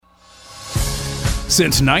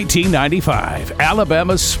Since 1995,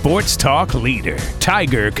 Alabama's sports talk leader,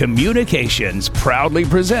 Tiger Communications, proudly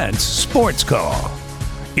presents SportsCall.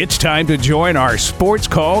 It's time to join our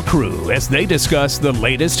SportsCall crew as they discuss the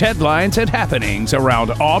latest headlines and happenings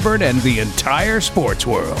around Auburn and the entire sports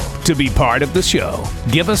world. To be part of the show,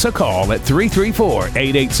 give us a call at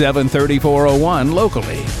 334-887-3401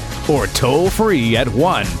 locally or toll free at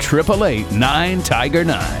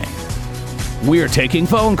 1-888-9-TIGER-9. We're taking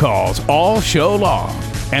phone calls all show long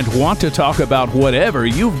and want to talk about whatever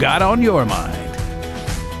you've got on your mind.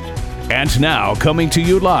 And now, coming to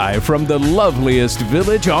you live from the loveliest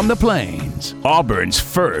village on the plains, Auburn's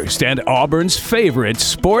first and Auburn's favorite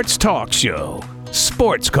sports talk show,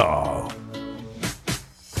 SportsCall.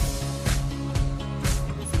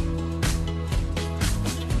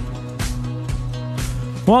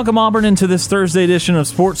 Welcome, Auburn, into this Thursday edition of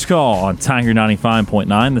SportsCall on Tiger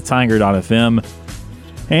 95.9, the Tiger.fm,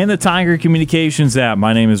 and the Tiger Communications app.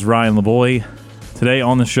 My name is Ryan Lavoie. Today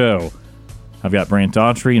on the show, I've got Brant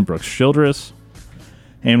Daughtry and Brooks Childress,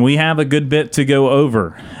 and we have a good bit to go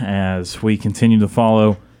over as we continue to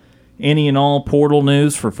follow any and all portal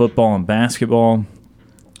news for football and basketball.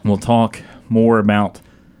 We'll talk more about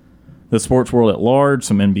the sports world at large,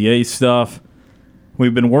 some NBA stuff.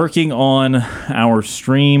 We've been working on our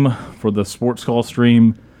stream for the SportsCall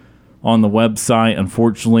stream on the website.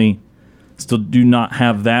 Unfortunately, still do not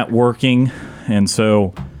have that working, and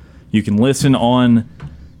so you can listen on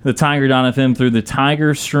the Tiger.fm through the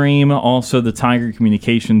Tiger stream, also the Tiger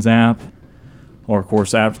Communications app, or, of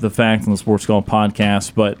course, after the fact on the SportsCall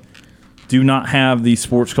podcast, but do not have the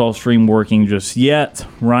SportsCall stream working just yet.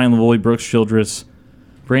 Ryan Lavoie, Brooks Childress,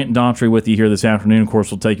 Brant Daughtry with you here this afternoon. Of course,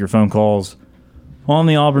 we'll take your phone calls on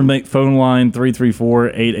the Auburn Bank phone line,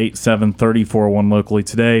 334-887-3401 locally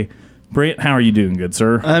today. Brant, how are you doing, good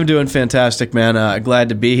sir? I'm doing fantastic, man. Glad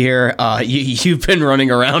to be here. You've been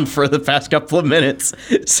running around for the past couple of minutes,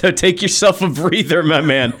 so take yourself a breather, my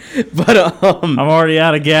man. But I'm already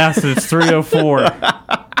out of gas, and it's 3:04.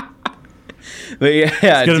 But yeah,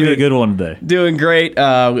 it's going to be a good one today. Doing great.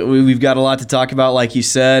 We've got a lot to talk about, like you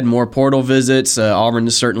said, more portal visits. Auburn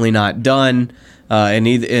is certainly not done in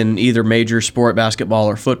either major sport, basketball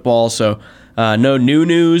or football. So no new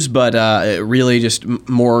news, but really just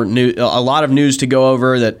more new. A lot of news to go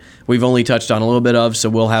over that we've only touched on a little bit of. So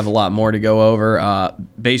we'll have a lot more to go over.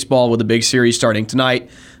 Baseball with a big series starting tonight.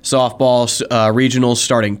 Softball regionals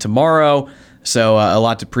starting tomorrow. So a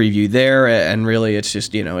lot to preview there, and really it's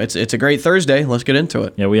just, it's a great Thursday. Let's get into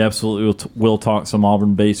it. Yeah, we absolutely will talk some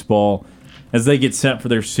Auburn baseball as they get set for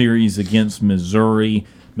their series against Missouri.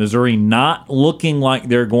 Missouri not looking like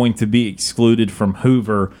they're going to be excluded from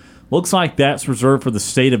Hoover. Looks like that's reserved for the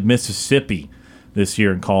state of Mississippi this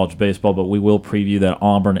year in college baseball, but we will preview that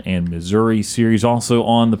Auburn and Missouri series. Also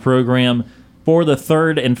on the program for the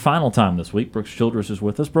third and final time this week, Brooks Childress is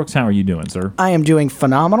with us. Brooks, how are you doing, sir? I am doing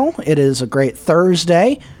phenomenal. It is a great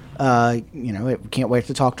Thursday. Can't wait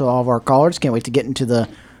to talk to all of our callers. Can't wait to get into the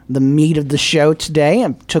meat of the show today. I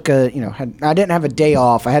didn't have a day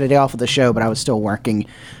off. I had a day off of the show, but I was still working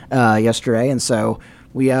yesterday, and so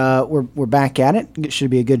we're back at it. It should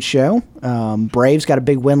be a good show. Braves got a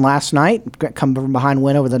big win last night. Come from behind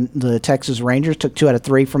win over the Texas Rangers. Took 2 out of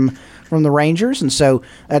 3 from the Rangers, and so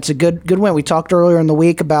that's a good win. We talked earlier in the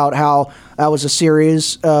week about how that was a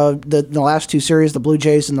series. The last 2 series, the Blue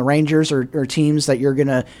Jays and the Rangers are teams that you're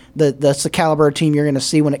gonna that's the caliber of team you're gonna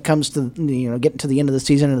see when it comes to getting to the end of the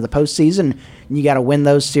season into the postseason. And you got to win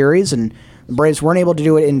those series. And the Braves weren't able to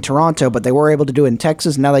do it in Toronto, but they were able to do it in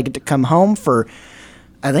Texas. Now they get to come home for,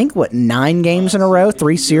 I think, 9 games in a row,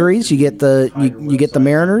 3 series. You get the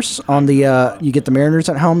Mariners on the you get the Mariners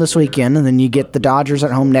at home this weekend, and then you get the Dodgers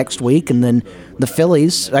at home next week, and then the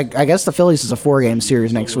Phillies. I guess the Phillies is a 4-game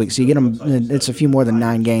series next week, so you get them. It's a few more than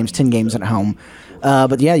 9 games, 10 games at home.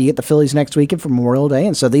 But yeah, you get the Phillies next weekend for Memorial Day,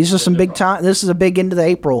 and so these are some big time. This is a big end of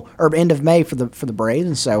April or end of May for the Braves,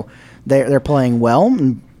 and so they're playing well.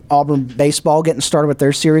 And Auburn baseball getting started with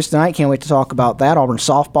their series tonight. Can't wait to talk about that. Auburn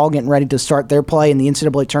softball getting ready to start their play in the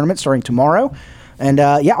NCAA tournament starting tomorrow. And,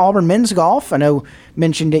 Auburn men's golf, I know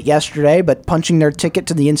mentioned it yesterday, but punching their ticket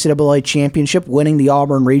to the NCAA championship, winning the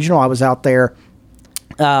Auburn Regional. I was out there.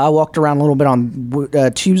 I walked around a little bit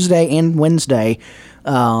on Tuesday and Wednesday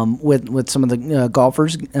with some of the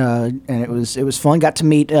golfers, and it was fun. Got to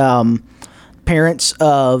meet parents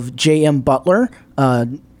of J.M. Butler,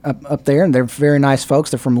 up there, and they're very nice folks.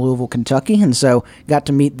 They're from Louisville, Kentucky, and so got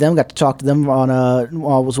to meet them, got to talk to them while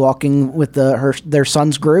I was walking with their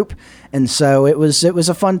son's group, and so it was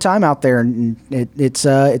a fun time out there, and it's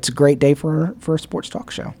a great day for a sports talk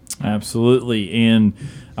show. Absolutely, and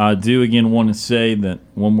I do again want to say that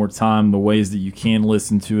one more time, the ways that you can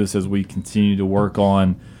listen to us as we continue to work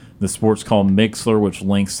on the Sports Call Mixler, which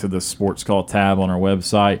links to the Sports Call tab on our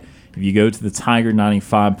website. If you go to the Tiger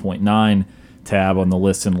 95.9 tab on the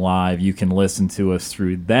Listen Live, you can listen to us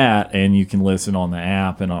through that, and you can listen on the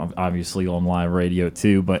app and obviously on live radio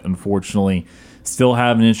too. But unfortunately, still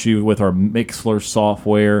have an issue with our Mixler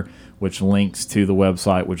software, which links to the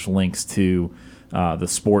website, which links to the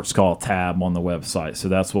Sports Call tab on the website. So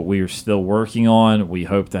that's what we are still working on. We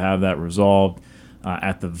hope to have that resolved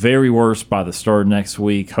at the very worst by the start of next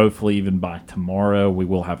week, hopefully even by tomorrow. We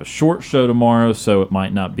will have a short show tomorrow, so it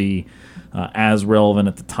might not be as relevant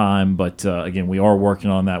at the time. But again, we are working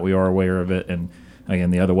on that. We are aware of it. And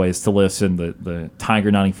again, the other ways to listen, the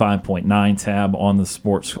Tiger 95.9 tab on the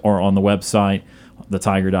sports or on the website, the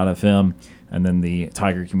Tiger.fm, and then the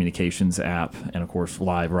Tiger Communications app, and of course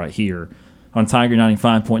live right here on Tiger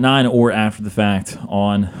 95.9 or after the fact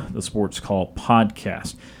on the Sports Call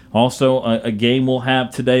podcast. Also, a game we'll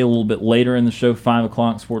have today a little bit later in the show, 5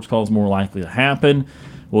 o'clock. Sports Call is more likely to happen.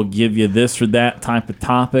 We'll give you this or that type of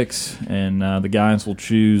topics, and the guys will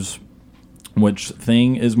choose which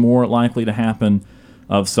thing is more likely to happen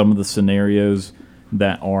of some of the scenarios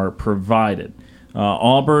that are provided.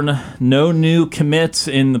 Auburn, no new commits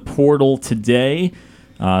in the portal today,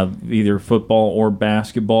 either football or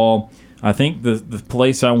basketball. I think the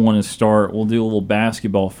place I want to start, we'll do a little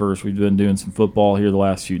basketball first. We've been doing some football here the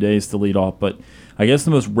last few days to lead off, but I guess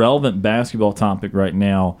the most relevant basketball topic right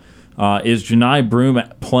now is Johni Broome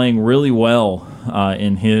playing really well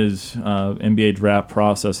in his NBA draft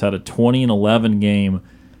process. Had a 20-11 game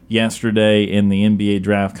yesterday in the NBA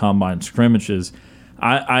draft combine scrimmages.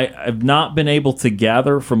 I've not been able to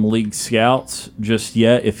gather from league scouts just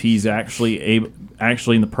yet if he's actually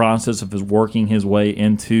in the process of working his way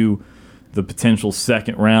into the potential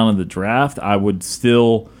second round of the draft. I would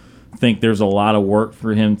still think there's a lot of work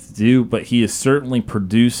for him to do, but he is certainly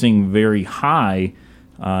producing very high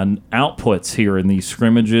outputs here in these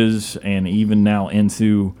scrimmages and even now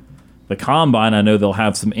into the combine. I know they'll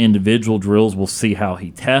have some individual drills. We'll see how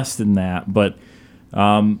he tests in that, but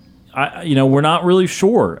we're not really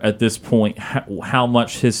sure at this point how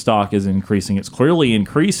much his stock is increasing. It's clearly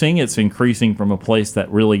increasing. It's increasing from a place that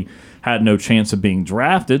really had no chance of being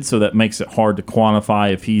drafted, so that makes it hard to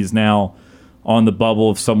quantify if he's now on the bubble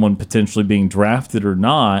of someone potentially being drafted or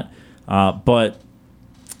not. But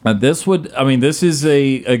this is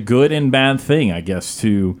a good and bad thing, I guess,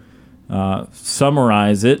 to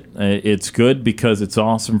summarize it. It's good because it's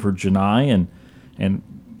awesome for Johni, and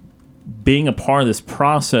being a part of this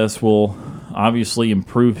process will obviously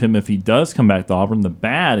improve him if he does come back to Auburn. The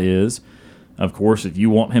bad is, of course, if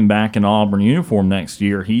you want him back in Auburn uniform next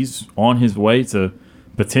year, he's on his way to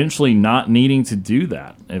potentially not needing to do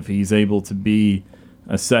that if he's able to be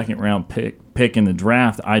a second-round pick in the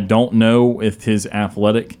draft. I don't know if his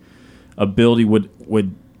athletic ability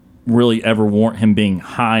would really ever warrant him being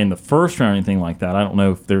high in the first round or anything like that. I don't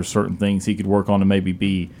know if there's certain things he could work on to maybe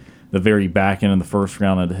be the very back end of the first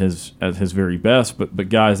round at his very best. But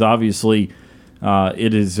guys, obviously,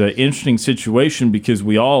 it is an interesting situation because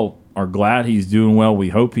we all are glad he's doing well. We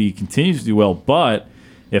hope he continues to do well. But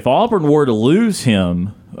if Auburn were to lose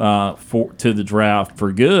him to the draft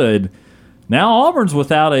for good, now Auburn's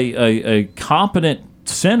without a competent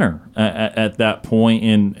center at that point,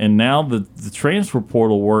 and now the transfer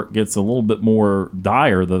portal work gets a little bit more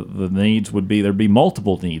dire. The needs would be there'd be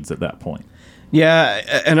multiple needs at that point. Yeah,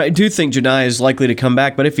 and I do think Johni is likely to come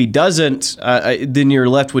back, but if he doesn't, then you're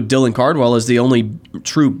left with Dylan Cardwell as the only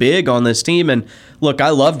true big on this team. And look,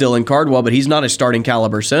 I love Dylan Cardwell, but he's not a starting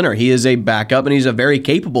caliber center. He is a backup, and he's a very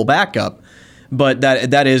capable backup. But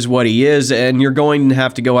that is what he is, and you're going to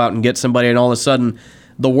have to go out and get somebody, and all of a sudden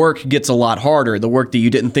the work gets a lot harder. The work that you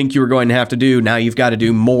didn't think you were going to have to do, now you've got to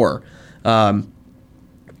do more. And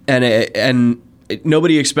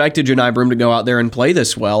nobody expected Johni Broome to go out there and play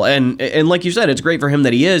this well. And like you said, it's great for him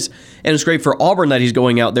that he is, and it's great for Auburn that he's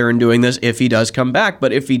going out there and doing this if he does come back.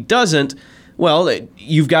 But if he doesn't, well,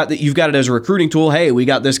 you've got it as a recruiting tool. Hey, we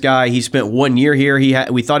got this guy. He spent 1 year here.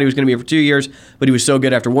 We thought he was going to be here for 2 years, but he was so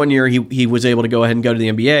good after 1 year, he was able to go ahead and go to the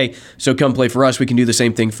NBA. So come play for us. We can do the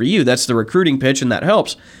same thing for you. That's the recruiting pitch, and that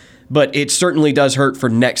helps. But it certainly does hurt for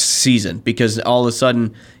next season because all of a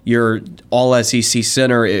sudden your all-SEC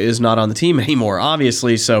center is not on the team anymore,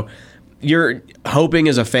 obviously. So you're hoping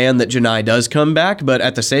as a fan that Johni does come back, but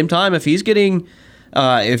at the same time, if he's getting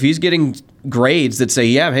grades that say,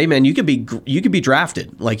 yeah, hey man, you could be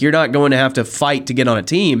drafted, like you're not going to have to fight to get on a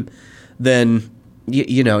team, then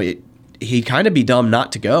he'd kind of be dumb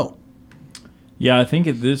not to go. Yeah, I think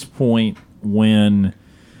at this point when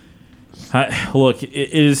Look,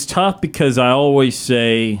 it is tough because I always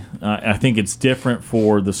say I think it's different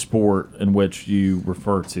for the sport in which you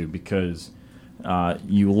refer to, because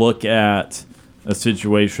you look at a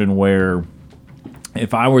situation where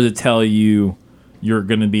if I were to tell you you're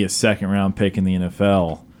going to be a second-round pick in the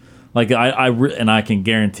NFL, like and I can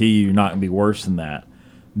guarantee you're not going to be worse than that,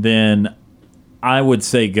 then I would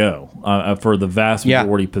say go for the vast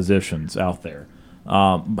majority positions out there.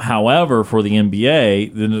 However, for the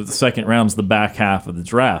NBA, the second round's the back half of the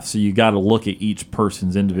draft, so you got to look at each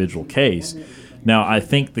person's individual case. Now, I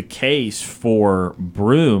think the case for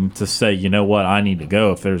Broome to say, you know what, I need to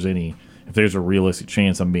go if there's a realistic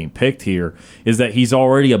chance I'm being picked here, is that he's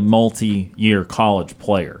already a multi-year college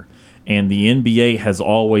player. And the NBA has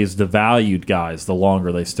always devalued guys the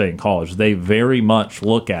longer they stay in college. They very much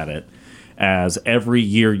look at it as every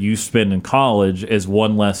year you spend in college is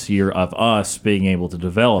one less year of us being able to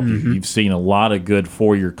develop. You've seen a lot of good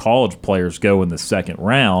 4-year college players go in the second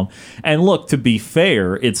round. And look, to be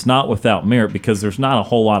fair, it's not without merit, because there's not a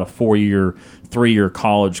whole lot of 4-year, 3-year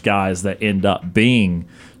college guys that end up being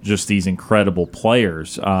just these incredible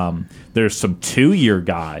players. There's some 2-year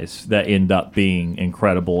guys that end up being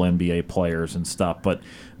incredible NBA players and stuff. But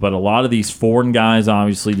a lot of these foreign guys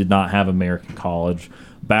obviously did not have American college.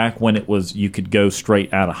 Back when it was, you could go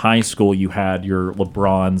straight out of high school, you had your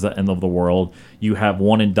LeBrons of the world. You have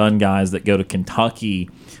one-and-done guys that go to Kentucky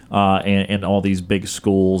and all these big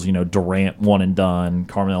schools. You know, Durant, one-and-done.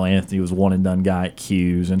 Carmelo Anthony was one-and-done guy at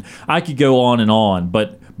Q's. And I could go on.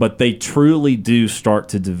 But they truly do start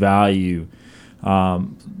to devalue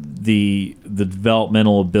the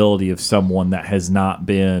developmental ability of someone that has not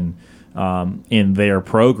been in their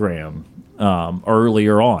program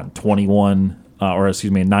earlier on, a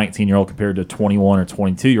 19-year-old compared to a 21 or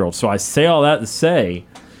 22-year-old. So I say all that to say,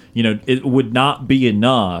 you know, it would not be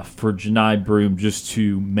enough for Johni Broome just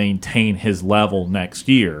to maintain his level next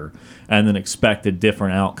year and then expect a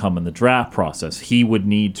different outcome in the draft process. He would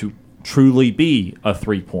need to truly be a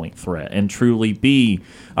three-point threat and truly be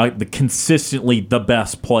consistently the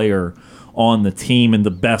best player on the team and the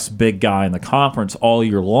best big guy in the conference all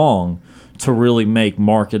year long to really make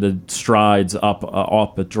marketed strides up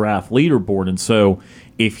a draft leaderboard. And so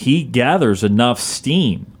if he gathers enough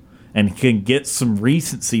steam and can get some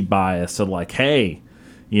recency bias of like, hey,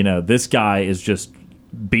 you know, this guy is just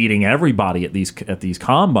beating everybody at these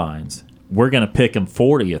combines, we're going to pick him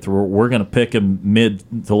 40th, or we're going to pick him mid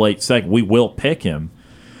to late second, we will pick him,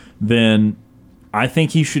 then I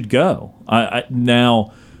think he should go.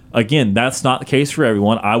 Now, again, that's not the case for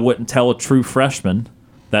everyone. I wouldn't tell a true freshman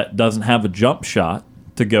that doesn't have a jump shot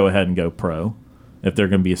to go ahead and go pro if they're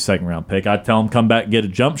going to be a second-round pick. I'd tell them come back and get a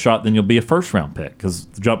jump shot, then you'll be a first-round pick, because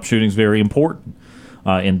the jump shooting is very important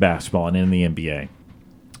in basketball and in the NBA.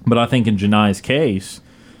 But I think in Johni's case,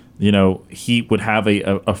 you know, he would have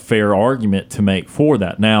a fair argument to make for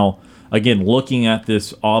that. Now, again, looking at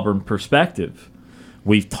this Auburn perspective,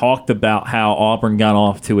 we've talked about how Auburn got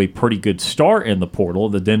off to a pretty good start in the portal.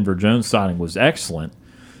 The Denver Jones signing was excellent,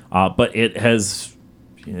 but it has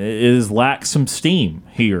lacked some steam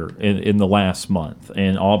here in the last month.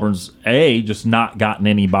 And Auburn's, just not gotten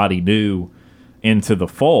anybody new into the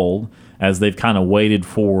fold, as they've kind of waited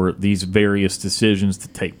for these various decisions to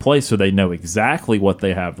take place so they know exactly what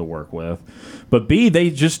they have to work with. But B,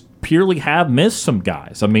 they just purely have missed some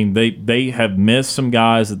guys. I mean, they have missed some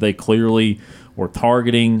guys that they clearly were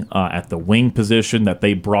targeting at the wing position, that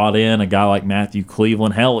they brought in a guy like Matthew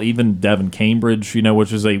Cleveland, hell, even Devin Cambridge, you know,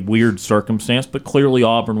 which is a weird circumstance, but clearly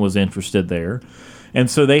Auburn was interested there. And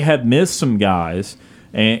so they have missed some guys.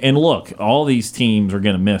 And look, all these teams are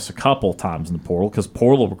going to miss a couple times in the portal, because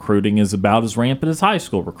portal recruiting is about as rampant as high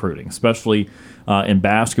school recruiting, especially in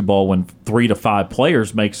basketball, when 3 to 5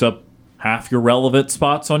 players makes up half your relevant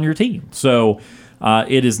spots on your team. So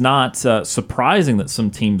it is not surprising that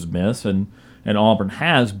some teams miss, and Auburn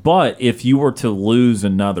has. But if you were to lose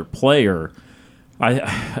another player,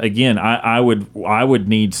 I would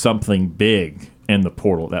need something big in the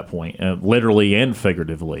portal at that point, literally and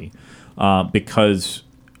figuratively. Because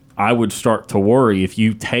I would start to worry if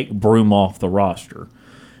you take Broome off the roster,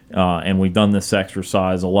 and we've done this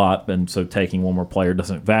exercise a lot, and so taking one more player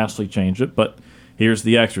doesn't vastly change it, but here's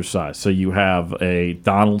the exercise. So you have a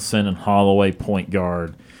Donaldson and Holloway point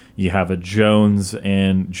guard, you have a Jones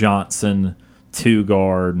and Johnson 2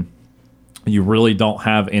 guard, you really don't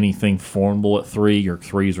have anything formidable at 3. Your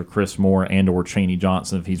 3s are Chris Moore and or Chaney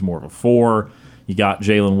Johnson if he's more of a 4. You got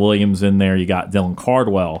Jalen Williams in there, you got Dylan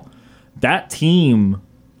Cardwell. That team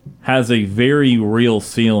has a very real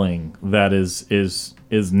ceiling that is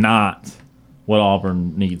not what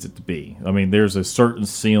Auburn needs it to be. I mean, there's a certain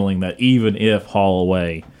ceiling that even if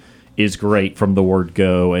Holloway is great from the word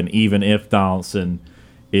go. And even if Donaldson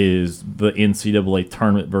is the NCAA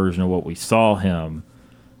tournament version of what we saw him,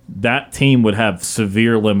 that team would have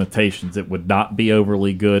severe limitations. It would not be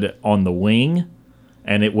overly good on the wing,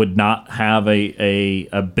 and it would not have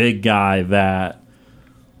a big guy that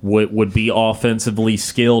would be offensively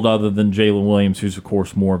skilled other than Jalen Williams, who's, of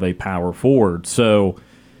course, more of a power forward. So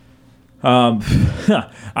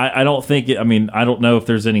I don't think – I don't know if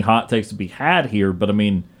there's any hot takes to be had here, but,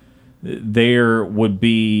 there would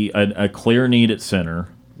be a clear need at center,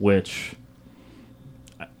 which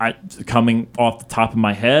coming off the top of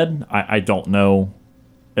my head, I don't know.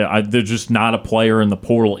 There's just not a player in the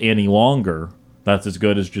portal any longer that's as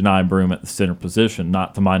good as Janai Broome at the center position.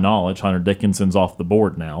 Not to my knowledge. Hunter Dickinson's off the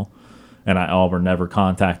board now, and Auburn never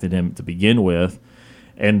contacted him to begin with.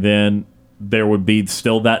 And then there would be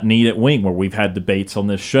still that need at wing where we've had debates on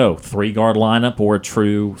this show. 3-guard lineup or a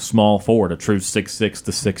true small forward, a true 6'6"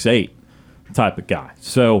 to 6'8" type of guy.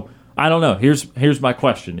 So I don't know. Here's my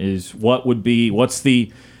question: is what's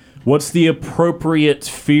the appropriate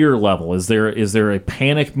fear level? Is there a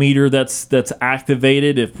panic meter that's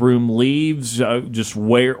activated if Broome leaves?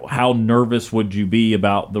 How nervous would you be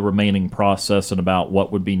about the remaining process and about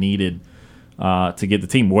what would be needed to get the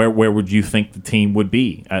team? Where would you think the team would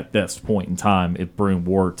be at this point in time if Broome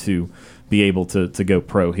were to be able to go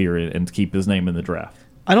pro here and keep his name in the draft?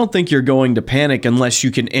 I don't think you're going to panic unless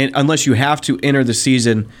you have to enter the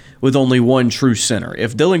season with only one true center.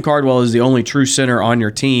 If Dylan Cardwell is the only true center on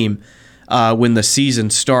your team when the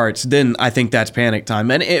season starts, then I think that's panic time.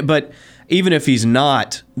 But even if he's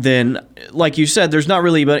not, then like you said, there's not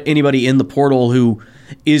really anybody in the portal who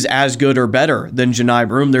is as good or better than Janai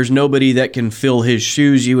Broome. There's nobody that can fill his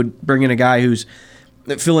shoes. You would bring in a guy who's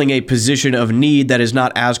filling a position of need that is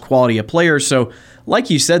not as quality a player. So like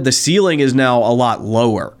you said, the ceiling is now a lot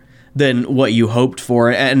lower than what you hoped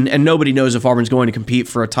for. And nobody knows if Auburn's going to compete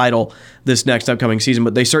for a title this next upcoming season,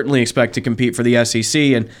 but they certainly expect to compete for the SEC,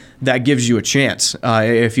 and that gives you a chance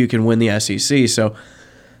if you can win the SEC. So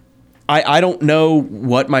I don't know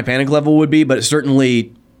what my panic level would be, but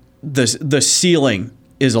certainly the ceiling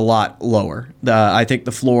is a lot lower. I think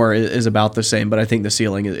the floor is about the same, but I think the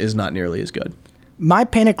ceiling is not nearly as good. My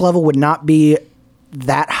panic level would not be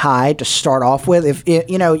that high to start off with.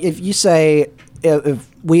 If you say if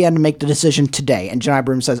we had to make the decision today and Janai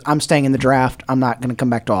Broome says, I'm staying in the draft, I'm not going to come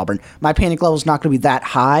back to Auburn, my panic level is not going to be that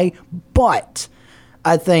high, but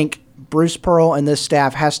I think Bruce Pearl and this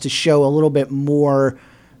staff has to show a little bit more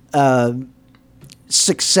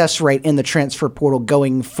success rate in the transfer portal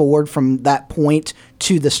going forward from that point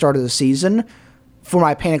to the start of the season for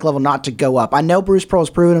my panic level not to go up. I know Bruce Pearl has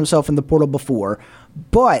proven himself in the portal before,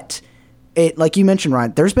 but like you mentioned,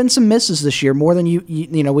 Ryan, there's been some misses this year, more than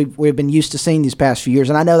we've been used to seeing these past few years.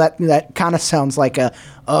 And I know that kind of sounds like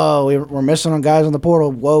we're missing on guys on the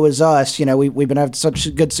portal. Woe is us. We've been having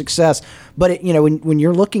such good success. But when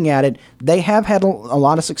you're looking at it, they have had a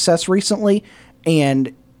lot of success recently,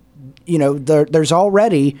 and there's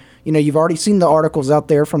already. You've already seen the articles out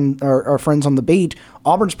there from our friends on the beat.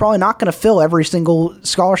 Auburn's probably not going to fill every single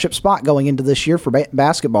scholarship spot going into this year for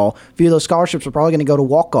basketball. A few of those scholarships are probably going to go to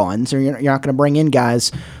walk-ons, or you're not going to bring in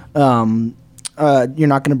guys. You're not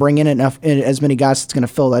going to bring in as many guys that's going to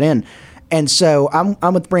fill that in. And so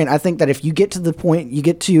I'm with Brant. I think that if you get to the point, you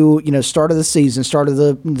get to start of the season, start of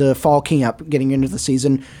the fall camp, getting into the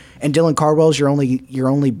season, and Dylan Cardwell's your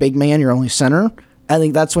only big man, your only center. I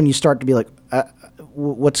think that's when you start to be like,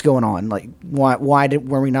 what's going on? Like, why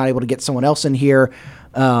were we not able to get someone else in here?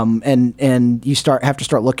 And you have to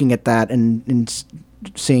start looking at that and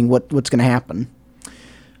seeing what's going to happen.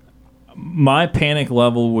 My panic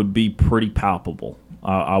level would be pretty palpable.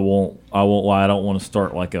 I won't lie. I don't want to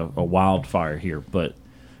start like a wildfire here, but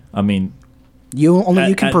you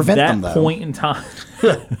can prevent them though. Point in time,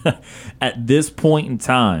 at this point in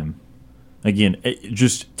time. Again,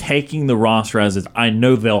 just taking the roster as is, I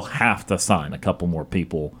know they'll have to sign a couple more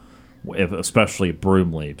people, especially if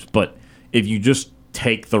Broome leaves. But if you just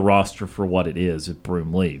take the roster for what it is, if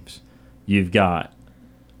Broome leaves, you've got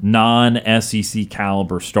non-SEC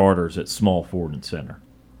caliber starters at small forward and center.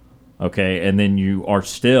 Okay, and then you're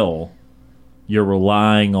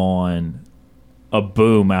relying on a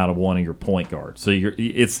boom out of one of your point guards. So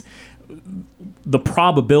the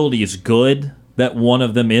probability is good that one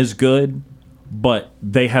of them is good, but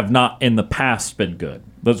they have not in the past been good.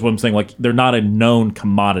 That's what I'm saying. Like, they're not a known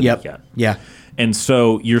commodity yet. Yeah. And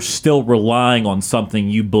so you're still relying on something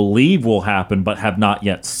you believe will happen but have not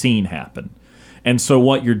yet seen happen. And so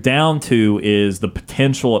what you're down to is the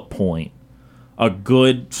potential at point, a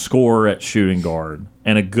good scorer at shooting guard,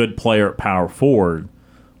 and a good player at power forward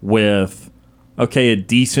with okay, a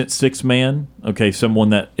decent six-man, okay, someone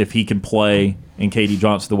that if he can play in KD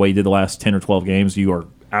Johnson the way he did the last 10 or 12 games, you are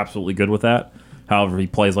absolutely good with that. However, he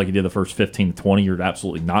plays like he did the first 15 to 20, you're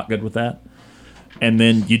absolutely not good with that. And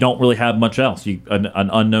then you don't really have much else. An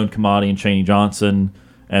unknown commodity in Chaney Johnson,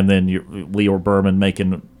 and then Leo Berman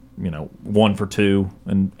making 1 for 2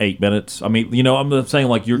 in 8 minutes. I mean, I'm saying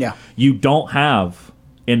like you don't have,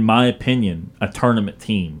 in my opinion, a tournament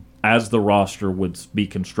team as the roster would be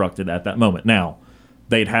constructed at that moment. Now,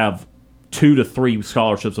 they'd have 2 to 3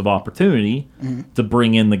 scholarships of opportunity to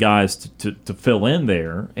bring in the guys to fill in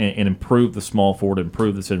there and improve the small forward,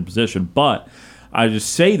 improve the center position. But I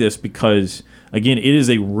just say this because, again, it is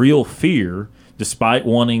a real fear, despite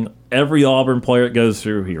wanting every Auburn player that goes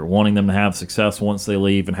through here, wanting them to have success once they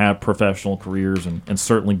leave and have professional careers and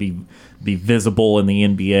certainly be visible in the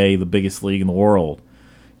NBA, the biggest league in the world.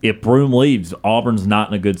 If Broome leaves, Auburn's not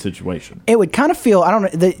in a good situation. It would kind of feel, I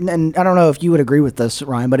don't know if you would agree with this,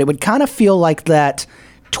 Ryan, but it would kind of feel like that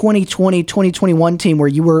 2020, 2021 team where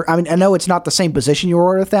you were, I know it's not the same position you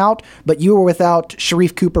were without, but you were without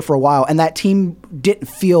Sharif Cooper for a while, and that team didn't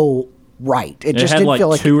feel right. It just had didn't like feel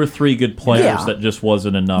like 2 or 3 good players that just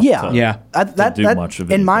wasn't enough to do much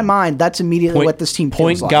of it. In my mind, that's immediately what this team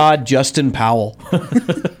feels like. Point guard Justin Powell.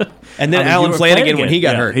 And then Alan Flanagan when he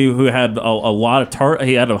got hurt. Who had a lot of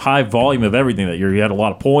he had a high volume of everything that year. He had a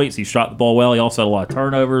lot of points. He shot the ball well. He also had a lot of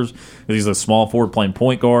turnovers because he's a small forward playing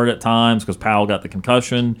point guard at times because Powell got the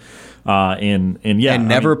concussion. And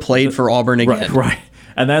never played for Auburn again. Right.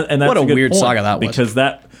 And that's what a good weird point, saga that was. Because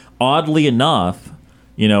that, oddly enough,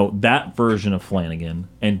 that version of Flanagan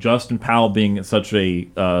and Justin Powell being such a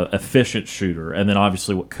efficient shooter, and then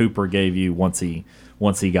obviously what Cooper gave you once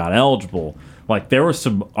he got eligible. Like, there were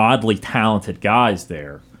some oddly talented guys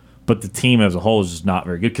there, but the team as a whole is just not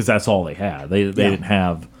very good because that's all they had. They didn't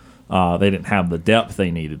have the depth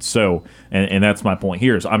they needed. So, and that's my point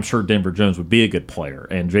here is I'm sure Denver Jones would be a good player,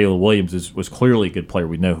 and Jalen Williams was clearly a good player.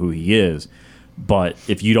 We know who he is. But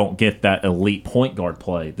if you don't get that elite point guard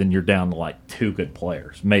play, then you're down to like 2 good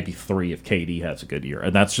players, maybe 3 if KD has a good year.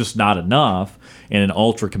 And that's just not enough in an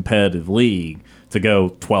ultra-competitive league to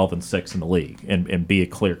go 12-6 in the league and be a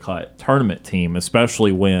clear-cut tournament team,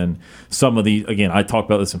 especially when some of these, again, I talk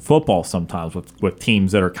about this in football sometimes with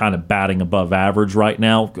teams that are kind of batting above average right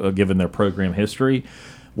now, given their program history.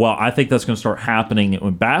 Well, I think that's going to start happening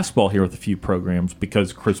in basketball here with a few programs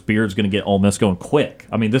because Chris Beard's going to get Ole Miss going quick.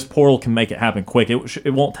 I mean, this portal can make it happen quick.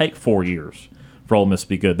 It won't take 4 years for Ole Miss to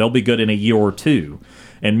be good. They'll be good in a year or 2.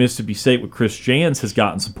 And Mississippi State with Chris Jans has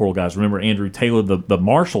gotten some portal guys. Remember Andrew Taylor, the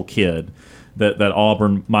Marshall kid that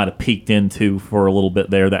Auburn might have peeked into for a little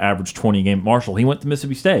bit there, the average 20 game Marshall. He went to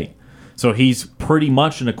Mississippi State. So he's pretty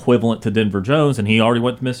much an equivalent to Denver Jones, and he already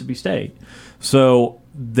went to Mississippi State. So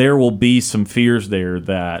there will be some fears there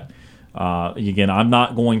that, again, I'm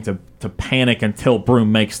not going to panic until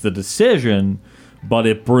Broome makes the decision, but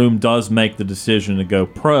if Broome does make the decision to go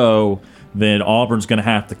pro, then Auburn's going to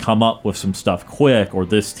have to come up with some stuff quick, or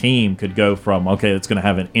this team could go from, okay, it's going to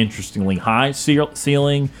have an interestingly high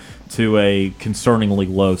ceiling to a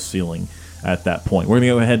concerningly low ceiling at that point. We're going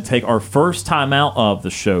to go ahead and take our first time out of the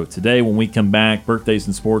show today. When we come back, Birthdays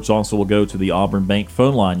in Sports also will go to the Auburn Bank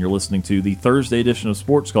phone line. You're listening to the Thursday edition of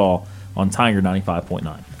Sports Call on Tiger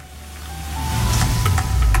 95.9.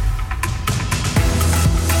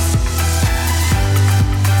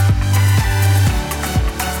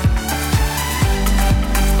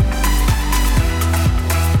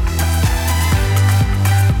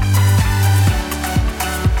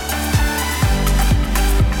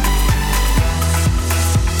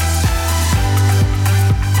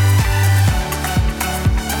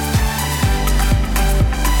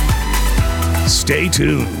 Stay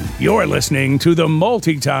tuned. You're listening to the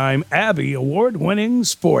multi-time Abby Award-winning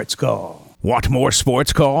Sports Call. Want more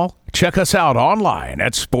Sports Call? Check us out online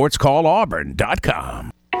at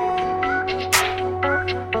sportscallauburn.com.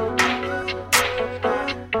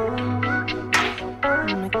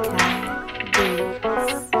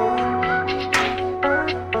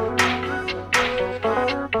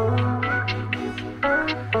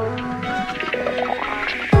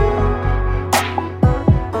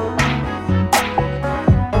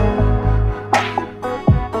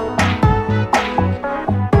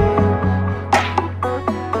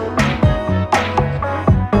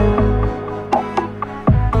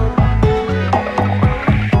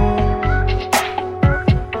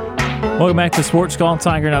 Welcome back to Sports Call,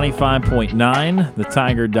 Tiger 95.9, the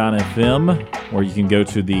Tiger.fm, where you can go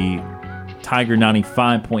to the Tiger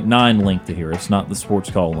 95.9 link to hear us, not the Sports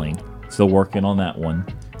Call link. Still working on that one.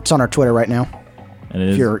 It's on our Twitter right now. And it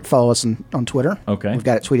is. If you follow us on Twitter, okay, we've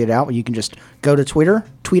got it tweeted out. You can just go to Twitter,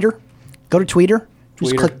 Go to Tweeter.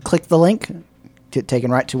 Just click the link. Get taken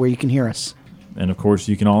right to where you can hear us. And, of course,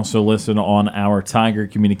 you can also listen on our Tiger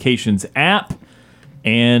Communications app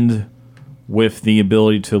and with the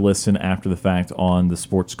ability to listen after the fact on the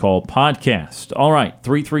Sports Call podcast. All right,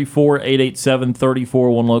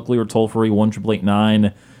 334-887-3401 locally or toll-free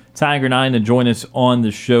 1-888-9-TIGER-9 to join us on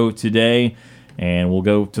the show today. And we'll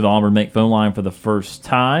go to the Auburn Bank phone line for the first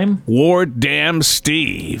time. Ward Dam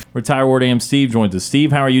Steve. Retire Ward Dam Steve joins us.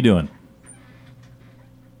 Steve, how are you doing?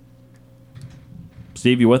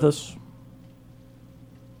 Steve, you with us?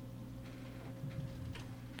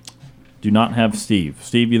 Do not have Steve.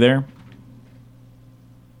 Steve, you there?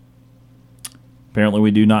 Apparently, we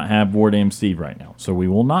do not have Ward Dam Steve right now, so we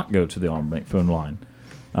will not go to the Auburn Bank phone line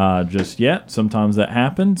just yet. Sometimes that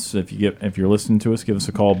happens. If you're listening to us, give us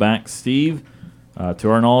a call back, Steve. To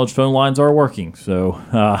our knowledge, phone lines are working, so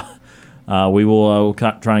we will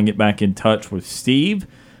try and get back in touch with Steve.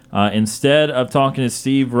 Instead of talking to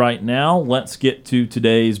Steve right now, let's get to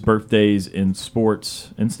today's birthdays in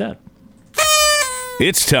sports instead.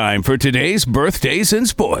 It's time for today's birthdays in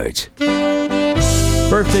sports.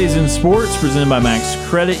 Birthdays in sports presented by Max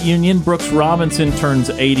Credit Union. Brooks Robinson turns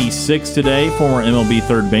 86 today, former MLB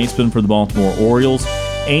third baseman for the Baltimore Orioles.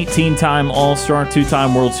 18-time All-Star,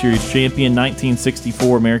 2-time World Series champion,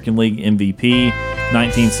 1964 American League MVP,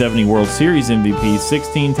 1970 World Series MVP,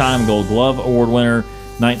 16-time Gold Glove Award winner,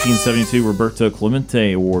 1972 Roberto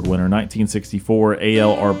Clemente Award winner, 1964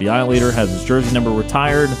 AL RBI leader, has his jersey number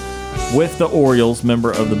retired with the Orioles,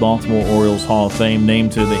 member of the Baltimore Orioles Hall of Fame,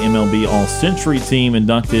 named to the MLB All-Century team,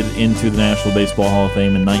 inducted into the National Baseball Hall of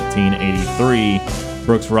Fame in 1983.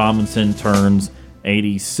 Brooks Robinson turns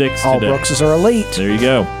 86 All today. Brookses are elite. There you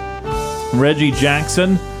go. Reggie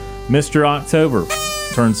Jackson, Mr. October,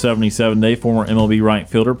 turned 77 today. Former MLB right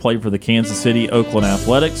fielder, played for the Kansas City Oakland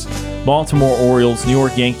Athletics, Baltimore Orioles, New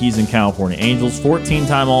York Yankees, and California Angels.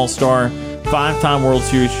 14-time All-Star, 5-time World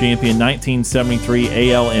Series champion,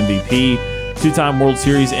 1973 AL MVP, 2-time World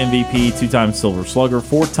Series MVP, 2-time Silver Slugger,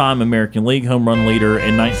 4-time American League home run leader,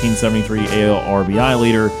 and 1973 AL RBI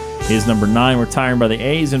leader. His number 9 retired by the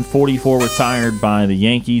A's and 44 retired by the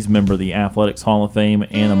Yankees, member of the Athletics Hall of Fame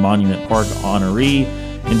and a Monument Park honoree.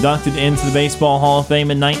 Inducted into the Baseball Hall of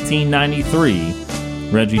Fame in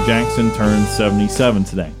 1993. Reggie Jackson turned 77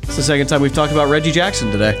 today. It's the second time we've talked about Reggie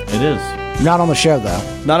Jackson today. It is. Not on the show, though.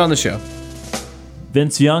 Not on the show.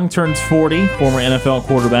 Vince Young turns 40, former NFL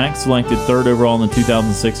quarterback, selected 3rd overall in the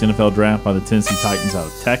 2006 NFL Draft by the Tennessee Titans out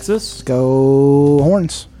of Texas. Let's go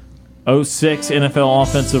Horns. 06 NFL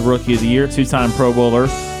Offensive Rookie of the Year, 2-time Pro Bowler,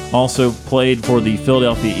 also played for the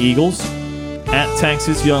Philadelphia Eagles. At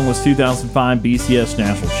Texas, Young was 2005 BCS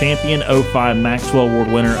National Champion, 05 Maxwell Award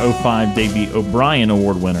winner, 05 Davey O'Brien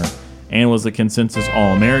Award winner, and was a consensus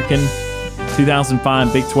All-American.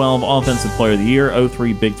 2005 Big 12 Offensive Player of the Year,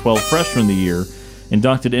 03 Big 12 Freshman of the Year.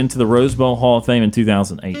 Inducted into the Rose Bowl Hall of Fame in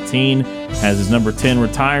 2018. Has his number 10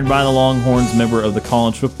 retired by the Longhorns, member of the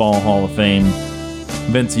College Football Hall of Fame.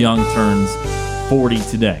 Vince Young turns 40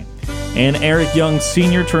 today. And Eric Young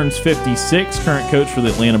Sr. turns 56, current coach for the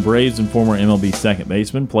Atlanta Braves and former MLB second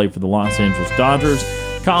baseman, played for the Los Angeles Dodgers,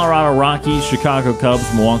 Colorado Rockies, Chicago Cubs,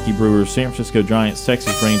 Milwaukee Brewers, San Francisco Giants,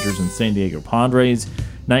 Texas Rangers, and San Diego Padres.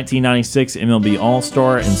 1996 MLB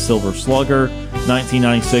All-Star and Silver Slugger.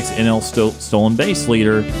 1996 NL Stolen Base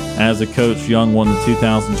leader. As a coach, Young won the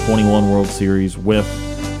 2021 World Series with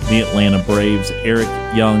the Atlanta Braves. Eric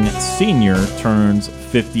Young Sr. turns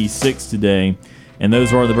 56 today. And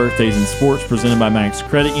those are the birthdays in sports presented by Max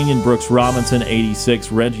Credit Union. Brooks Robinson,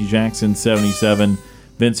 86. Reggie Jackson, 77.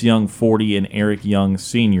 Vince Young, 40. And Eric Young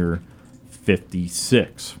Sr.,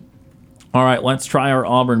 56. All right, let's try our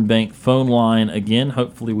Auburn Bank phone line again.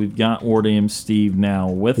 Hopefully we've got Ward Dam Steve now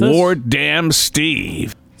with us. Ward Dam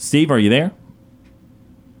Steve. Steve, are you there?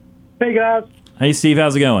 Hey, guys. Hey, Steve,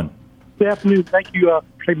 how's it going? Good afternoon. Thank you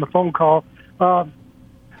for taking my phone call.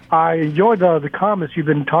 I enjoyed the comments you've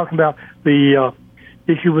been talking about, the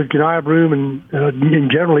issue with Gania Broom and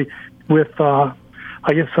generally with, I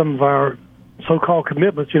guess, some of our so-called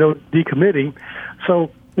commitments, decommitting.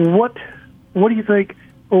 So what do you think?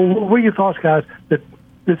 What are your thoughts, guys, that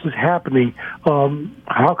this is happening?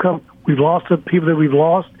 How come we've lost the people that we've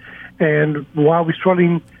lost, and why are we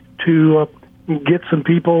struggling to get some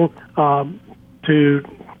people to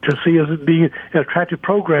see us as being an attractive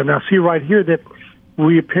program? Now, I see right here that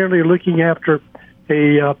we apparently are looking after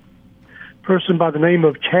a person by the name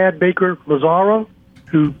of Chad Baker Lazaro,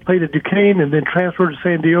 who played at Duquesne and then transferred to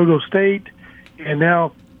San Diego State, and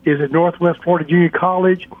now is at Northwest Florida Junior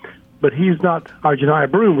College. But he's not our Gania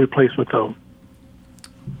Broom replacement, though.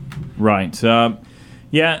 Right.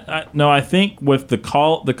 Yeah, I think with the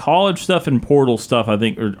college stuff and portal stuff, I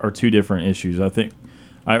think are two different issues.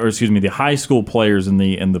 The high school players and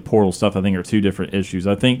the portal stuff, I think, are two different issues.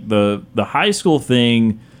 I think the high school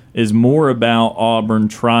thing is more about Auburn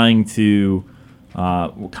trying to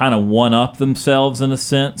kind of one-up themselves in a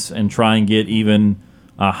sense and try and get even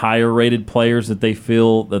higher-rated players that they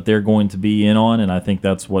feel that they're going to be in on, and I think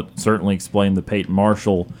that's what certainly explained the Peyton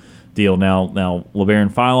Marshall deal. Now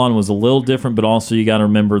LeBaron Philon was a little different, but also you got to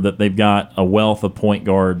remember that they've got a wealth of point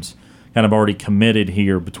guards kind of already committed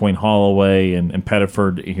here between Holloway and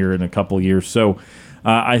Pettiford here in a couple of years. So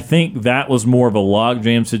I think that was more of a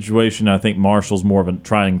logjam situation. I think Marshall's more of a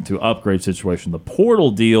trying to upgrade situation. The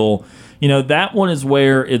portal deal, that one is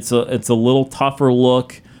where it's a little tougher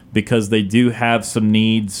look because they do have some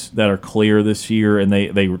needs that are clear this year, and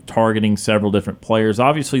they were targeting several different players.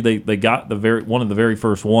 Obviously, they got one of the very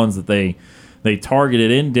first ones that they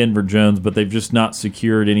targeted in Denver Jones, but they've just not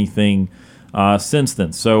secured anything since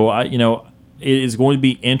then. So, it is going to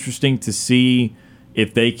be interesting to see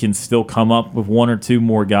if they can still come up with one or two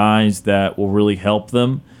more guys that will really help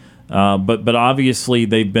them. But obviously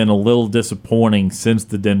they've been a little disappointing since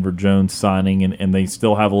the Denver Jones signing, and they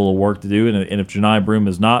still have a little work to do. And if Johni Broome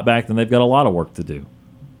is not back, then they've got a lot of work to do.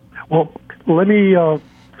 Well, let me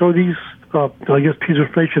throw these, pieces of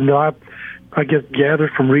information that I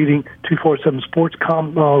gathered from reading 247 Sports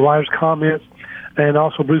writers' comments and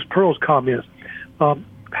also Bruce Pearl's comments.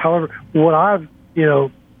 However, what I've,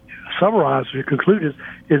 summarized or concluded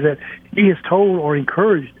is that he has told or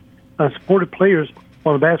encouraged supported players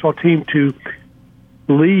on the basketball team to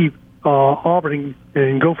leave Auburn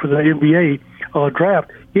and go for the NBA draft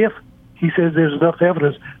if he says there's enough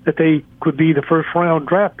evidence that they could be the first-round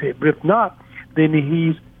draft pick. But if not, then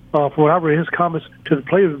he's, from what I read, his comments to the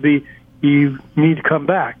players would be, you need to come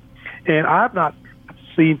back. And I've not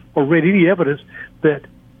seen or read any evidence that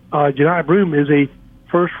Johni Broome is a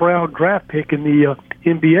first-round draft pick in the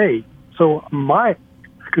NBA. So my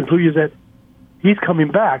conclusion is that he's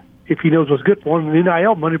coming back if he knows what's good for him. And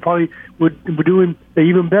NIL money probably would do him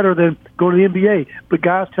even better than going to the NBA. But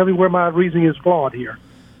guys, tell me where my reasoning is flawed here.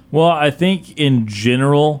 Well, I think in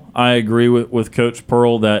general, I agree with Coach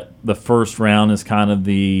Pearl that the first round is kind of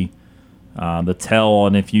the tell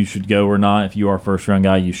on if you should go or not. If you are a first-round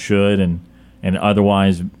guy, you should, and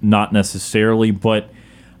otherwise not necessarily. But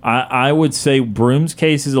I would say Broome's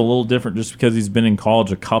case is a little different just because he's been in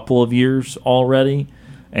college a couple of years already,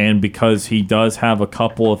 and because he does have a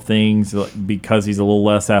couple of things, because he's a little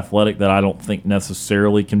less athletic, that I don't think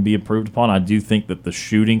necessarily can be improved upon. I do think that the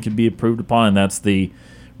shooting can be improved upon, and that's the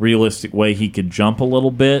realistic way he could jump a little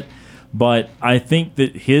bit. But I think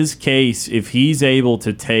that his case, if he's able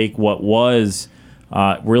to take what was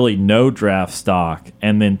really no draft stock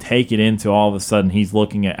and then take it into all of a sudden he's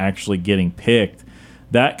looking at actually getting picked,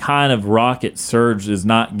 that kind of rocket surge is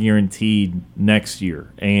not guaranteed next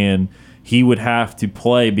year. And he would have to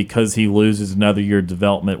play, because he loses another year of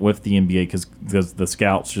development with the NBA because the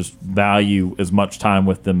scouts just value as much time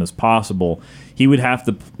with them as possible. He would have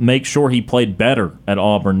to make sure he played better at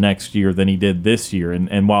Auburn next year than he did this year.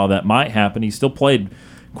 And while that might happen, he still played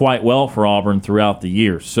quite well for Auburn throughout the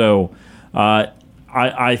year. So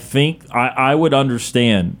I think I would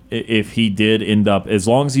understand if he did end up, as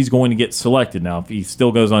long as he's going to get selected. Now, if he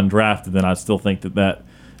still goes undrafted, then I still think that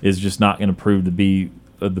is just not going to prove to be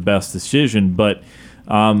the best decision. But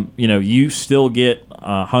you still get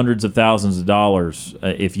hundreds of thousands of dollars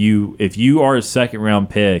if you are a second round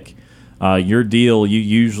pick. Your deal, you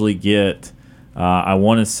usually get I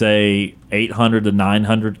want to say $800 to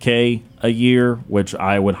 $900K a year, which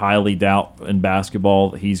I would highly doubt in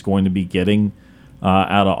basketball he's going to be getting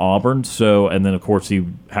out of Auburn. So, and then of course he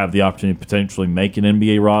would have the opportunity to potentially make an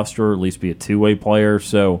NBA roster, or at least be a two-way player.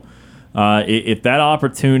 So if that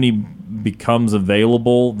opportunity becomes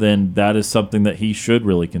available, then that is something that he should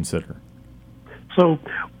really consider. So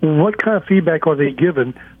what kind of feedback are they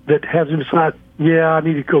given that has him decide, I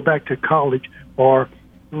need to go back to college, or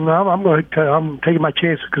no, I'm taking my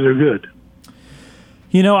chances because they're good?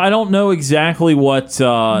 I don't know exactly what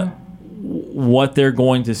they're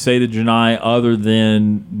going to say to Johni, other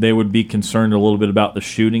than they would be concerned a little bit about the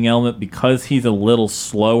shooting element because he's a little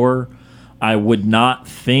slower. I would not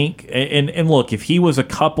think, and look, if he was a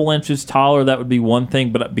couple inches taller, that would be one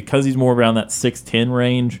thing, but because he's more around that 6'10"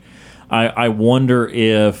 range, I wonder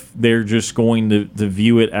if they're just going to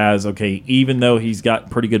view it as, okay, even though he's got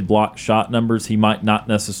pretty good block shot numbers, he might not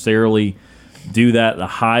necessarily do that at a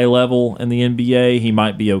high level in the NBA. He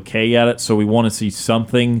might be okay at it, so we want to see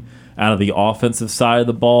something out of the offensive side of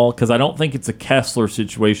the ball, because I don't think it's a Kessler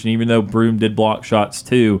situation, even though Broom did block shots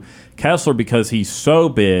too. Kessler, because he's so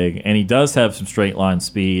big and he does have some straight line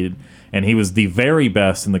speed, and he was the very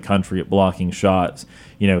best in the country at blocking shots,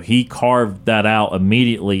 he carved that out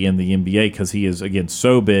immediately in the NBA because he is, again,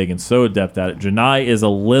 so big and so adept at it. Janai is a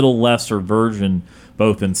little lesser version,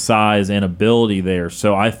 both in size and ability there.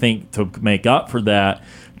 So I think to make up for that,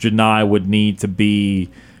 Janai would need to be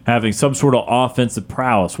having some sort of offensive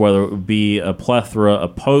prowess, whether it would be a plethora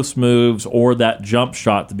of post moves or that jump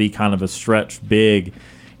shot to be kind of a stretched big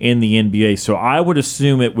in the NBA. So I would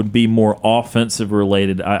assume it would be more offensive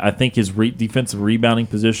related. I think his defensive rebounding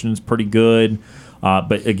position is pretty good.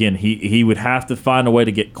 But again, he would have to find a way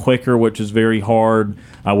to get quicker, which is very hard.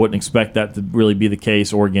 I wouldn't expect that to really be the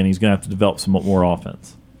case. Or again, he's going to have to develop some more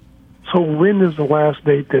offense. So when is the last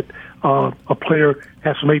date that a player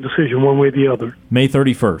has to make a decision one way or the other? May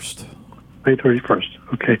 31st. May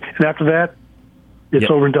 31st. Okay. And after that, it's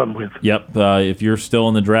over and done with. Yep. If you're still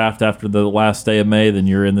in the draft after the last day of May, then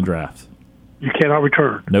you're in the draft. You cannot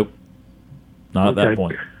return. Nope. Not at that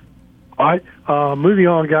point. All right. Moving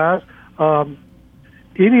on, guys.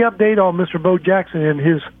 Any update on Mr. Bo Jackson and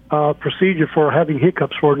his procedure for having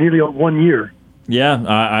hiccups for nearly 1 year? Yeah,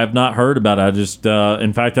 I have not heard about it. I just,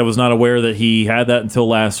 in fact, I was not aware that he had that until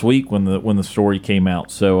last week when the story came out.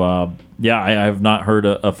 So, I have not heard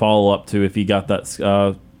a follow up to if he got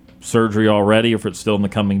that surgery already, or if it's still in the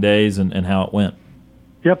coming days, and how it went.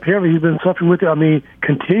 Yeah, apparently he's been suffering with it.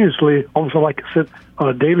 Continuously, almost like I said, on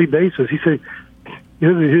a daily basis. He said,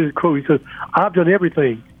 here's his quote. He says, "I've done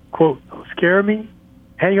everything. Quote, scare me,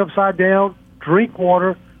 hang upside down, drink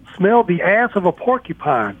water, smell the ass of a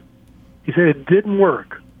porcupine." He said it didn't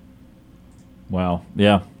work. Wow.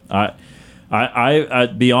 Yeah.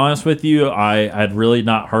 I'd be honest with you, I had really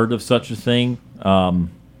not heard of such a thing.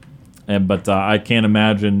 But I can't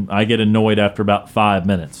imagine. I get annoyed after about 5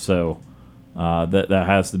 minutes, so that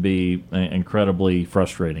has to be incredibly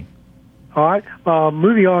frustrating. All right.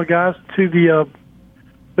 Moving on, guys, to the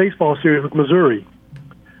baseball series with Missouri.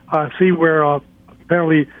 I see where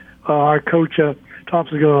apparently our coach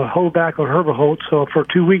Thompson's going to hold back on Herbert Holtz for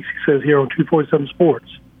 2 weeks, he says here on 247 Sports.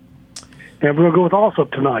 And we're going to go with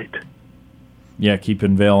Alsop tonight. Yeah,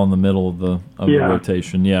 keeping Vail in the middle of the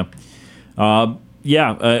rotation. Yeah.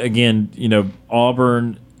 Again,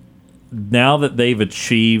 Auburn, now that they've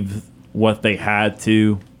achieved what they had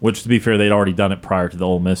to, which to be fair, they'd already done it prior to the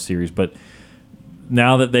Ole Miss series, but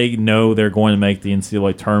now that they know they're going to make the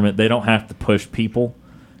NCAA tournament, they don't have to push people.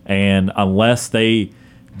 And unless they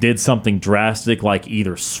did something drastic like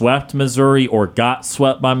either swept Missouri or got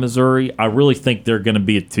swept by Missouri, I really think they're going to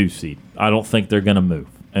be a 2 seed. I don't think they're going to move,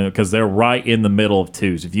 because they're right in the middle of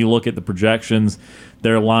twos. If you look at the projections,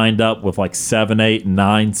 they're lined up with like 7, 8, and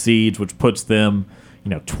 9 seeds, which puts them,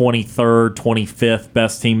 23rd, 25th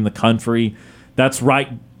best team in the country. That's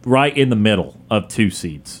right in the middle of 2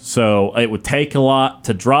 seeds. So it would take a lot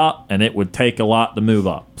to drop, and it would take a lot to move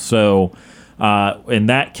up. So in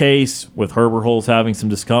that case, with Herbert Holtz having some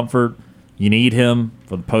discomfort, you need him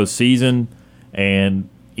for the postseason, and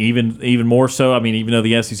even more so. Even though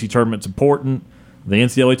the SEC tournament's important, the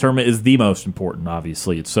NCAA tournament is the most important,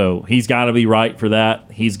 obviously. So he's got to be right for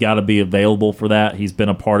that. He's got to be available for that. He's been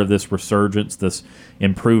a part of this resurgence, this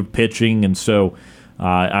improved pitching, and so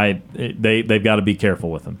they've got to be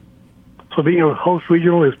careful with him. So being a host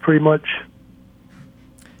regional is pretty much.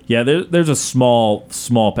 Yeah, there's a small.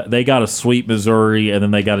 They got to sweep Missouri, and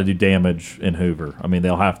then they got to do damage in Hoover.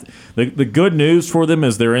 They'll have to. The good news for them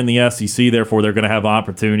is they're in the SEC, therefore they're going to have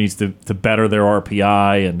opportunities to better their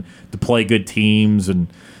RPI and to play good teams and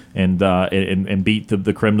beat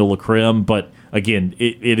the creme de la creme. But again,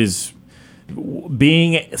 it is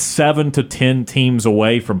being 7 to 10 teams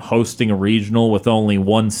away from hosting a regional with only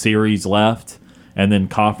 1 series left, and then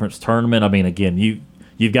conference tournament. Again,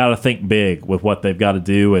 You've got to think big with what they've got to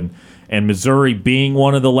do. And Missouri being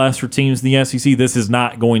one of the lesser teams in the SEC, this is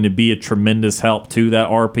not going to be a tremendous help to that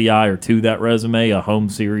RPI or to that resume, a home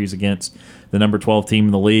series against the number 12 team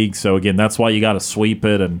in the league. So, again, that's why you got to sweep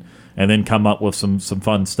it and then come up with some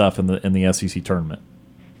fun stuff in the SEC tournament.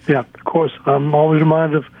 Yeah, of course. I'm always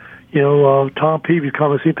reminded of, Tom Peavy's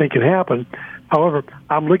comments, anything can happen. However,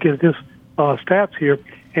 I'm looking at this stats here,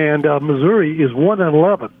 and Missouri is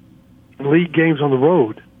 1-11. League games on the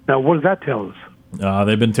road. Now, what does that tell us?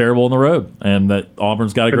 They've been terrible on the road, and that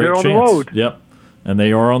Auburn's got a great chance. They're on the road. Yep, and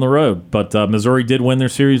they are on the road. But Missouri did win their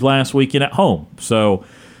series last weekend at home. So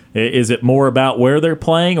is it more about where they're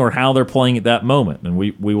playing or how they're playing at that moment? And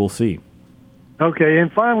we will see. Okay,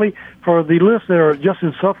 and finally, for the lists that are just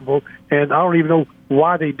insufferable, and I don't even know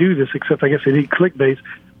why they do this, except I guess they need clickbait,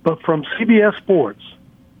 but from CBS Sports,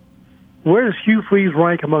 where does Hugh Freeze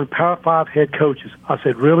rank among Power 5 head coaches? I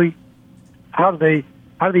said, really? How do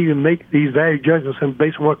they even make these value judgments and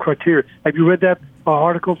based on what criteria? Have you read that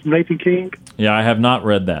article from Nathan King? Yeah, I have not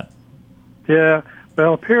read that. Yeah.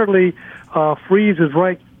 Well, apparently Freeze is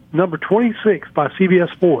ranked number 26 by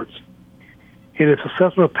CBS Sports in its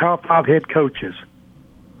assessment of Power 5 head coaches.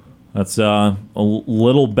 That's a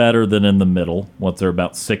little better than in the middle. What, they're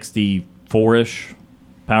about 64-ish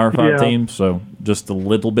Power 5 teams, so just a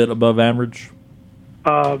little bit above average.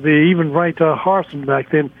 They even ranked Harsin back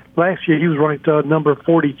then. Last year he was ranked number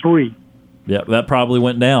 43. Yeah, that probably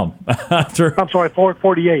went down after. I'm sorry,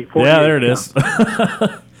 48. Yeah, there it is.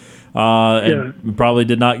 And probably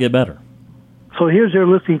did not get better. So here's their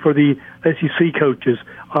listing for the SEC coaches,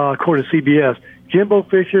 according to CBS. Jimbo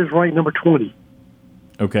Fisher is ranked number 20.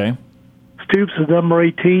 Okay. Stoops is number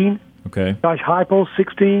 18. Okay. Josh Heupel,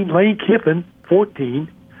 16. Lane Kiffin, 14.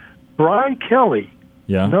 Brian Kelly,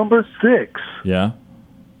 number 6. Yeah.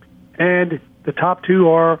 And the top 2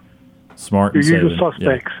 are Smart your and usual Saban.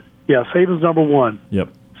 suspects. Yeah, Saban's number 1. Yep.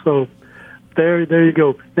 So there you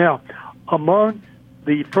go. Now, among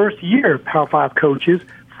the first-year Power 5 coaches,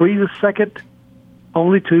 Freeze is second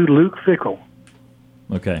only to Luke Fickell.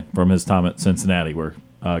 Okay, from his time at Cincinnati, where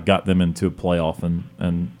got them into a playoff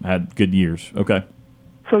and had good years. Okay.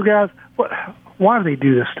 So, guys, why do they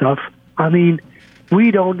do this stuff? I mean,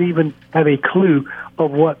 we don't even have a clue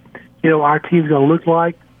of what our team's going to look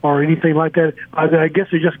like or anything like that. I guess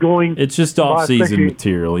they're just going. It's just off-season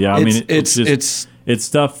material. Yeah, I mean, it's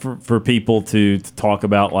stuff for people to talk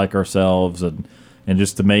about like ourselves and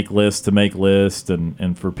just to make lists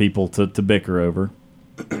and for people to bicker over.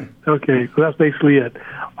 Okay, so that's basically it.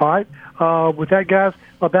 All right. With that, guys,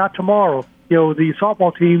 about tomorrow, the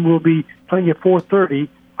softball team will be playing at 4:30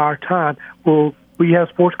 our time. Will we have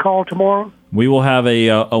sports call tomorrow? We will have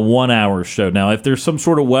a 1 hour show. Now, if there's some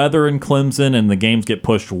sort of weather in Clemson and the games get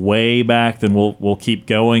pushed way back, then we'll keep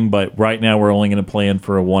going. But right now, we're only going to plan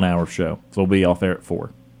for a 1 hour show. So we'll be off air at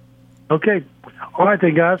 4. Okay. All right,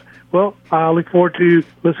 then, guys. Well, I look forward to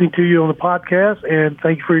listening to you on the podcast, and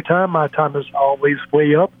thank you for your time. My time is always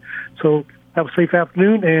way up. So have a safe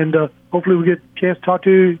afternoon, and hopefully we get a chance to talk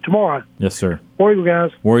to you tomorrow. Yes, sir. War Eagle,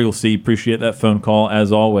 guys. War Eagle C, appreciate that phone call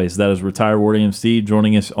as always. That is retired Ward AMC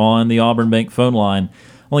joining us on the Auburn Bank phone line.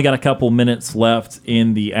 Only got a couple minutes left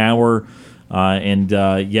in the hour,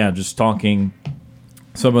 just talking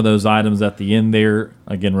some of those items at the end there.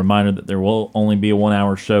 Again, reminder that there will only be a 1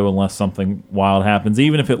 hour show unless something wild happens.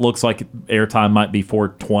 Even if it looks like airtime might be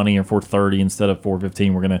 4:20 or 4:30 instead of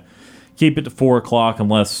 4:15, we're going to keep it to 4 o'clock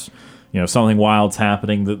unless something wild's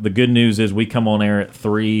happening. The good news is we come on air at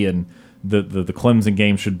 3, and the Clemson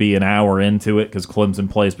game should be an hour into it because Clemson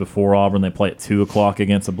plays before Auburn. They play at 2 o'clock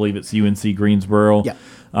against, I believe it's UNC Greensboro,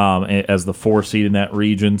 as the 4 seed in that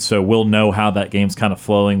region. So we'll know how that game's kind of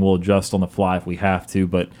flowing. We'll adjust on the fly if we have to.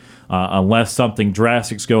 But unless something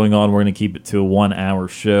drastic's going on, we're going to keep it to a 1 hour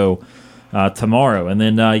show tomorrow. And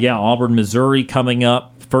then, Auburn, Missouri coming up.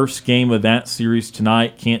 First game of that series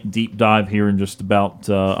tonight. Can't deep dive here in just about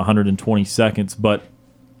 120 seconds. But,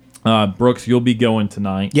 Brooks, you'll be going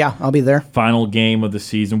tonight. Yeah, I'll be there. Final game of the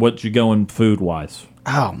season. What you going food-wise?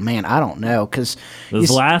 Oh, man, I don't know. Because this is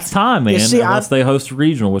the last time, man, unless they host a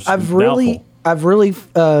regional, which is doubtful. I've really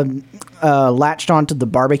latched onto the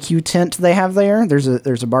barbecue tent they have there.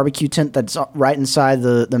 There's a barbecue tent that's right inside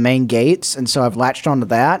the main gates, and so I've latched onto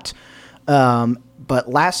that. But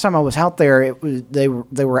last time I was out there, they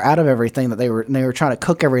were out of everything that they were trying to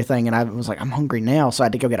cook everything, and I was like, I'm hungry now, so I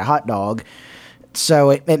had to go get a hot dog.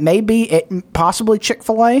 So it may be possibly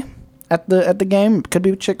Chick-fil-A at the game. It could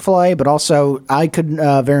be Chick-fil-A, but also I could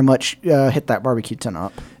very much hit that barbecue tent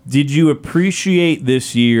up. Did you appreciate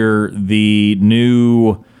this year the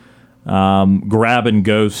new grab and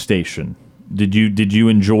go station? Did you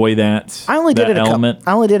enjoy that? I only did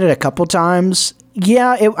it a couple times.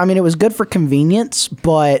 Yeah, it was good for convenience,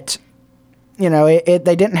 but they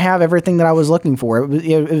didn't have everything that I was looking for.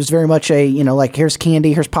 It was very much like here's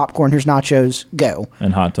candy, here's popcorn, here's nachos, go.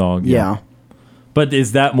 And hot dog. Yeah. But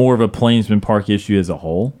is that more of a Plainsman Park issue as a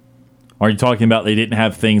whole? Are you talking about they didn't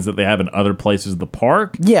have things that they have in other places of the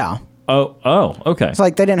park? Yeah. Oh, okay. It's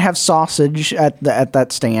like they didn't have sausage at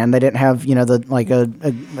that stand. They didn't have you could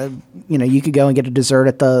go and get a dessert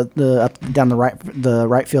at the down the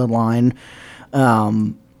right field line.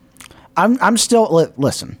 I'm still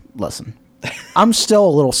listen. I'm still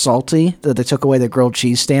a little salty that they took away the grilled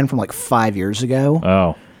cheese stand from like 5 years ago.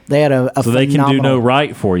 Oh, they had so they can do no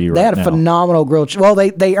right for you. They had a phenomenal grilled cheese. Well,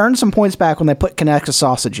 they earned some points back when they put Conecuh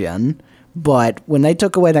sausage in, but when they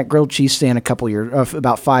took away that grilled cheese stand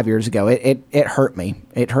about 5 years ago, it hurt me.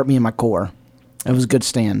 It hurt me in my core. It was a good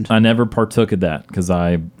stand. I never partook of that because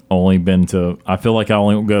I feel like I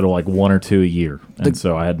only go to like 1 or 2 a year. And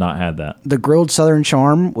so I had not had that. The grilled Southern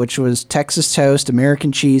Charm, which was Texas toast,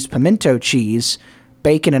 American cheese, pimento cheese,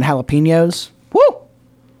 bacon, and jalapenos. Woo!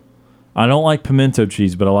 I don't like pimento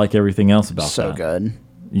cheese, but I like everything else about that. So good.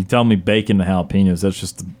 You tell me bacon and jalapenos,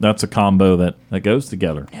 that's a combo that goes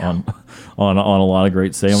together on a lot of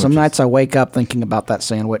great sandwiches. Some nights I wake up thinking about that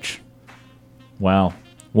sandwich. Wow.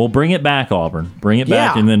 Well, bring it back, Auburn. Bring it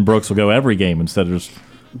back, and then Brooks will go every game instead of just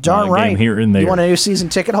darn right game here and there. You want a new season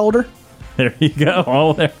ticket holder? There you go.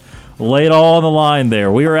 All there. Lay it all on the line there.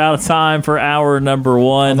 We are out of time for hour number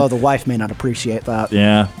 1. Although the wife may not appreciate that.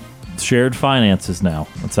 Yeah. Shared finances now.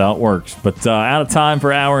 That's how it works. But out of time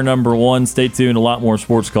for hour number 1. Stay tuned. A lot more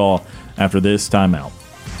Sports Call after this timeout.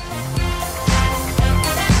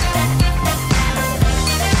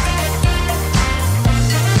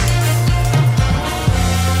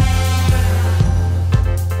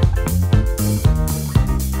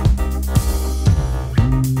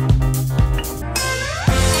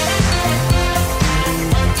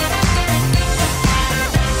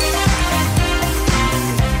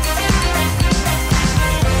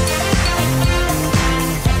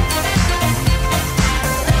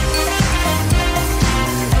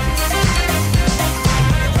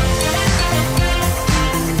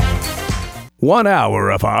 One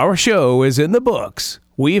hour of our show is in the books.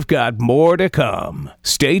 We've got more to come.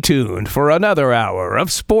 Stay tuned for another hour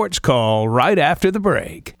of Sports Call right after the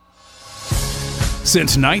break.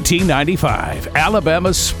 Since 1995,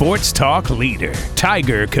 Alabama's sports talk leader,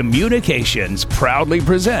 Tiger Communications, proudly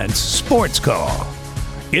presents Sports Call.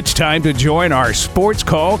 It's time to join our Sports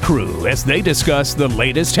Call crew as they discuss the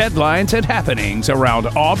latest headlines and happenings around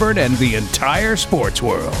Auburn and the entire sports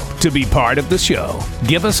world. To be part of the show,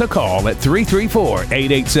 give us a call at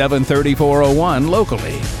 334-887-3401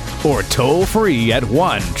 locally or toll free at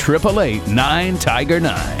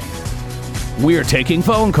 1-888-9-TIGER-9. We're taking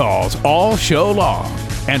phone calls all show long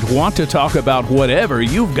and want to talk about whatever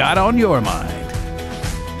you've got on your mind.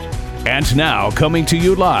 And now, coming to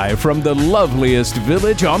you live from the loveliest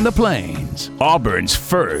village on the plains, Auburn's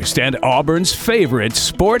first and Auburn's favorite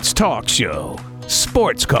sports talk show,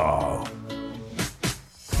 Sports Call.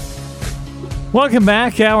 Welcome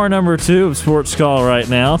back. Hour number 2 of Sports Call right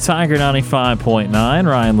now. Tiger 95.9,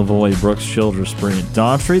 Ryan Lavoie, Brooks Childress, Brant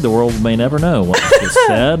Daughtry. The world may never know what was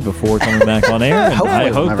said before coming back on air, and I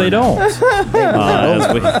hope they don't.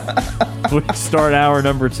 As we start hour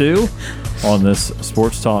number 2 on this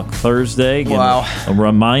Sports Talk Thursday. Again, a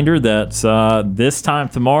reminder that this time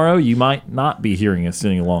tomorrow you might not be hearing us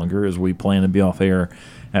any longer, as we plan to be off air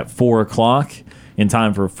at 4 o'clock in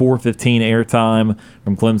time for 4:15 airtime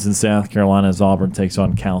from Clemson, South Carolina, as Auburn takes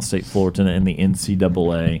on Cal State Fullerton in the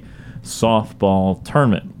NCAA softball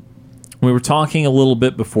tournament. We were talking a little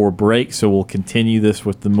bit before break, so we'll continue this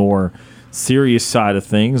with the more serious side of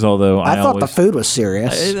things, although I thought the food was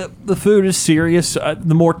serious. The food is serious.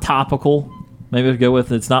 The more topical, maybe I'd go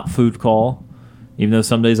with it's not food call, even though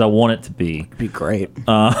some days I want it to be. It'd be great.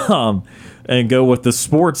 And go with the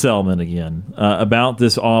sports element again about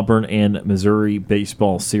this Auburn and Missouri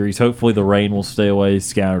baseball series. Hopefully the rain will stay away.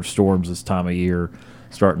 Scattered storms this time of year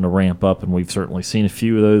starting to ramp up, and we've certainly seen a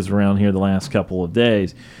few of those around here the last couple of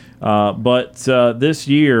days. But this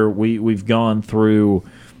year we've gone through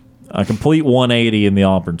a complete 180 in the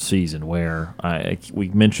Auburn season, where we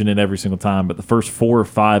mention it every single time, but the first 4 or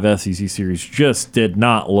 5 SEC series just did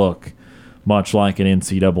not look much like an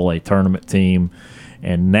NCAA tournament team,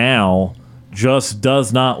 and now just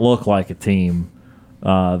does not look like a team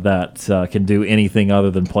that can do anything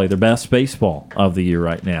other than play their best baseball of the year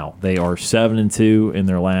right now. They are 7-2 in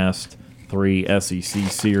their last 3 SEC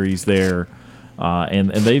series there,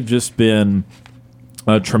 and they've just been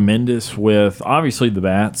tremendous with, obviously, the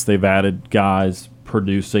bats. They've added guys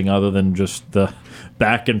producing other than just the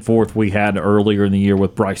back and forth we had earlier in the year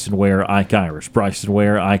with Bryson Ware, Ike Irish. Bryson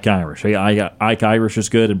Ware, Ike Irish. Hey, Ike Irish is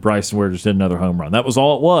good, and Bryson Ware just did another home run. That was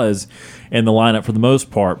all it was in the lineup for the most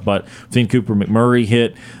part. But we've seen Cooper McMurray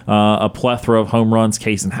hit a plethora of home runs.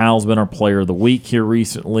 Kason Howell's been our player of the week here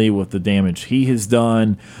recently with the damage he has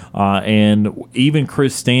done. And even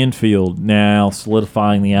Chris Stanfield now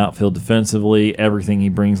solidifying the outfield defensively, everything he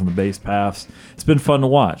brings on the base paths. It's been fun to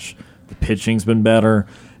watch. The pitching's been better.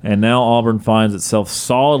 And now Auburn finds itself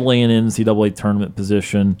solidly in NCAA tournament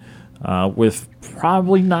position with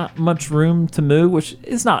probably not much room to move, which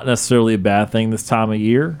is not necessarily a bad thing this time of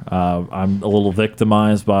year. I'm a little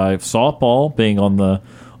victimized by softball being on the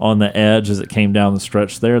edge as it came down the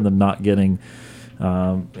stretch there, and then not getting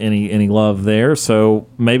any love there. So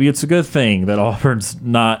maybe it's a good thing that Auburn's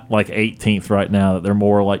not like 18th right now, that they're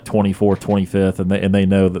more like 24th, 25th, and they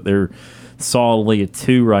know that they're solidly a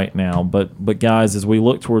 2 right now. But guys, as we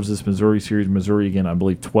look towards this Missouri series, Missouri again, I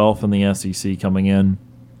believe 12th in the SEC coming in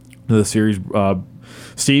to the series.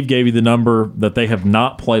 Steve gave you the number that they have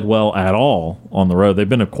not played well at all on the road. They've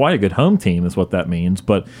been quite a good home team is what that means,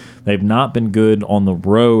 but they've not been good on the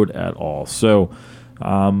road at all. So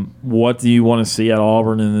what do you want to see at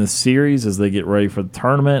Auburn in this series as they get ready for the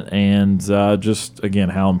tournament? And just, again,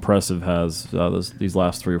 how impressive has these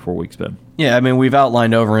last 3 or 4 weeks been? Yeah, I mean, we've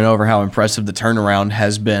outlined over and over how impressive the turnaround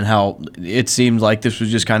has been, how it seemed like this was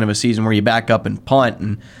just kind of a season where you back up and punt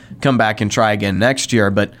and come back and try again next year.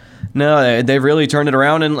 But no, they've really turned it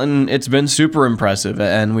around, and it's been super impressive.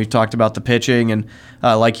 And we've talked about the pitching, and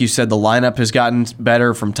like you said, the lineup has gotten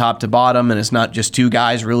better from top to bottom, and it's not just 2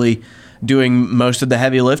 guys really doing most of the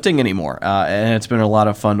heavy lifting anymore. And it's been a lot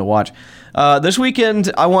of fun to watch. This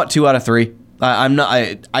weekend, I want 2 out of 3.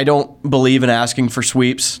 I don't believe in asking for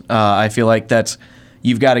sweeps. I feel like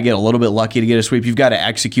you've got to get a little bit lucky to get a sweep. You've got to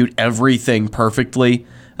execute everything perfectly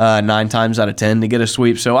 9 times out of 10 to get a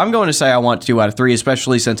sweep. So I'm going to say I want 2 out of 3,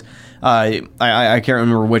 especially since I can't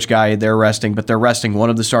remember which guy they're resting, but they're resting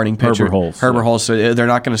one of the starting pitchers, Herbert Hulse, so they're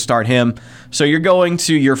not going to start him. So you're going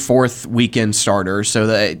to your 4th weekend starter, so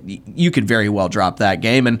that you could very well drop that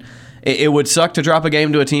game. And it would suck to drop a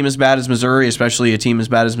game to a team as bad as Missouri, especially a team as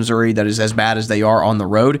bad as Missouri that is as bad as they are on the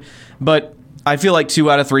road. But I feel like 2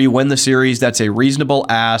 out of 3 win the series. That's a reasonable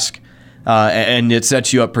ask, and it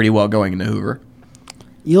sets you up pretty well going into Hoover.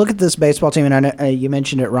 You look at this baseball team, and I know, you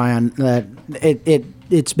mentioned it, Ryan, that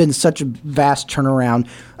it's been such a vast turnaround.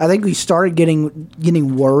 I think we started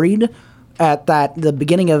getting worried at the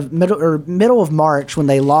beginning of middle of March when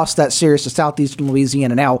they lost that series to Southeastern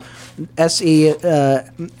Louisiana. Now, SELU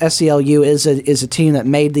is a team that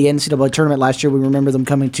made the NCAA tournament last year. We remember them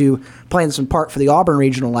playing some part for the Auburn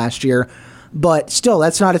Regional last year. But still,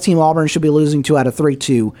 that's not a team Auburn should be losing 2 out of 3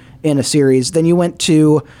 to in a series. Then you went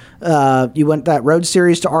that road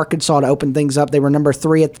series to Arkansas to open things up. They were number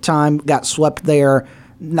 3 at the time, got swept there.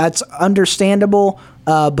 That's understandable,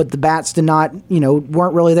 but the bats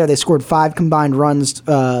weren't really there. They scored 5 combined runs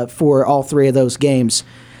for all 3 of those games.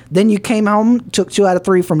 Then you came home, took 2 out of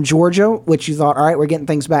 3 from Georgia, which you thought, all right, we're getting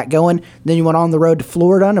things back going. Then you went on the road to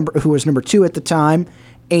Florida, who was number 2 at the time,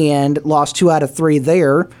 and lost 2 out of 3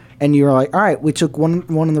 there. And you were like, all right, we took one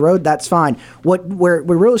on the road. That's fine. Where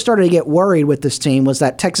we really started to get worried with this team was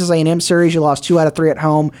that Texas A&M series, you lost 2 out of 3 at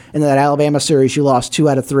home, and that Alabama series, you lost 2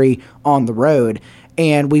 out of 3 on the road.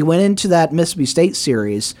 And we went into that Mississippi State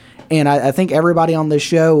series, and I think everybody on this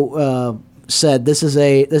show said this is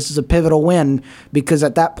a pivotal win, because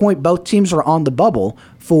at that point both teams were on the bubble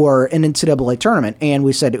for an NCAA tournament, and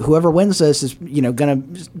we said whoever wins this is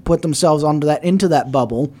going to put themselves into that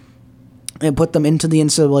bubble and put them into the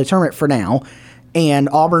NCAA tournament for now. And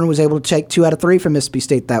Auburn was able to take 2 out of 3 from Mississippi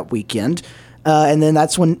State that weekend, and then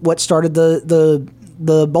that's what started the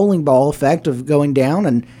bowling ball effect of going down,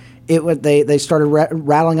 and they started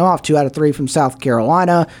rattling them off. 2 out of 3 from South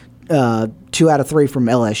Carolina, 2 out of 3 from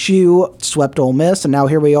LSU, swept Ole Miss, and now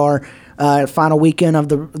here we are. Final weekend of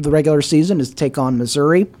the regular season is to take on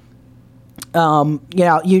Missouri.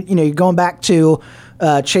 You're going back to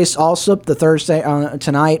Chase Alsop the Thursday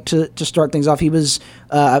tonight to start things off. He was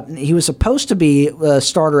supposed to be a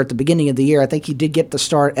starter at the beginning of the year. I think he did get the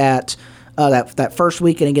start at that first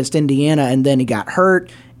weekend against Indiana, and then he got hurt.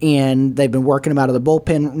 And they've been working him out of the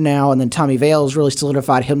bullpen now. And then Tommy Vales really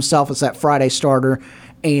solidified himself as that Friday starter,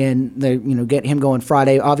 and they get him going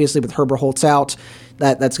Friday. Obviously, with Herbert Holtz out,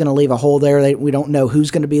 that's going to leave a hole there. We don't know who's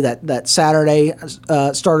going to be that Saturday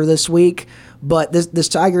starter this week. But this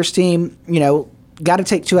Tigers team, got to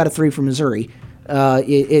take 2 out of 3 from Missouri.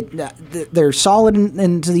 They're solid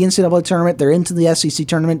into the NCAA tournament. They're into the SEC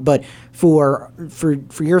tournament, but for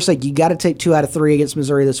your sake, you got to take 2 out of 3 against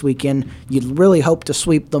Missouri this weekend. You'd really hope to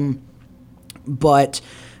sweep them, but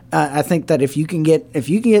I think that if you can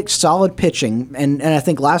get solid pitching, and I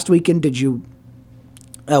think last weekend did you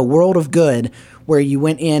a world of good where you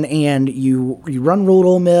went in and you run ruled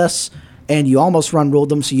Ole Miss. And you almost run-ruled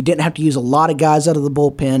them, so you didn't have to use a lot of guys out of the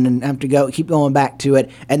bullpen and have to keep going back to it.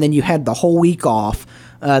 And then you had the whole week off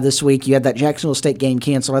this week. You had that Jacksonville State game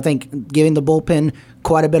canceled. I think giving the bullpen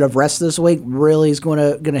quite a bit of rest this week really is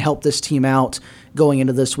going to help this team out going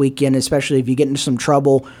into this weekend, especially if you get into some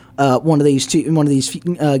trouble one of these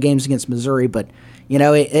games against Missouri. But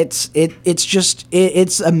it's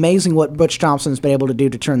amazing what Butch Thompson's been able to do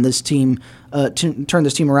to turn this team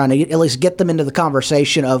around, at least get them into the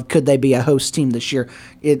conversation of could they be a host team this year.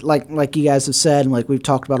 It like you guys have said and like we've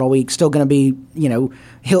talked about all week, still going to be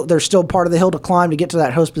they're still part of the hill to climb to get to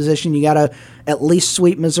that host position. You got to at least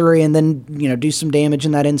sweep Missouri and then do some damage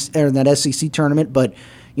in that SEC tournament. But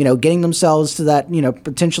getting themselves to that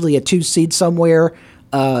potentially a 2 seed somewhere.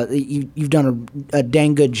 You've done a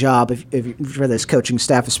dang good job for this coaching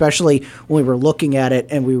staff, especially when we were looking at it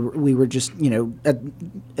and we were just at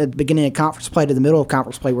the beginning of conference play to the middle of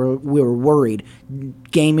conference play where we were worried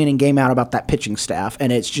game in and game out about that pitching staff,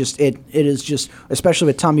 and it is just especially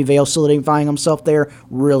with Tommy Vale solidifying himself there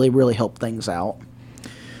really helped things out.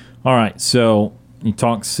 All right, so you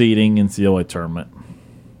talk seeding in the NCAA tournament.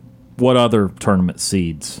 What other tournament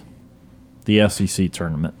seeds? The SEC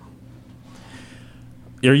tournament.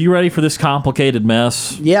 Are you ready for this complicated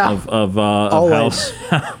mess? Yeah. Of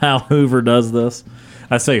how Hoover does this?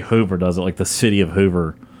 I say Hoover does it like the city of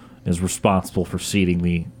Hoover is responsible for seeding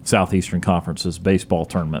the Southeastern Conference's baseball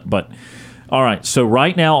tournament. But, all right, so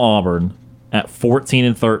right now Auburn at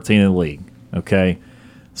 14-13 in the league, okay?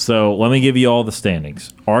 So let me give you all the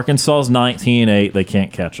standings. Arkansas's 19-8. They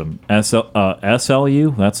can't catch them.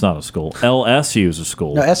 SLU? That's not a school. LSU is a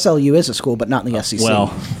school. No, SLU is a school, but not in the SEC.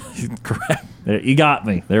 Well, correct. You got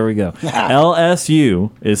me. There we go.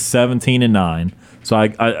 LSU is 17-9. So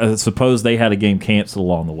I suppose they had a game canceled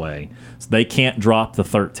along the way. So they can't drop the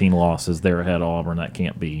 13 losses. They're ahead of Auburn. That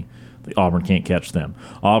can't be. Auburn can't catch them.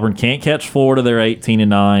 Auburn can't catch Florida. They're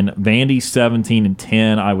 18-9. Vandy's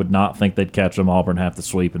 17-10. I would not think they'd catch them. Auburn have to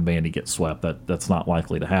sweep and Vandy get swept. That's not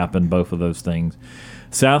likely to happen. Both of those things.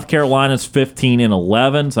 South Carolina's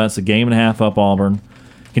 15-11. So that's a game and a half up Auburn.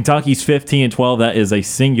 Kentucky's 15-12. That is a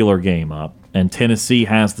singular game up. And Tennessee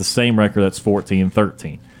has the same record. That's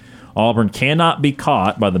 14-13. Auburn cannot be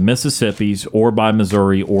caught by the Mississippis or by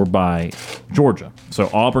Missouri or by Georgia. So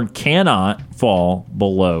Auburn cannot fall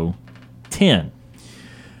below 10.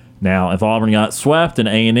 Now, if Auburn got swept and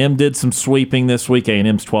A&M did some sweeping this week,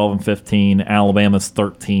 A&M's 12-15, Alabama's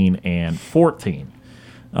 13-14.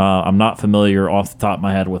 I'm not familiar off the top of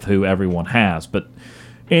my head with who everyone has, but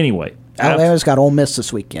anyway. Alabama's got Ole Miss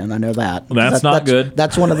this weekend. I know that. That's not good.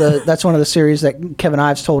 That's one of the series that Kevin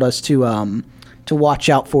Ives told us to watch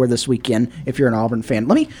out for this weekend if you're an Auburn fan.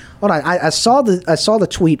 Let me hold on. I saw the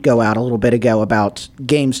tweet go out a little bit ago about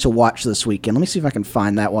games to watch this weekend. Let me see if I can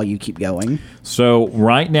find that while you keep going. So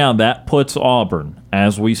right now that puts Auburn,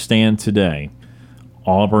 as we stand today,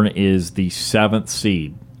 Auburn is the 7th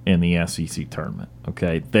seed in the SEC tournament.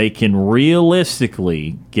 Okay, they can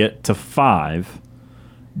realistically get to 5.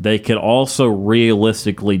 They could also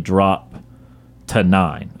realistically drop to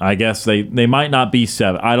 9. I guess they might not be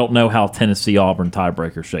 7. I don't know how Tennessee-Auburn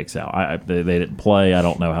tiebreaker shakes out. They didn't play. I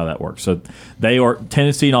don't know how that works. So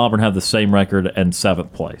Tennessee and Auburn have the same record and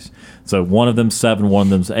 7th place. So one of them's 7, one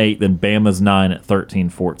of them's 8. Then Bama's 9 at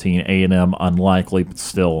 13-14. A&M unlikely, but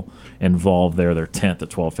still involved there. They're 10th at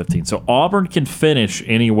 12-15. So Auburn can finish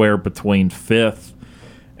anywhere between 5th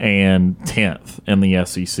and 10th in the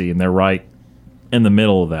SEC, and they're right in the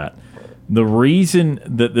middle of that. The reason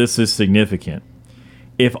that this is significant,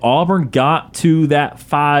 if Auburn got to that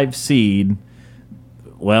 5 seed,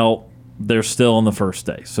 well, they're still on the first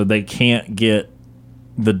day. So they can't get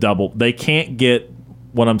the double. They can't get,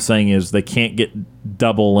 what I'm saying is they can't get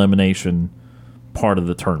double elimination part of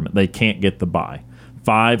the tournament. They can't get the bye.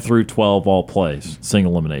 5 through 12 all plays,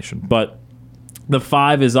 single elimination. But the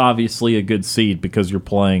 5 is obviously a good seed because you're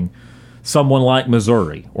playing someone like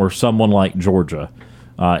Missouri or someone like Georgia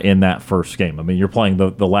in that first game. I mean, you're playing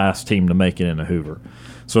the last team to make it into Hoover.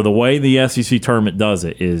 So the way the SEC tournament does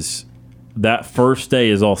it is that first day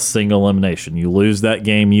is all single elimination. You lose that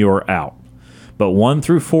game, you are out. But 1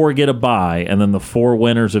 through 4 get a bye, and then the 4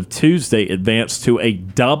 winners of Tuesday advance to a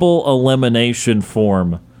double elimination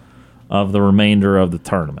form of the remainder of the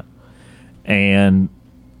tournament. And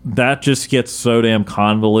that just gets so damn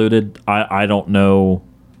convoluted. I don't know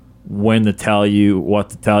what to tell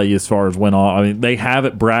you as far as when all. I mean, they have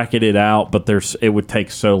it bracketed out, but it would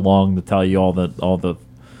take so long to tell you all the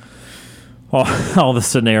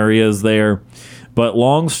scenarios there. But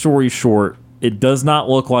long story short, it does not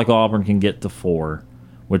look like Auburn can get to 4,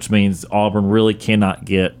 which means Auburn really cannot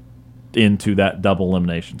get into that double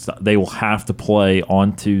elimination stuff. They will have to play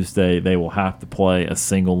on Tuesday. They will have to play a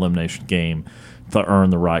single elimination game to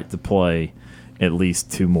earn the right to play at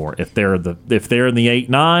least 2 more. If they're in the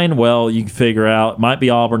 8-9, well, you can figure out it might be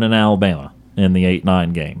Auburn and Alabama in the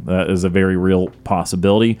 8-9 game. That is a very real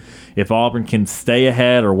possibility. If Auburn can stay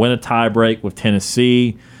ahead or win a tiebreak with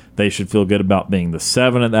Tennessee, they should feel good about being the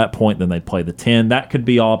 7 at that point. Then they'd play the 10. That could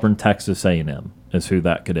be Auburn, Texas A&M is who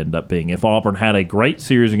that could end up being. If Auburn had a great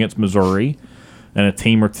series against Missouri and a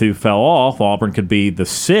team or two fell off, Auburn could be the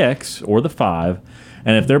 6 or the 5.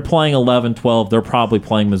 And if they're playing 11-12, they're probably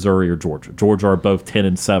playing Missouri or Georgia. Georgia are both 10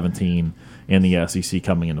 and 17 in the SEC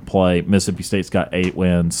coming into play. Mississippi State's got 8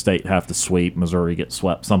 wins. State have to sweep. Missouri gets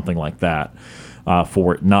swept, something like that,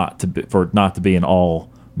 for it not to be an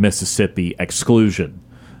all Mississippi exclusion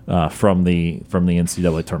from the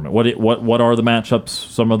NCAA tournament. What are the matchups?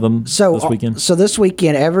 Some of them this weekend. So this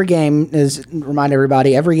weekend, every game remind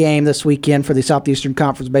everybody. Every game this weekend for the Southeastern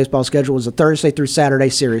Conference baseball schedule is a Thursday through Saturday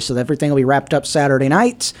series. So everything will be wrapped up Saturday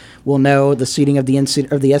night. We'll know the seeding of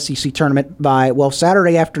the SEC tournament by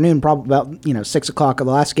Saturday afternoon, probably about 6 o'clock. The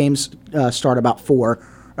last games start about 4.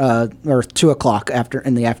 Or 2 o'clock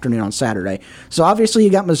in the afternoon on Saturday. So obviously you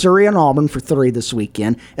got Missouri and Auburn for 3 this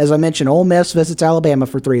weekend. As I mentioned, Ole Miss visits Alabama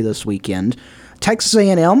for 3 this weekend. Texas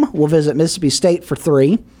A&M will visit Mississippi State for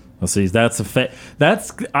 3. Let's see.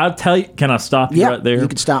 I'll tell you. Can I stop you right there? You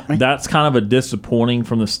can stop me. That's kind of a disappointing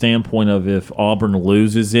from the standpoint of if Auburn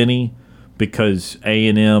loses any, because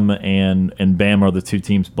A&M and Bama are the 2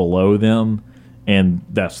 teams below them. And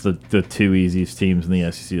that's the 2 easiest teams in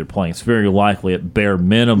the SEC they're playing. It's very likely, at bare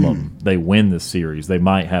minimum, they win this series. They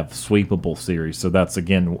might have sweepable series. So that's,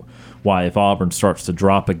 again, why if Auburn starts to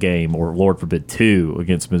drop a game, or Lord forbid 2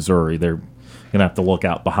 against Missouri, they're going to have to look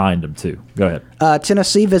out behind them too. Go ahead.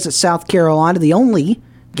 Tennessee visits South Carolina. The only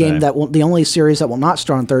the only series that will not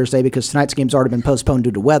start on Thursday, because tonight's game's already been postponed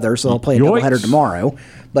due to weather, so they'll play a doubleheader tomorrow.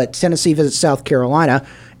 But Tennessee visits South Carolina.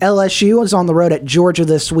 LSU is on the road at Georgia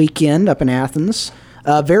this weekend up in Athens.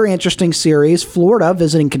 Very interesting series. Florida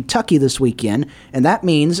visiting Kentucky this weekend, and that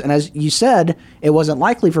means, and as you said, it wasn't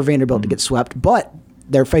likely for Vanderbilt to get swept, but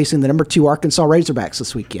they're facing the number 2 Arkansas Razorbacks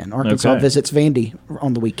this weekend. Arkansas visits Vandy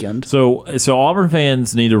on the weekend. So Auburn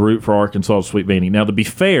fans need to root for Arkansas to sweep Vandy. Now, to be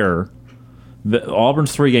fair,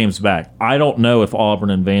 Auburn's 3 games back. I don't know if Auburn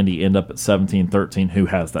and Vandy end up at 17-13. Who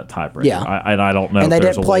has that tiebreaker? Yeah, I don't know. And they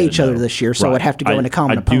didn't play each other this year, so it would have to go into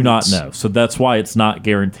common opponents. I do not know. So that's why it's not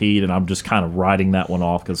guaranteed, and I'm just kind of writing that one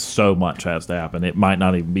off because so much has to happen. It might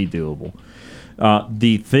not even be doable.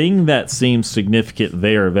 The thing that seems significant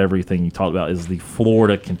there of everything you talked about is the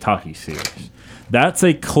Florida-Kentucky series. That's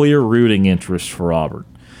a clear rooting interest for Auburn.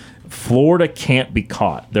 Florida can't be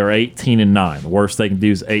caught. They're 18-9. The worst they can do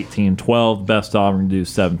is 18-12. Best Auburn can do is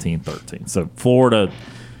 17-13. So Florida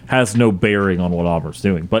has no bearing on what Auburn's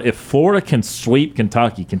doing. But if Florida can sweep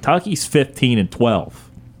Kentucky, Kentucky's 15-12.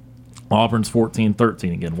 Auburn's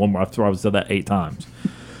 14-13 again. One more. I've said that 8 times.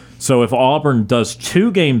 So if Auburn does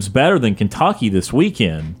 2 games better than Kentucky this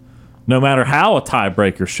weekend, no matter how a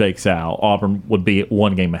tiebreaker shakes out, Auburn would be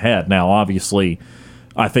 1 game ahead. Now, obviously,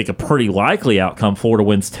 I think a pretty likely outcome, Florida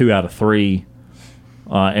wins 2 out of 3,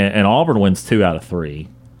 and Auburn wins 2 out of 3,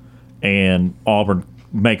 and Auburn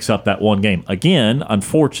makes up that 1 game. Again,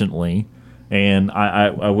 unfortunately, and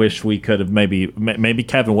I wish we could have maybe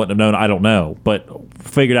Kevin wouldn't have known, I don't know, but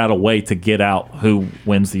figured out a way to get out who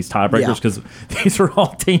wins these tiebreakers, because these are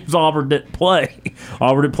all teams Auburn didn't play.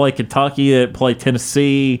 Auburn didn't play Kentucky, they didn't play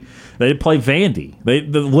Tennessee, they didn't play Vandy.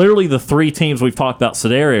 Literally the 3 teams we've talked about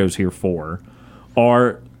scenarios here for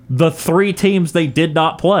are the 3 teams they did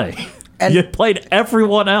not play. And you played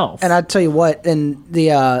everyone else. And I tell you what, and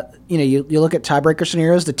the you look at tiebreaker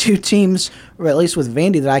scenarios, the 2 teams, or at least with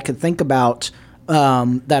Vandy, that I could think about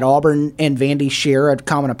that Auburn and Vandy share a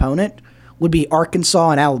common opponent would be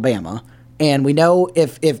Arkansas and Alabama. And we know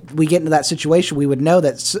if we get into that situation, we would know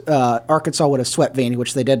that Arkansas would have swept Vandy,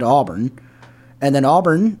 which they did to Auburn, and then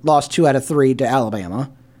Auburn lost 2 out of 3 to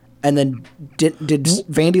Alabama. And then did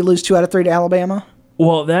Vandy lose 2 out of 3 to Alabama?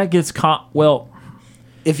 Well, that gets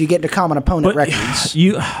if you get to common opponent records,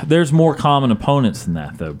 there's more common opponents than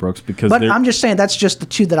that, though, Brooks. But I'm just saying that's just the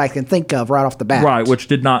 2 that I can think of right off the bat. Right, which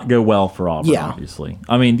did not go well for Auburn. Yeah. Obviously.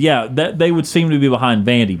 I mean, they would seem to be behind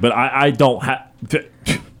Vandy, but I don't have.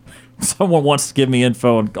 Someone wants to give me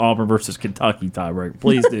info on Auburn versus Kentucky tiebreaker.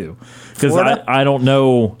 Please do, because I don't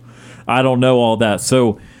know. I don't know all that.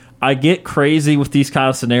 So I get crazy with these kind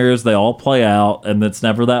of scenarios. They all play out, and it's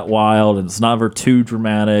never that wild, and it's never too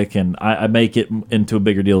dramatic, and I make it into a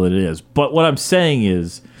bigger deal than it is. But what I'm saying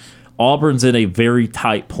is Auburn's in a very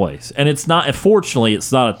tight place, and it's not. Fortunately,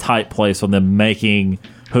 it's not a tight place on them making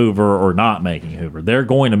Hoover or not making Hoover. They're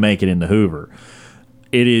going to make it into Hoover.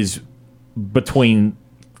 It is between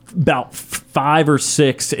about 5 or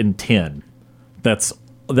 6 and 10.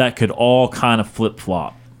 That could all kind of flip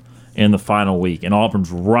flop. in the final week, and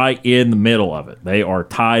Auburn's right in the middle of it. They are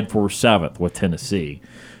tied for 7th with Tennessee.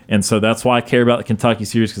 And so that's why I care about the Kentucky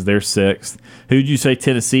series, because they're 6th. Who did you say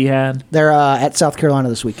Tennessee had? They're at South Carolina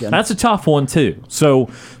this weekend. That's a tough one, too. So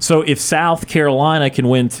if South Carolina can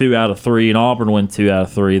win 2 out of 3 and Auburn win 2 out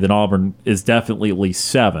of 3, then Auburn is definitely at least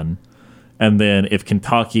 7. And then if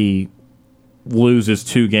Kentucky loses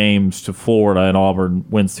 2 games to Florida and Auburn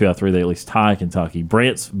wins 2 out of 3, they at least tie Kentucky.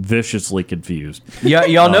 Brant's viciously confused. Yeah,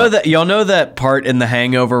 y'all know that part in The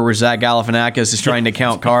Hangover where Zach Galifianakis is trying to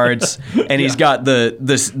count cards and he's got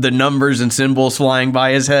the numbers and symbols flying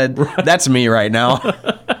by his head. Right. That's me right now.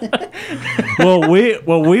 Well, we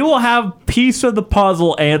will have piece of the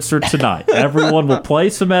puzzle answered tonight. Everyone will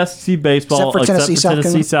play some SEC baseball except for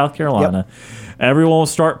Tennessee, South Carolina. Yep. Everyone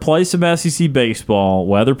will play some SEC baseball,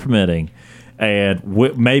 weather permitting. And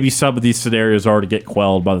maybe some of these scenarios already get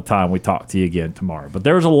quelled by the time we talk to you again tomorrow. But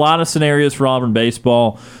there's a lot of scenarios for Auburn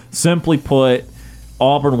baseball. Simply put,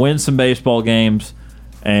 Auburn wins some baseball games,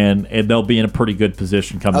 and they'll be in a pretty good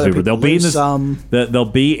position coming through. They'll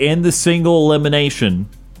be in the single elimination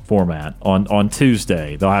format on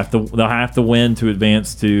Tuesday. They'll have to win to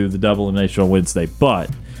advance to the double elimination on Wednesday.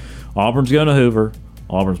 But Auburn's going to Hoover.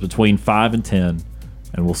 Auburn's between 5 and 10.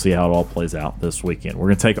 And we'll see how it all plays out this weekend. We're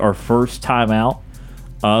going to take our first time out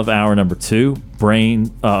of hour number 2.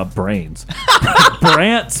 Brant's brains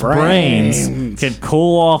can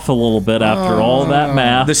cool off a little bit after all that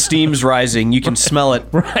math. The steam's rising. You can smell it.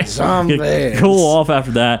 Right. Cool off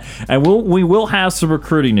after that. And we will have some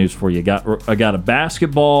recruiting news for you. I got a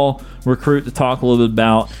basketball recruit to talk a little bit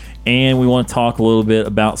about. And we want to talk a little bit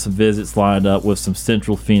about some visits lined up with some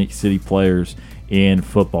Central Phoenix City players in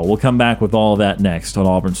football. We'll come back with all of that next on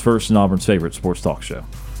Auburn's first and Auburn's favorite sports talk show.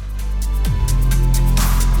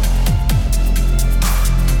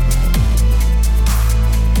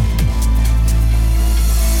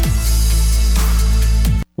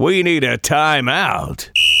 We need a timeout.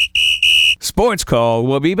 Sports Call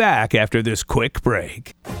will be back after this quick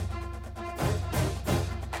break.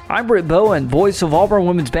 I'm Britt Bowen, voice of Auburn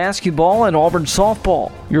women's basketball and Auburn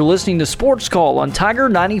softball. You're listening to Sports Call on Tiger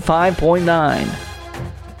 95.9.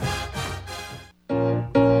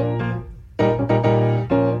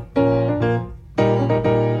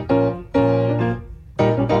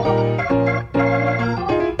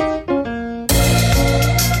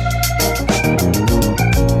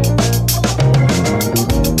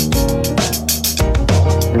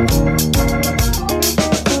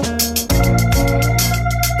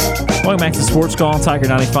 Welcome back to Sports Call on Tiger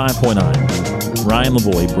 95.9. Ryan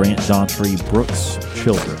Lavoie, Brant Daughtry, Brooks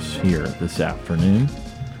Childress here this afternoon.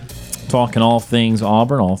 Talking all things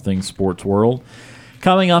Auburn, all things sports world.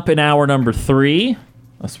 Coming up in hour number 3,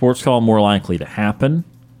 a Sports Call more likely to happen.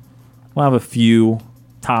 We'll have a few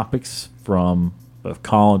topics from both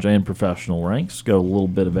college and professional ranks. Go a little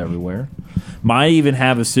bit of everywhere. Might even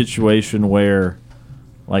have a situation where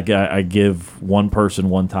I give one person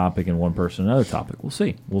one topic and one person another topic. We'll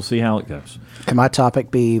see. We'll see how it goes. Can my topic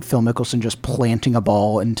be Phil Mickelson just planting a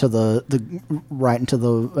ball into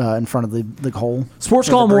in front of the hole? Sports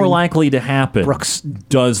Call more likely to happen. Brooks.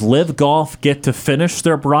 Does Live Golf get to finish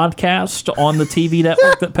their broadcast on the TV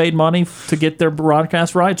network that paid money to get their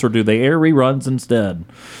broadcast rights, or do they air reruns instead?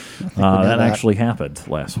 That actually happened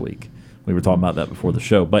last week. We were talking about that before the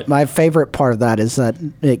show. But my favorite part of that is that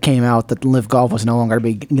it came out that Live Golf was no longer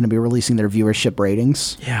going to be releasing their viewership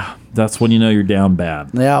ratings. Yeah, that's when you know you're down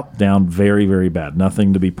bad. Yep. Down very, very bad.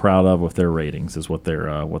 Nothing to be proud of with their ratings is what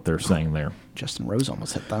they're saying there. Justin Rose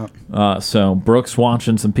almost hit that. So Brooks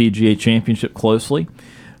watching some PGA Championship closely.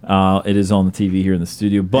 It is on the TV here in the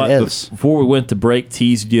studio. But before we went to break,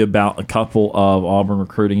 teased you about a couple of Auburn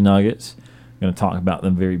recruiting nuggets. Going to talk about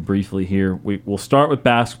them very briefly here. We'll start with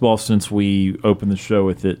basketball since we opened the show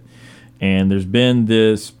with it. And there's been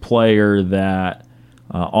this player that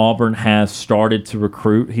Auburn has started to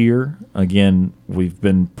recruit here. Again, we've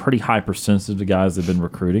been pretty hypersensitive to guys they've been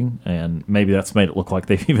recruiting, and maybe that's made it look like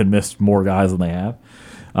they've even missed more guys than they have.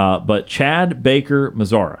 But Chad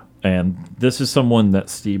Baker-Mazara, and this is someone that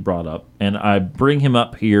Steve brought up, and I bring him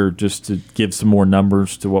up here just to give some more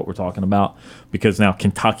numbers to what we're talking about, because now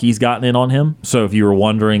Kentucky's gotten in on him. So if you were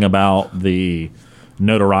wondering about the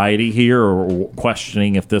notoriety here or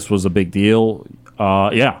questioning if this was a big deal,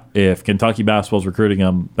 if Kentucky basketball's recruiting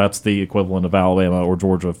him, that's the equivalent of Alabama or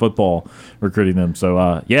Georgia football recruiting them.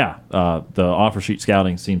 So, the offer sheet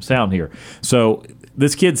scouting seems sound here. So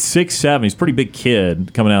this kid's 6'7". He's a pretty big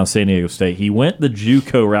kid coming out of San Diego State. He went the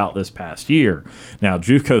JUCO route this past year. Now,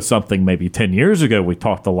 JUCO is something maybe 10 years ago we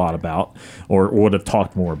talked a lot about, or would have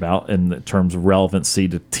talked more about in terms of relevancy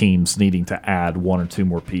to teams needing to add one or two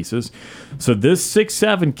more pieces. So this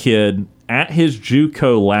 6'7" kid at his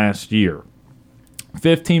JUCO last year,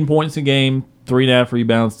 15 points a game, 3.5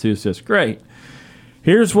 rebounds, 2 assists. Great.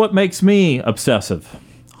 Here's what makes me obsessive.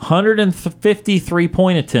 153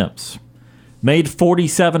 point attempts. Made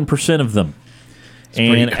 47% of them.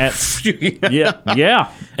 And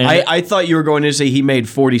yeah. And I thought you were going to say he made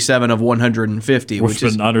 47 of 150, which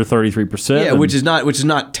is under 33%. Yeah, which is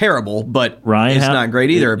not terrible, but Ryan, it's not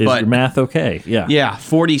great either. Is but your math okay? Yeah. Yeah,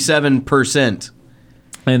 47%.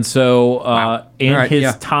 And so in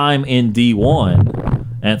his time in D1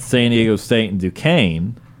 at San Diego State and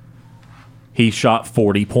Duquesne, he shot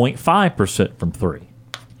 40.5% from three.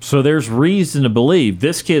 So there's reason to believe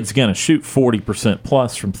this kid's going to shoot 40%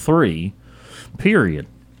 plus from three, period.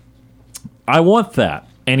 I want that.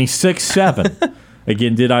 And he's 6'7".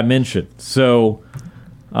 Again, did I mention? So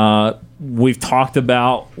we've talked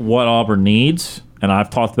about what Auburn needs, and I've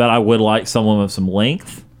talked about I would like someone with some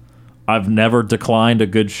length. I've never declined a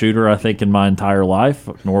good shooter, I think, in my entire life,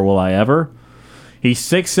 nor will I ever. He's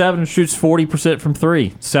 6'7" and shoots 40% from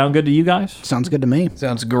three. Sound good to you guys? Sounds good to me.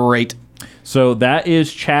 Sounds great. So that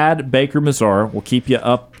is Chad Baker-Mazar. We'll keep you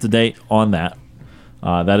up to date on that.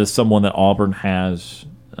 That is someone that Auburn has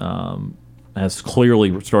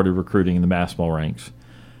clearly started recruiting in the basketball ranks.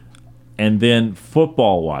 And then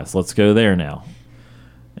football-wise, let's go there now.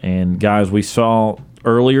 And guys, we saw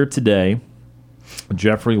earlier today a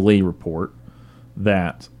Jeffrey Lee report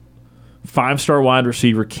that 5-star wide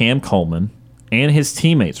receiver Cam Coleman and his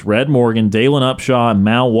teammates Red Morgan, Dalen Upshaw, and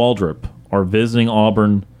Mal Waldrop are visiting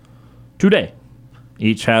Auburn today.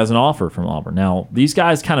 Each has an offer from Auburn. Now, these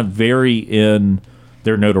guys kind of vary in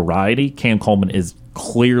their notoriety. Cam Coleman is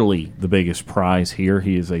clearly the biggest prize here.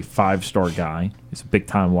 He is a 5-star guy. He's a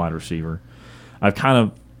big-time wide receiver. I've kind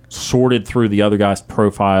of sorted through the other guys'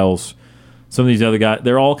 profiles. Some of these other guys,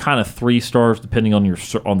 they're all kind of 3 stars depending on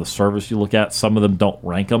the service you look at. Some of them don't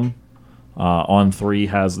rank them. On3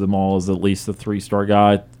 has them all as at least a 3-star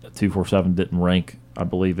guy. 247 didn't rank. I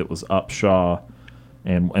believe it was Upshaw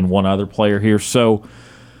and one other player here. So,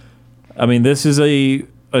 I mean, this is a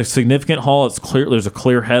significant haul. It's clear there's a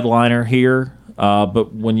clear headliner here.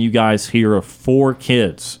 But when you guys hear of 4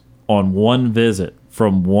 kids on one visit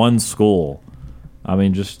from one school, I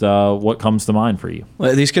mean, just what comes to mind for you?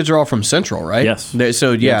 Well, these kids are all from Central, right? Yes.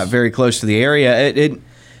 So, yeah, yes. Very close to the area.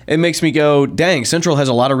 It makes me go, dang, Central has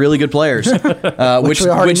a lot of really good players, which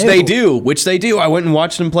they do. I went and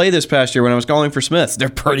watched them play this past year when I was calling for Smith. They're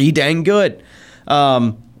pretty dang good.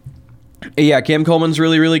 Yeah, Cam Coleman's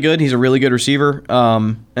really, really good. He's a really good receiver,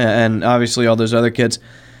 and obviously all those other kids.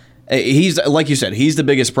 He's, like you said, he's the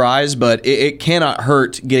biggest prize, but it cannot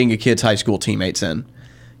hurt getting a kid's high school teammates in,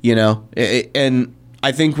 you know. And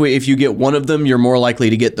I think if you get one of them, you're more likely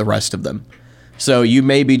to get the rest of them. So you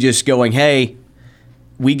may be just going, hey,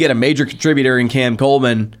 we get a major contributor in Cam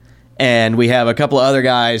Coleman, and we have a couple of other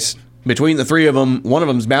guys. Between the 3 of them, one of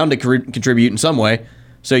them's bound to contribute in some way.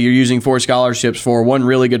 So you're using 4 scholarships for one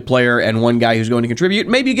really good player and one guy who's going to contribute.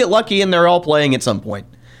 Maybe you get lucky and they're all playing at some point.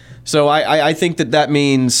 So I think that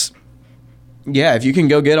means, yeah, if you can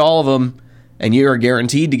go get all of them and you are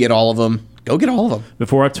guaranteed to get all of them, go get all of them.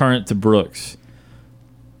 Before I turn it to Brooks,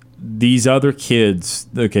 these other kids,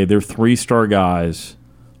 okay, they're 3-star guys.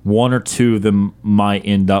 1 or 2 of them might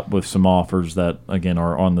end up with some offers that, again,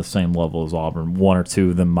 are on the same level as Auburn. 1 or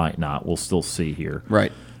 2 of them might not. We'll still see here.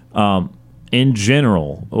 Right. In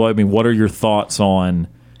general, I mean, what are your thoughts on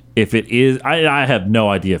if it is? I have no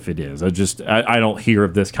idea if it is. I don't hear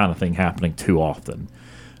of this kind of thing happening too often.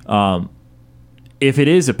 If it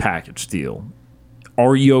is a package deal,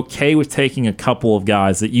 are you okay with taking a couple of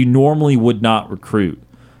guys that you normally would not recruit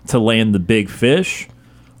to land the big fish?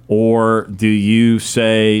 Or do you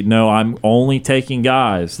say, no, I'm only taking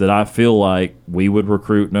guys that I feel like we would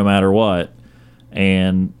recruit no matter what,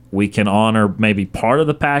 and we can honor maybe part of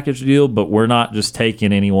the package deal, but we're not just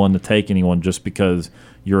taking anyone to take anyone just because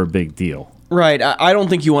you're a big deal? Right. I don't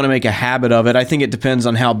think you want to make a habit of it. I think it depends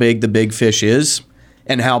on how big the big fish is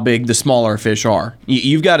and how big the smaller fish are.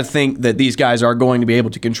 You've got to think that these guys are going to be able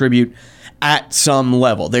to contribute at some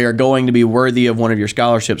level. They are going to be worthy of one of your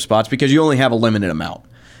scholarship spots because you only have a limited amount.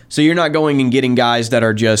 So you're not going and getting guys that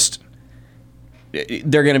are just,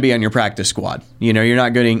 they're going to be on your practice squad. You know, you're not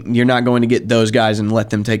going to get those guys and let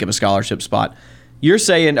them take up a scholarship spot. You're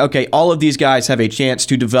saying, okay, all of these guys have a chance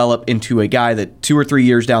to develop into a guy that 2 or 3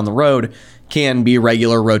 years down the road can be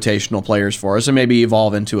regular rotational players for us and maybe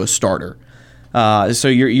evolve into a starter. So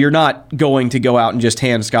you're not going to go out and just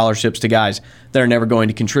hand scholarships to guys that are never going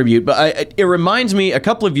to contribute. But it reminds me, a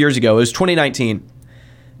couple of years ago, it was 2019,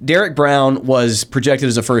 Derek Brown was projected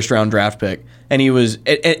as a first-round draft pick, and he was,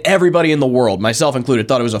 everybody in the world, myself included,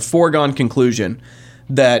 thought it was a foregone conclusion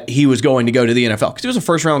that he was going to go to the NFL because he was a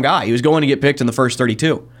first-round guy. He was going to get picked in the first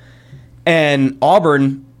 32. And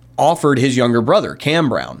Auburn offered his younger brother, Cam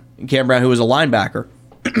Brown, who was a linebacker.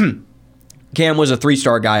 Cam was a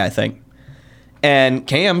 3-star guy, I think. And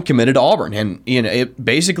Cam committed to Auburn. And it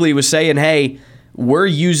basically was saying, hey, we're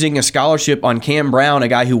using a scholarship on Cam Brown, a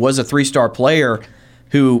guy who was a 3-star player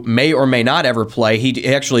who may or may not ever play. He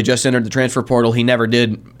actually just entered the transfer portal. He never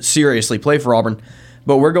did seriously play for Auburn.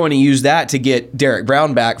 But we're going to use that to get Derek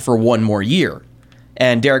Brown back for one more year.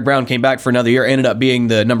 And Derek Brown came back for another year, ended up being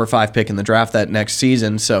the number 5 pick in the draft that next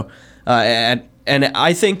season. So, and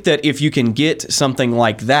I think that if you can get something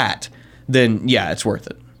like that, then yeah, it's worth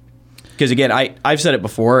it. Because again, I've said it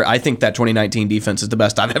before, I think that 2019 defense is the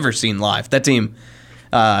best I've ever seen live. That team,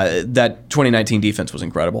 that 2019 defense was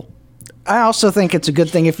incredible. I also think it's a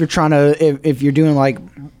good thing if you're trying to, if you're doing like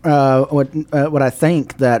what I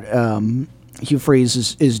think that Hugh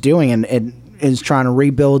Freeze is doing and is trying to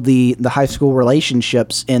rebuild the high school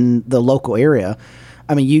relationships in the local area.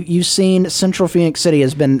 I mean, you've seen Central Phoenix City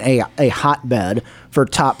has been a hotbed for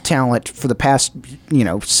top talent for the past,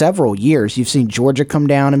 several years. You've seen Georgia come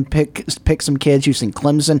down and pick some kids. You've seen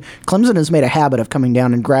Clemson. Clemson has made a habit of coming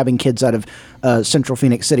down and grabbing kids out of Central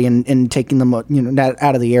Phoenix City and taking them,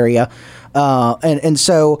 out of the area. And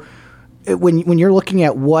so when you're looking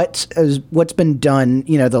at what's been done,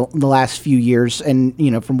 the last few years, and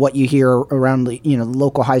from what you hear around the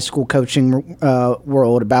local high school coaching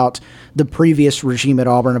world about the previous regime at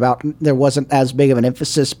Auburn, about there wasn't as big of an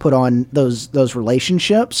emphasis put on those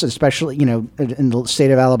relationships, especially in the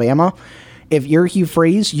state of Alabama. If you're Hugh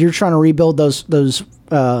Freeze, you're trying to rebuild those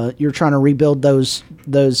relationships. You're trying to rebuild those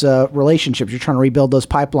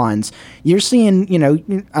pipelines. You're seeing,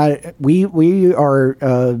 we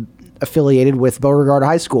are affiliated with Beauregard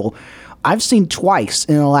High School. I've seen twice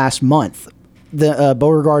in the last month the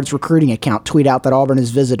Beauregard's recruiting account tweet out that Auburn has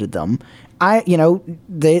visited them.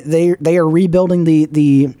 They are rebuilding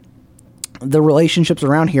the relationships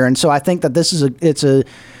around here, and so I think that this is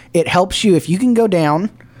it helps you if you can go down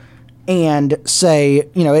and say,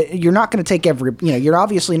 you're not going to take you're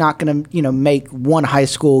obviously not going to, make one high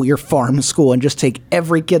school your farm school and just take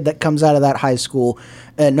every kid that comes out of that high school,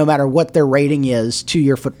 no matter what their rating is, to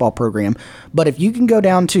your football program. But if you can go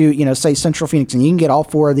down to, say Central Phoenix, and you can get all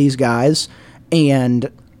 4 of these guys,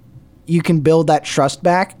 and you can build that trust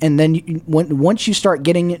back, and then once you start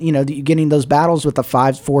getting, getting those battles with the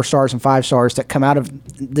 4 stars and 5 stars that come out of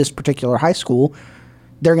this particular high school,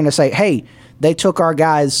 they're going to say, hey, they took our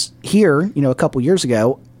guys here, a couple years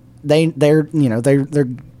ago. They know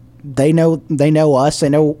us. They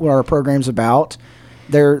know what our program's about.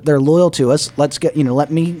 They're loyal to us.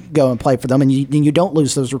 Let me go and play for them. And you don't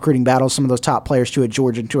lose those recruiting battles. Some of those top players to a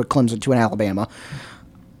Georgia, to a Clemson, to an Alabama.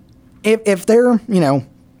 If they're,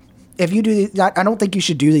 if you do, I don't think you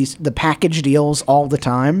should do the package deals all the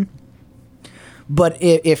time. But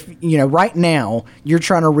if right now you're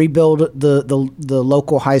trying to rebuild the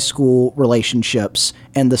local high school relationships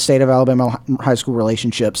and the state of Alabama high school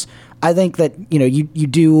relationships, I think that you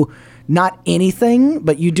do not anything,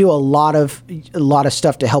 but you do a lot of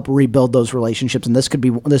stuff to help rebuild those relationships, and this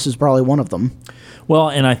is probably one of them. Well,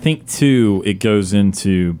 and I think too it goes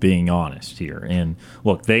into being honest here. And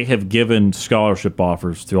look, they have given scholarship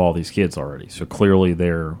offers to all these kids already, so clearly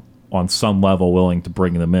they're on some level willing to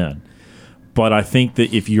bring them in. But I think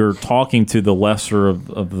that if you're talking to the lesser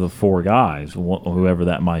of the 4 guys, whoever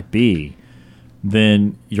that might be,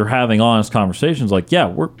 then you're having honest conversations like, yeah,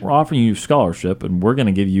 we're offering you scholarship and we're going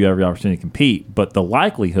to give you every opportunity to compete. But the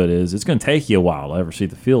likelihood is it's going to take you a while to ever see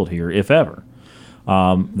the field here, if ever.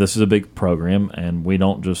 This is a big program, and we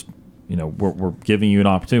don't just, we're giving you an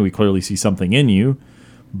opportunity. We clearly see something in you,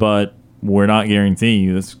 but we're not guaranteeing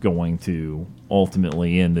you it's going to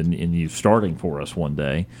ultimately end in you starting for us one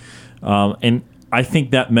day. And I think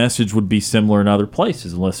that message would be similar in other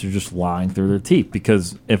places, unless they're just lying through their teeth.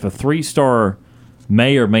 Because if a 3-star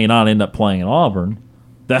may or may not end up playing at Auburn,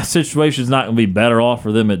 that situation is not going to be better off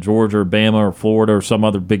for them at Georgia or Bama or Florida or some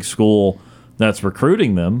other big school that's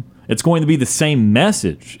recruiting them. It's going to be the same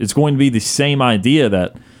message. It's going to be the same idea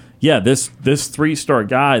that, yeah, this 3-star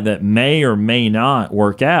guy that may or may not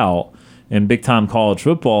work out in big-time college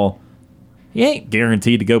football, he ain't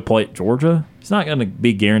guaranteed to go play at Georgia. He's not going to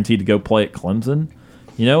be guaranteed to go play at Clemson.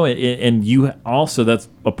 And you also, that's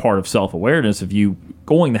a part of self-awareness of you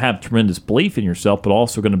going to have tremendous belief in yourself, but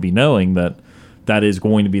also going to be knowing that that is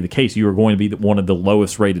going to be the case. You are going to be one of the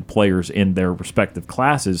lowest rated players in their respective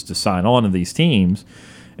classes to sign on to these teams.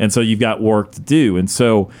 And so you've got work to do. And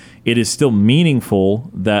so it is still meaningful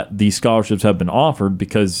that these scholarships have been offered,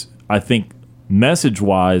 because I think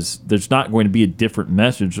message-wise, there's not going to be a different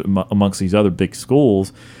message amongst these other big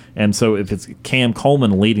schools. And so if it's Cam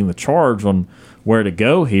Coleman leading the charge on where to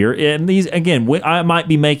go here, and these, again, I might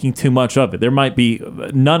be making too much of it. There might be,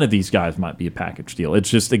 none of these guys might be a package deal. It's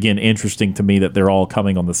just, again, interesting to me that they're all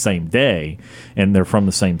coming on the same day and they're from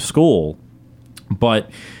the same school. But,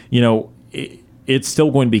 it's still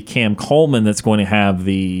going to be Cam Coleman that's going to have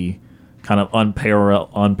the kind of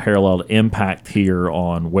unparalleled impact here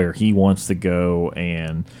on where he wants to go,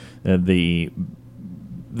 and the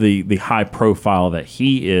high profile that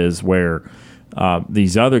he is, where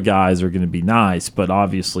these other guys are going to be nice, but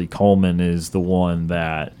obviously Coleman is the one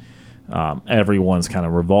that everyone's kind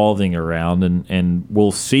of revolving around, and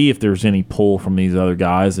we'll see if there's any pull from these other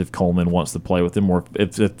guys if Coleman wants to play with him, or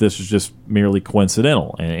if this is just merely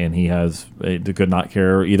coincidental and he could not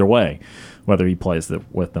care either way whether he plays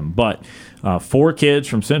with them. But 4 kids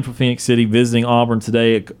from Central Phoenix City visiting Auburn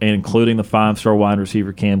today, including the 5-star wide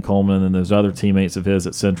receiver Cam Coleman and those other teammates of his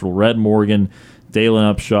at Central, Red Morgan,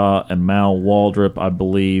 Dalen Upshaw, and Mal Waldrop. I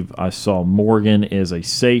believe I saw Morgan is a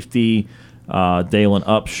safety. Dalen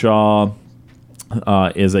Upshaw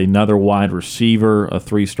is another wide receiver, a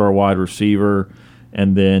 3-star wide receiver.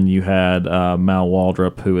 And then you had Mal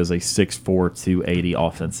Waldrop, who is a 6'4", 280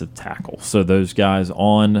 offensive tackle. So those guys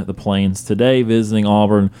on the Plains today visiting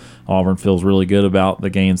Auburn. Auburn feels really good about the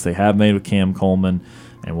gains they have made with Cam Coleman,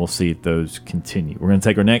 and we'll see if those continue. We're going to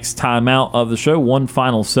take our next time out of the show, one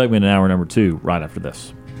final segment in hour number 2, right after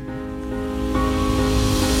this.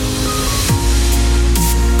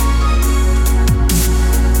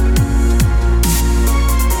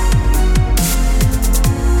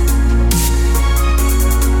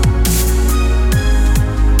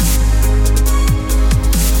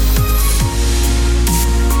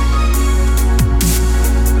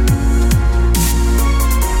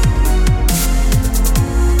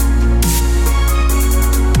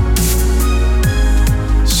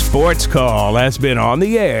 Sports Call has been on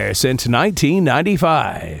the air since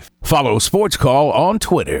 1995. Follow Sports Call on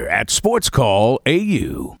Twitter at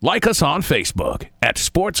SportsCallAU. Like us on Facebook at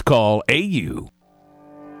SportsCallAU.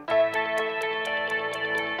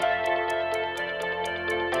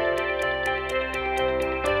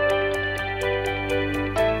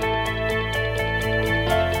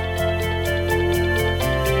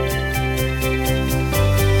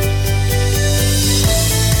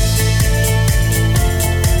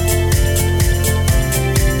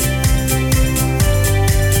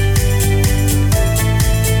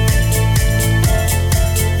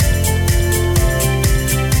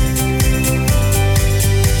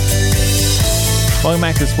 Welcome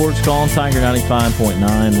back to Sports Call on Tiger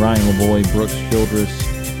 95.9. Ryan Lavoie, Brooks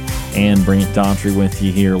Childress, and Brant Daughtry with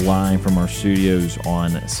you here live from our studios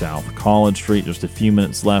on South College Street. Just a few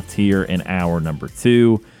minutes left here in hour number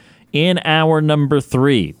 2. In hour number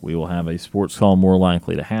 3, we will have a Sports Call more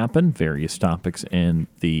likely to happen, various topics in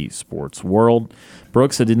the sports world.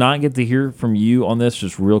 Brooks, I did not get to hear from you on this,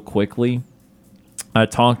 just real quickly. I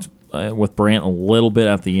talked with Brant a little bit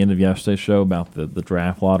at the end of yesterday's show about the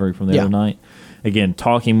draft lottery from the other night. Again,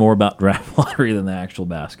 talking more about draft lottery than the actual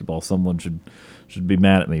basketball. Someone should be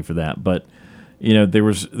mad at me for that. But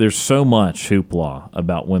there's so much hoopla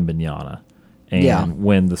about Wembanyama, and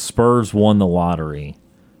when the Spurs won the lottery,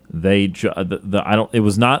 it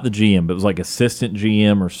was not the GM, but it was like assistant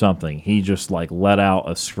GM or something. He just let out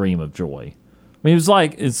a scream of joy. I mean, it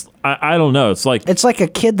was I don't know. It's like a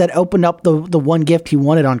kid that opened up the one gift he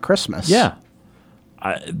wanted on Christmas. Yeah.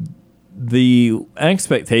 The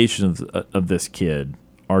expectations of this kid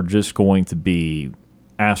are just going to be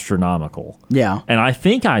astronomical. Yeah. And I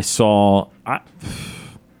think I saw, I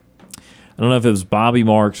don't know if it was Bobby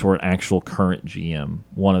Marks or an actual current GM,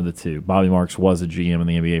 one of the two. Bobby Marks was a GM in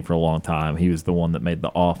the NBA for a long time. He was the one that made the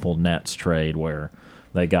awful Nets trade where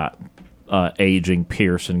they got aging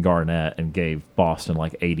Pierce and Garnett and gave Boston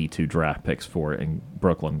 82 draft picks for it, and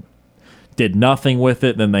Brooklyn did nothing with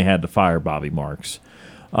it. Then they had to fire Bobby Marks.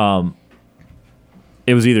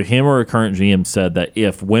 It was either him or a current GM said that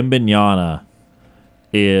if Wembanyama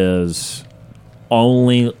is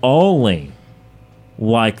only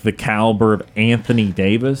like the caliber of Anthony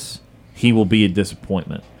Davis, he will be a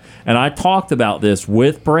disappointment. And I talked about this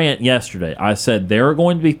with Brant yesterday. I said there are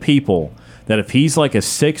going to be people that if he's like a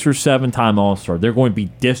 6 or 7-time All-Star, they're going to be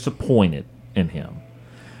disappointed in him.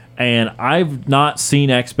 And I've not seen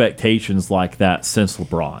expectations like that since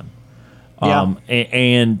LeBron. Yeah.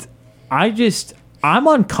 And I just, I'm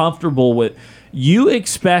uncomfortable with you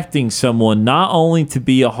expecting someone not only to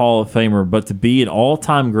be a Hall of Famer, but to be an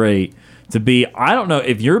all-time great, to be, I don't know,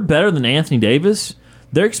 if you're better than Anthony Davis,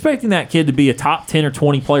 they're expecting that kid to be a top 10 or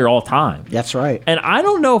 20 player all time. That's right. And I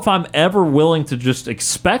don't know if I'm ever willing to just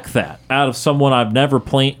expect that out of someone I've never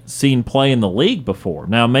seen play in the league before.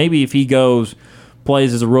 Now, maybe if he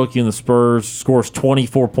plays as a rookie in the Spurs, scores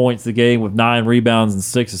 24 points a game with 9 rebounds and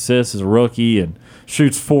 6 assists as a rookie, and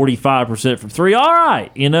shoots 45% from 3. All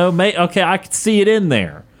right, okay, I could see it in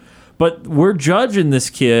there. But we're judging this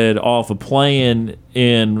kid off of playing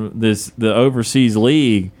in the overseas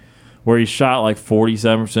league where he shot like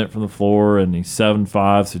 47% from the floor and he's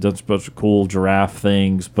 7'5", so he does a bunch of cool giraffe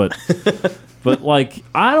things. But but like,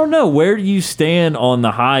 I don't know, where do you stand on the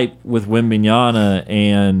hype with Wembanyama?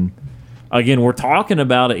 And again, we're talking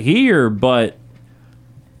about it here, but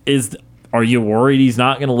are you worried he's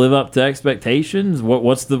not going to live up to expectations?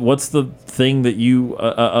 What's the thing that you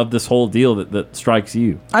of this whole deal that strikes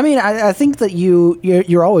you? I mean, I think that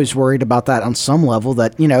you're always worried about that on some level.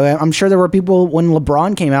 That I'm sure there were people when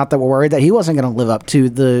LeBron came out that were worried that he wasn't going to live up to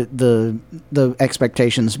the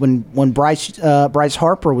expectations. When Bryce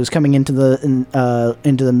Harper was coming into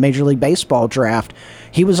the Major League Baseball draft,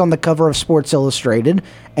 he was on the cover of Sports Illustrated,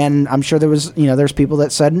 and I'm sure there's people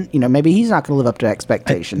that said maybe he's not going to live up to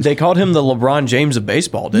expectations. They called him the LeBron James of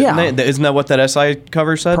baseball, didn't they? Isn't that what that SI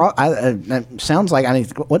cover said? It sounds like,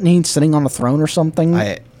 wasn't he sitting on a throne or something?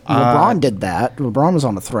 LeBron did that. LeBron was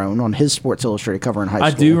on a throne on his Sports Illustrated cover in high school.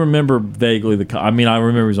 I do remember vaguely I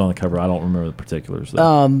remember he was on the cover. I don't remember the particulars,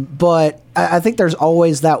 though. But I think there's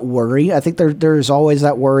always that worry. I think there's always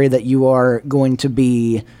that worry that you are going to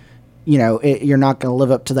be, you're not going to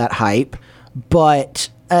live up to that hype. But,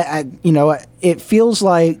 it feels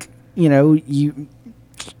like,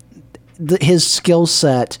 his skill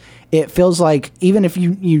set, it feels like even if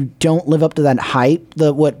you don't live up to that hype,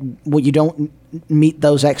 what you don't meet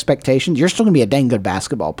those expectations, you're still going to be a dang good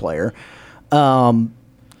basketball player.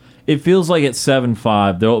 It feels like at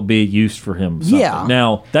 7'5", there'll be a use for him. Something. Yeah.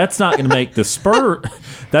 Now that's not going to make the Spurs.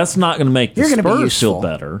 That's not going to make the Spurs feel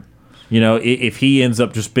better. If he ends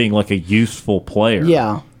up just being like a useful player.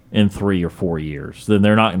 Yeah. In 3 or 4 years, then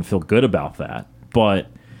they're not going to feel good about that. But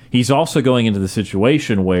he's also going into the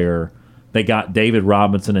situation where they got David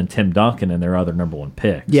Robinson and Tim Duncan and their other number 1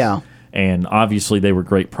 picks. Yeah. And obviously they were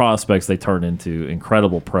great prospects. They turned into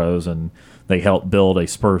incredible pros, and they helped build a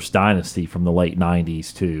Spurs dynasty from the late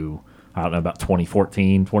 90s to, I don't know, about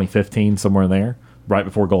 2014, 2015, somewhere in there, right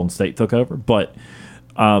before Golden State took over. But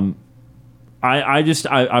I'm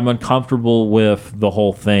uncomfortable with the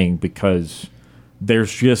whole thing because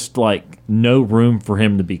there's just like no room for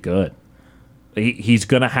him to be good. He's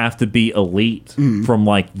going to have to be elite from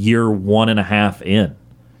like year 1.5 in.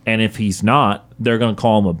 And if he's not, they're going to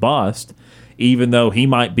call him a bust, even though he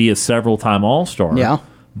might be a several-time All-Star. Yeah.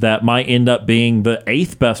 That might end up being the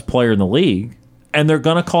 8th best player in the league, and they're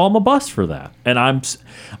going to call him a bust for that. And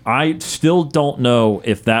I still don't know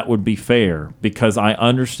if that would be fair, because I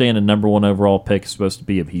understand a number 1 overall pick is supposed to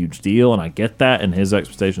be a huge deal, and I get that, and his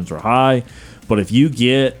expectations are high. But if you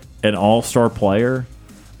get an all-star player,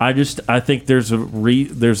 I think there's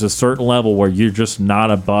a certain level where you're just not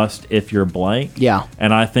a bust if you're blank. Yeah.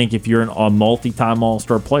 And I think if you're a multi-time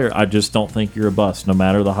all-star player, I just don't think you're a bust, no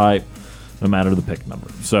matter the hype, no matter the pick number.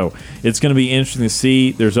 So it's going to be interesting to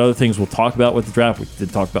see. There's other things we'll talk about with the draft. We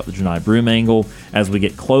did talk about the Janai Broom angle. As we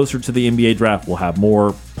get closer to the NBA draft, we'll have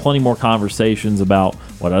plenty more conversations about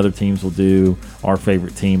what other teams will do, our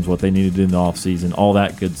favorite teams, what they need to do in the offseason, all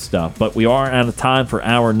that good stuff. But we are out of time for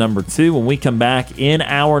hour number 2. When we come back in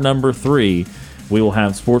hour number 3, we will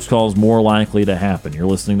have Sports Calls more likely to happen. You're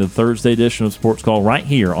listening to the Thursday edition of Sports Call right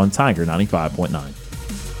here on Tiger 95.9.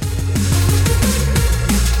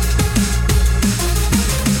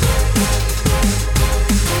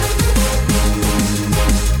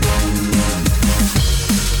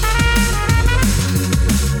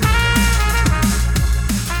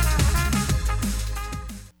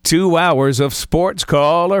 Two hours of Sports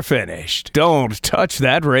Call are finished. Don't touch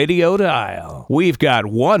that radio dial. We've got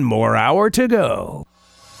one more hour to go.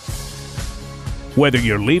 Whether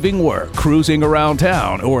you're leaving work, cruising around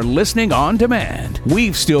town, or listening on demand,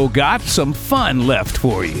 we've still got some fun left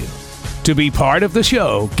for you. To be part of the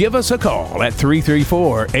show, give us a call at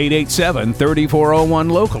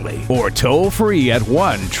 334-887-3401 locally or toll free at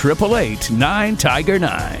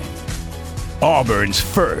 1-888-9-TIGER-9. Auburn's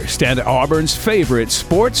first and Auburn's favorite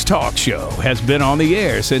sports talk show has been on the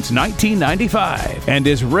air since 1995 and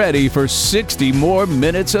is ready for 60 more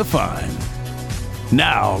minutes of fun.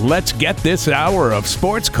 Now, let's get this hour of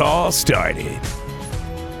Sports Call started.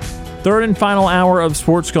 Third and final hour of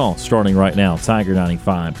Sports Call starting right now. Tiger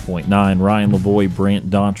 95.9. Ryan Lavoie, Brant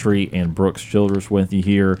Daughtry, and Brooks Childress with you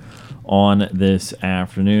here on this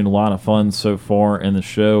afternoon. A lot of fun so far in the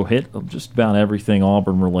show. Hit just about everything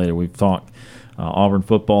Auburn related. We've talked Auburn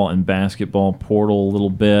football and basketball portal a little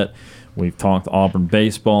bit. We've talked Auburn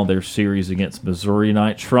baseball, their series against Missouri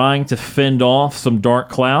tonight, trying to fend off some dark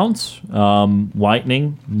clouds.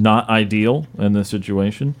 Lightning, not ideal in this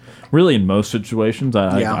situation. Really, in most situations,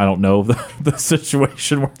 I don't know the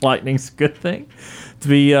situation where lightning's a good thing.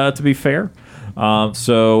 To be fair,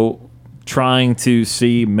 so trying to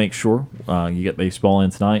make sure you get baseball in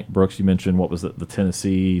tonight. Brooks, you mentioned what was the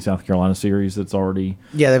Tennessee South Carolina series that's already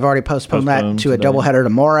they've already postponed that to a today. doubleheader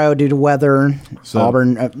tomorrow due to weather. So,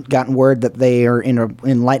 Auburn gotten word that they are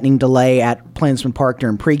in lightning delay at Plainsman Park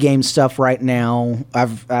during pregame stuff right now.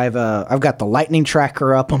 I've got the lightning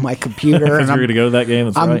tracker up on my computer. and you're going to go to that game.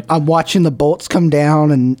 That's right. I'm watching the bolts come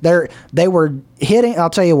down, and they were hitting.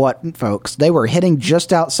 I'll tell you what, folks, they were hitting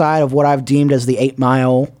just outside of what I've deemed as the 8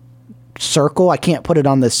 mile circle. I can't put it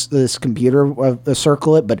on this computer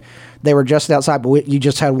circle it, but they were just outside. But you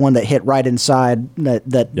just had one that hit right inside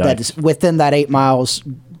that is within that 8 miles.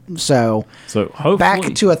 So hopefully,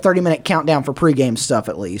 back to a 30-minute countdown for pregame stuff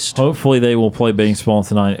at least. Hopefully they will play baseball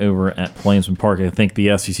tonight over at Plainsman Park. I think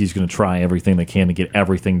the SEC is going to try everything they can to get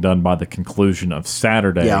everything done by the conclusion of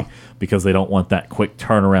Saturday because they don't want that quick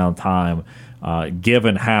turnaround time.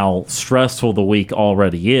 Given how stressful the week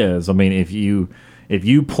already is, I mean, if you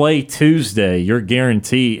play Tuesday, you're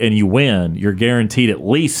guaranteed, and you win, you're guaranteed at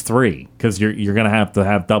least 3 because you're going to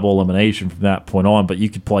have double elimination from that point on. But you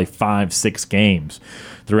could play 5-6 games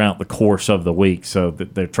throughout the course of the week, so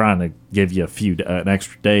that they're trying to give you an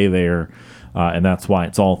extra day there, and that's why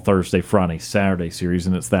it's all Thursday, Friday, Saturday series,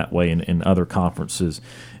 and it's that way in other conferences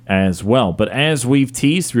as well. But as we've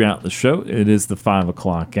teased throughout the show, it is the 5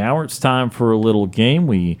 o'clock hour. It's time for a little game.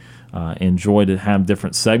 We enjoy to have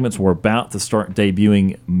different segments. We're about to start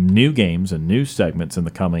debuting new games and new segments in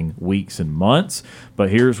the coming weeks and months.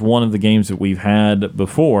 But here's one of the games that we've had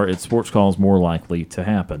before. It's Sports Call's More Likely to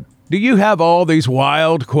Happen. Do you have all these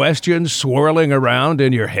wild questions swirling around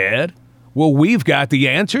in your head? Well, we've got the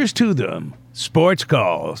answers to them. Sports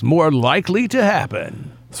Call's More Likely to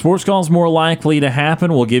Happen. Sports Call's More Likely to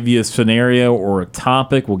Happen. We'll give you a scenario or a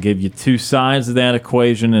topic. We'll give you 2 sides of that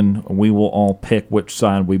equation, and we will all pick which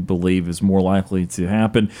side we believe is more likely to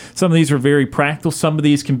happen. Some of these are very practical. Some of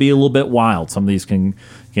these can be a little bit wild. Some of these can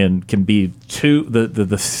be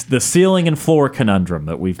the ceiling and floor conundrum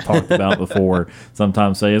that we've talked about before.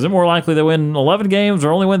 Sometimes say, is it more likely they win 11 games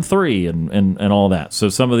or only win 3 and all that. So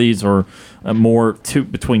some of these are more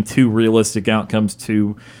between 2 realistic outcomes,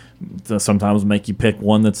 sometimes make you pick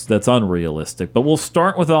one that's unrealistic. But we'll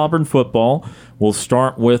start with Auburn football. We'll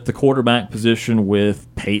start with the quarterback position with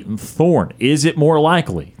Peyton Thorne. Is it more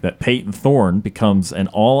likely that Peyton Thorne becomes an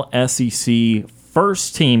all-SEC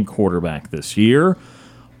first-team quarterback this year,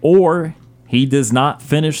 or he does not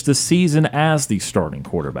finish the season as the starting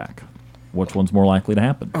quarterback? Which one's more likely to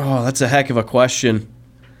happen? Oh, that's a heck of a question.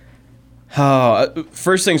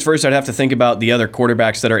 First things first, I'd have to think about the other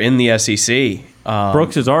quarterbacks that are in the SEC.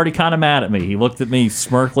 Brooks is already kind of mad at me. He looked at me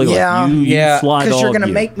smirkly like, you slide because you're going to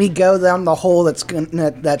you. make me go down the hole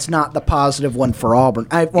that's not the positive one for Auburn.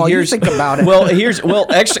 You think about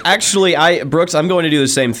it. Actually, Brooks, I'm going to do the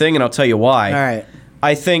same thing, and I'll tell you why. All right.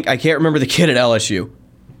 I can't remember the kid at LSU.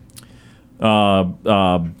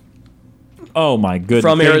 Oh my goodness!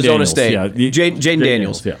 From Jayden Arizona Daniels. State, Yeah. Jaden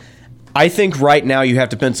Daniels. Yeah. I think right now you have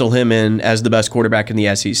to pencil him in as the best quarterback in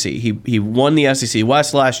the SEC. He won the SEC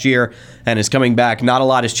West last year and is coming back. Not a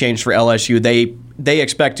lot has changed for LSU. They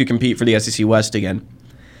expect to compete for the SEC West again.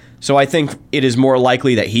 So I think it is more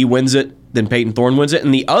likely that he wins it than Peyton Thorne wins it.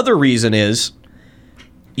 And the other reason is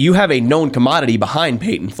you have a known commodity behind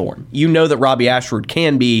Peyton Thorne. You know that Robbie Ashford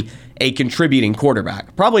can be a contributing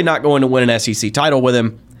quarterback. Probably not going to win an SEC title with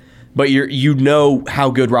him, but you know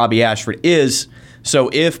how good Robbie Ashford is.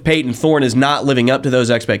 So if Peyton Thorne is not living up to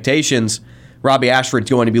those expectations, Robbie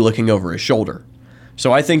Ashford's going to be looking over his shoulder.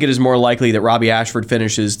 So I think it is more likely that Robbie Ashford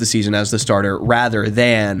finishes the season as the starter rather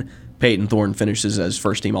than Peyton Thorne finishes as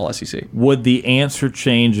first-team All-SEC. Would the answer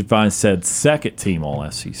change if I said second-team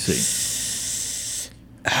All-SEC?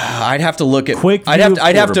 I'd have to look at. Quick I'd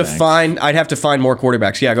have to find more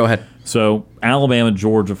quarterbacks. Yeah, go ahead. So Alabama,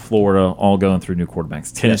 Georgia, Florida, all going through new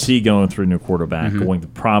quarterbacks. Tennessee going through new quarterback. Going to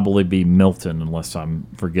probably be Milton, unless I'm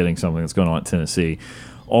forgetting something that's going on at Tennessee.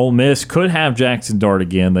 Ole Miss could have Jackson Dart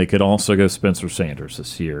again. They could also go Spencer Sanders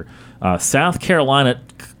this year. South Carolina,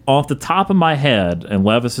 off the top of my head, and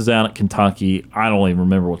Levis is out at Kentucky. I don't even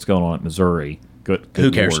remember what's going on at Missouri. Good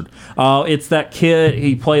Who cares? Lord. It's that kid.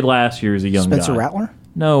 He played last year as a young Spencer guy. Rattler?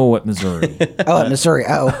 No, at Missouri. Oh, at Missouri.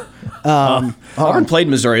 Oh. Auburn played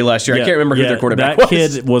Missouri last year. I can't remember who their quarterback was. That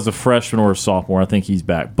kid was a freshman or a sophomore. I think he's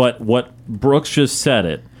back. But what Brooks just said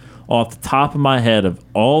it, off the top of my head, of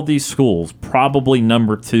all these schools, probably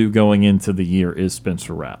number 2 going into the year is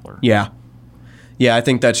Spencer Rattler. Yeah. Yeah, I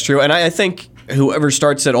think that's true. And I think whoever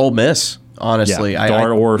starts at Ole Miss, honestly.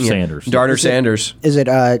 Dart or Sanders. Dart or Sanders. Is it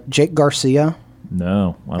Jake Garcia?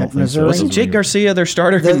 No, I don't think Missouri? so. Wasn't Jake Garcia their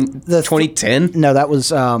starter in 2010? No, that was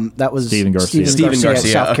Steven Garcia. Steven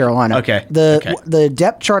Garcia, South Carolina. Okay. The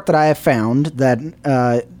depth chart that I have found that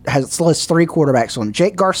lists 3 quarterbacks on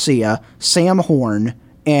Jake Garcia, Sam Horn,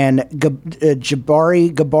 and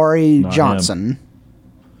Jabari Not Johnson. him.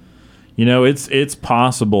 You know, it's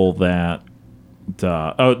possible that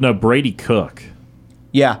Brady Cook.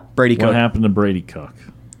 Yeah, Brady Cook. What happened to Brady Cook?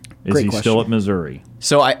 Is Great he question. still at Missouri?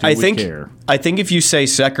 So I we think care? I think if you say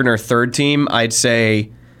second or third team, I'd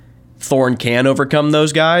say Thorne can overcome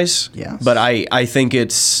those guys. Yes. But I still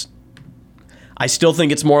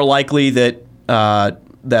think it's more likely that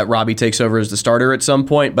that Robbie takes over as the starter at some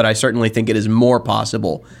point, but I certainly think it is more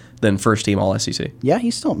possible than first team All SEC. Yeah,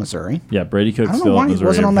 he's still at Missouri. Yeah, Brady Cook's I don't know still why at he Missouri.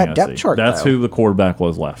 wasn't on that Fantasy. depth chart, That's though. who the quarterback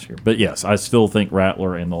was last year. But yes, I still think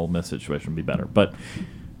Rattler and the Ole Miss situation would be better. But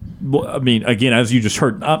I mean, again, as you just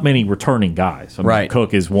heard, not many returning guys. I mean, Right.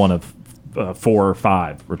 Cook is one of 4 or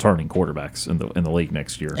 5 returning quarterbacks in the league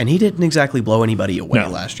next year. And he didn't exactly blow anybody away No.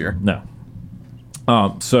 last year. No.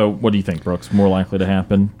 So what do you think, Brooks? More likely to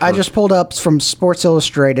happen? I just pulled up from Sports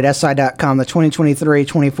Illustrated, SI.com, the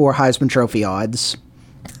 2023-24 Heisman Trophy odds.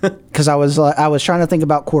 Because I was trying to think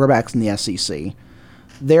about quarterbacks in the SEC.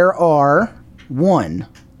 There are 1,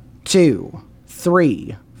 2,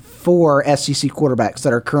 3, 4 SEC quarterbacks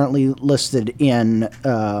that are currently listed in.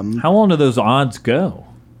 How long do those odds go?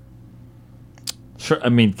 Sure, I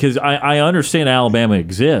mean, because I understand Alabama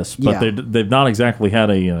exists, but Yeah. they've not exactly had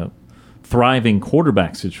a thriving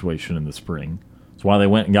quarterback situation in the spring. That's why they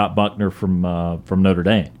went and got Buckner from Notre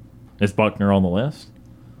Dame. Is Buckner on the list?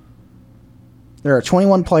 There are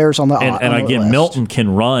 21 players on the And on the again, list. Milton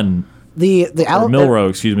can run. The Or Milrow,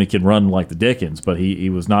 excuse me, can run like the Dickens, but he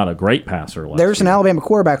was not a great passer last There's an year. Alabama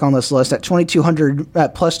quarterback on this list at 2,200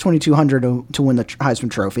 plus 2,200 to win the Heisman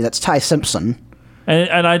Trophy. That's Ty Simpson.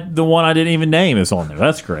 And the one I didn't even name is on there.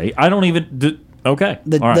 That's great. I don't even. Okay.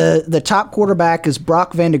 All right. The top quarterback is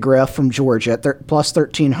Brock Vandegrift from Georgia at plus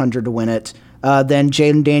 1,300 to win it. Then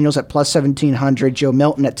Jaden Daniels at plus 1,700. Joe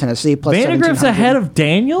Milton at Tennessee plus 1,700. Vandegrift's ahead of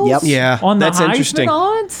Daniels? Yep. Yeah, On the that's Heisman interesting.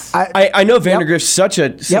 odds? I know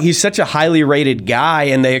Vandergrift's he's such a highly rated guy,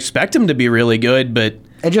 and they expect him to be really good, but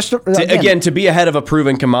And just again, to be ahead of a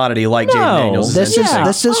proven commodity like No. Jaden Daniels This is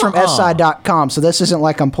interesting. is from SI.com, so this isn't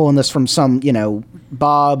like I'm pulling this from some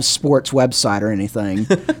Bob's Sports website or anything.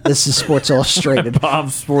 This is Sports Illustrated.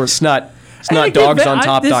 Bob Sports. It's not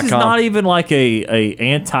dogsOnTop.com. This is not even like a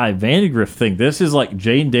anti Vandegrift thing. This is like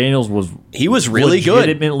Jaden Daniels He was really good.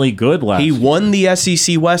 legitimately good last He year. won the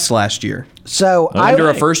SEC West last year So under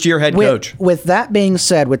a first-year head coach. With that being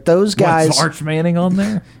said, with those guys, Is Arch Manning on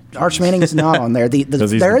there? Arch Manning is not on there.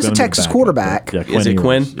 Because he's There is a gonna be Texas back. quarterback. Yeah, Is it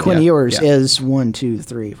Quinn? Ewers. Quinn Yeah. Ewers Yeah. is 1, 2,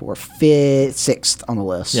 3, 4, 5th, 6th on the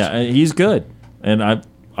list. Yeah, and he's good. And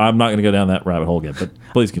I'm not going to go down that rabbit hole again, but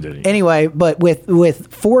please continue. Anyway, but with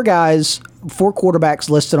 4 quarterbacks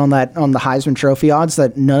listed on the Heisman Trophy odds,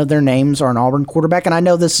 that none of their names are an Auburn quarterback, and I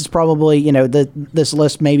know this is probably this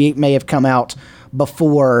list may have come out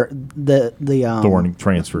before the Thorne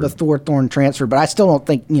transferred. the Thorne transfer, but I still don't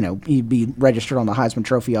think he'd be registered on the Heisman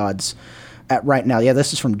Trophy odds at right now. Yeah,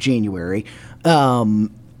 this is from January, so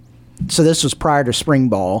this was prior to spring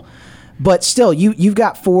ball. But still, you've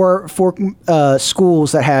got four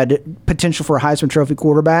schools that had potential for a Heisman Trophy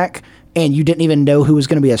quarterback, and you didn't even know who was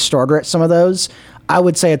going to be a starter at some of those. I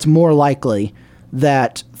would say it's more likely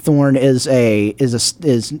that Thorne is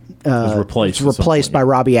replaced by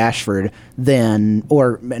Robbie Ashford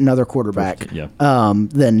or another quarterback.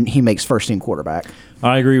 Then he makes first team quarterback.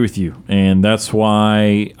 I agree with you, and that's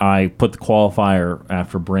why I put the qualifier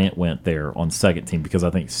after Brant went there on second team, because I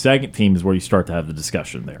think second team is where you start to have the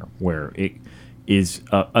discussion there, where it is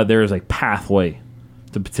there is a pathway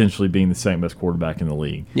to potentially being the second best quarterback in the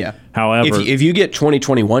league. Yeah. However, if you get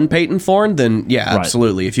 2021 Peyton Thorne, then yeah, Right.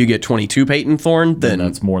 absolutely. If you get 22 Peyton Thorne, then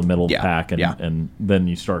that's more the middle of the Yeah, pack, and, yeah. and then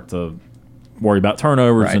you start to worry about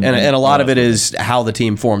turnovers. right. And a lot of it is how the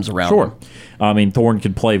team forms around Sure. him. I mean, Thorne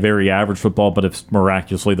could play very average football, but if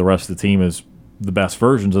miraculously the rest of the team is the best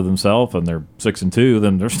versions of themselves and they're 6-2,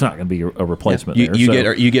 then there's not going to be a replacement there.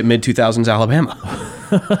 You get mid 2000s Alabama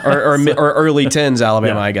or early 10s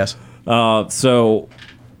Alabama, I guess. So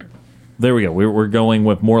there we go. We're going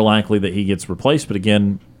with more likely that he gets replaced, but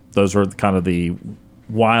again, those are kind of the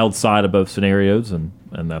wild side of both scenarios, and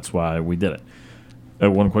that's why we did it.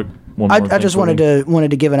 I just wanted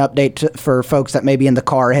to give an update for folks that may be in the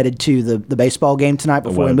car headed to the baseball game tonight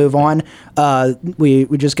before we move on. We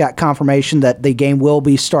just got confirmation that the game will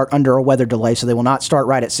start under a weather delay, so they will not start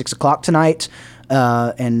right at 6 o'clock tonight.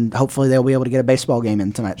 And hopefully they'll be able to get a baseball game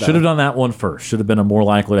in tonight. Should have done that one first. Should have been a more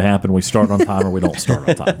likely to happen. We start on time or we don't start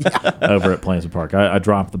on time over at Plains Park. I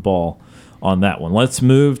dropped the ball on that one. Let's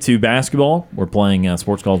move to basketball. We're playing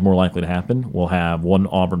Sports Call is more likely to happen. We'll have one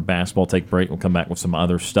Auburn basketball take break. We'll come back with some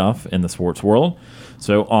other stuff in the sports world.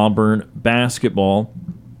 So Auburn basketball,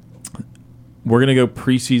 we're going to go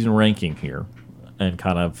preseason ranking here and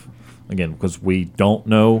kind of, again, because we don't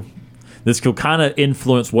know. This could kind of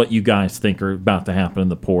influence what you guys think are about to happen in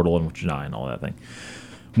the portal and Janai and all that thing.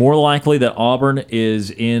 More likely that Auburn is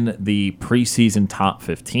in the preseason top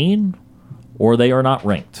 15 or they are not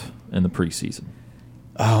ranked in the preseason.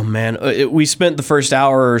 Oh, man. We spent the first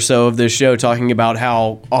hour or so of this show talking about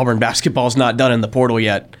how Auburn basketball is not done in the portal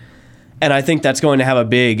yet. And I think that's going to have a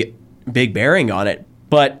big bearing on it.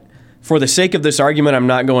 But for the sake of this argument, I'm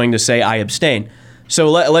not going to say I abstain. So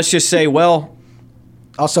let's just say, well...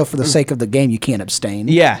 Also, for the sake of the game, you can't abstain.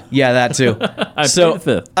 Yeah, that too.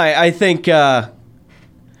 So I think...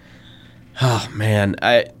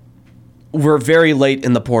 we're very late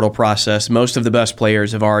in the portal process. Most of the best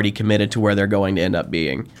players have already committed to where they're going to end up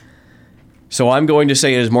being. So I'm going to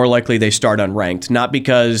say it is more likely they start unranked, not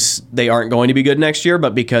because they aren't going to be good next year,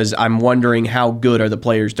 but because I'm wondering how good are the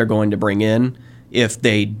players they're going to bring in if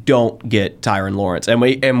they don't get Tyron Lawrence. And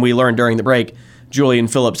we learned during the break, Julian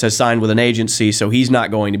Phillips has signed with an agency, so he's not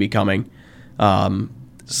going to be coming.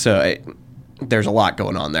 There's a lot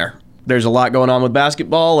going on there. There's a lot going on with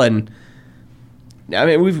basketball, and I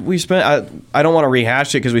mean, we spent. I don't want to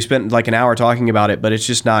rehash it because we spent like an hour talking about it, but it's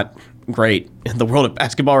just not great in the world of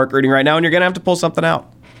basketball recruiting right now, and you're going to have to pull something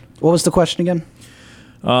out. What was the question again?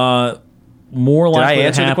 More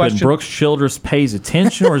likely to happen. Brooks Childress pays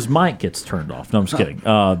attention, or his mic gets turned off. No, I'm just kidding.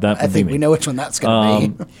 I think we know which one that's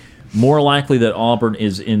going to be. More likely that Auburn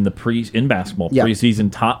is in the basketball preseason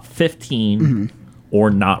top 15. Or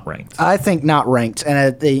not ranked? I think not ranked,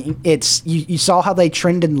 and it's you saw how they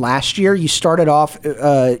trended last year. You started off,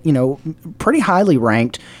 pretty highly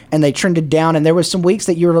ranked, and they trended down. And there was some weeks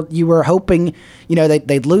that you were hoping,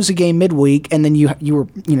 they'd lose a game midweek, and then you were,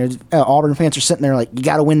 Auburn fans are sitting there like, you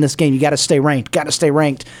got to win this game, you got to stay ranked,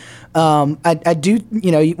 I do,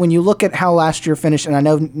 when you look at how last year finished, and I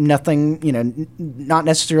know nothing, not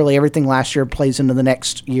necessarily everything last year plays into the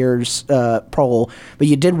next year's poll, but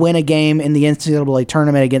you did win a game in the NCAA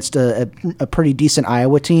tournament against a pretty decent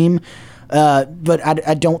Iowa team. But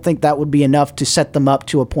I don't think that would be enough to set them up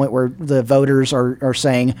to a point where the voters are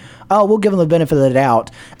saying, oh, we'll give them the benefit of the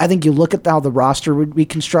doubt. I think you look at how the roster would be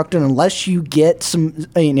constructed, unless you get some,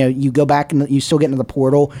 you go back and you still get into the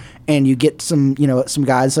portal and you get some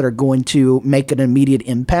guys that are going to make an immediate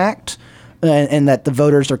impact. And that the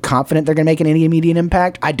voters are confident they're going to make any immediate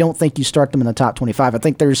impact, I don't think you start them in the top 25. I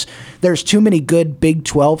think there's too many good Big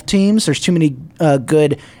 12 teams. There's too many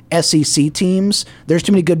good SEC teams. There's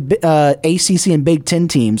too many good ACC and Big 10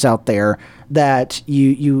 teams out there that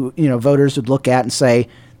you voters would look at and say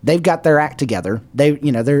they've got their act together.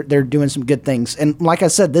 They're doing some good things. And like I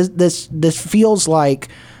said, this feels like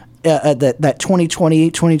that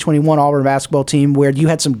 2020, 2021 Auburn basketball team where you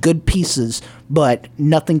had some good pieces, but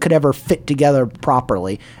nothing could ever fit together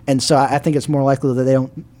properly. And so I think it's more likely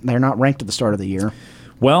that they're not ranked at the start of the year.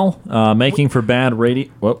 Well, making for bad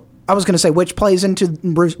radio. Well, I was going to say, which plays into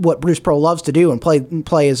what Bruce Pearl loves to do and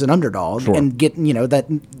play as an underdog, sure, and get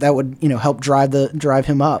that would help drive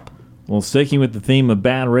him up. Well, sticking with the theme of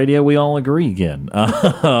bad radio, we all agree again.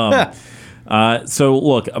 So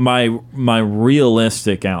look, my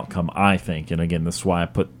realistic outcome, I think, and again, this is why I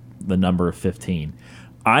put the number of 15.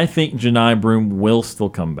 I think Janai Broome will still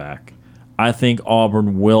come back. I think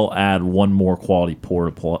Auburn will add one more quality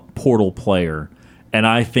portal player, and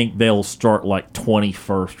I think they'll start like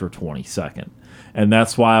 21st or 22nd. And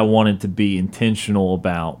that's why I wanted to be intentional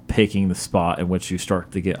about picking the spot in which you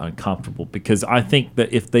start to get uncomfortable, because I think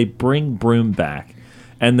that if they bring Broome back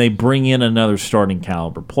and they bring in another starting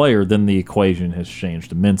caliber player, then the equation has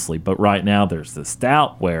changed immensely. But right now there's this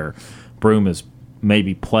doubt where Broome is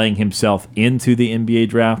maybe playing himself into the NBA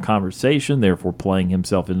draft conversation, therefore playing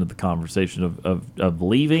himself into the conversation of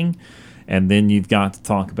leaving. And then you've got to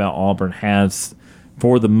talk about Auburn has,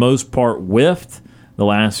 for the most part, whiffed the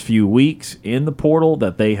last few weeks in the portal,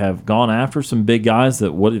 that they have gone after some big guys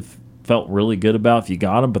that would have felt really good about if you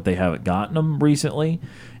got them, but they haven't gotten them recently.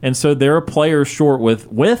 And so there are players short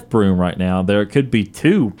with Broome right now. There could be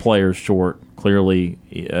 2 players short, clearly,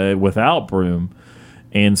 without Broome.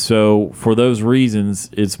 And so for those reasons,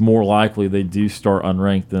 it's more likely they do start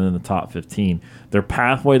unranked than in the top 15. Their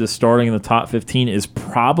pathway to starting in the top 15 is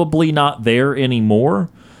probably not there anymore.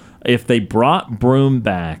 If they brought Broome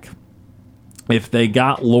back, if they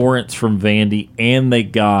got Lawrence from Vandy, and they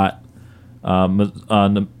got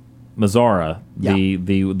Mazzara, the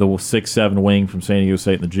 6'7" wing from San Diego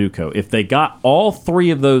State in the JUCO, if they got all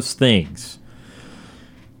 3 of those things,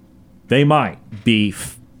 they might be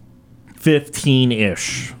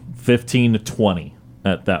 15-ish, 15 to 20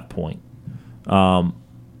 at that point.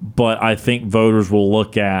 But I think voters will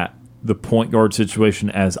look at the point guard situation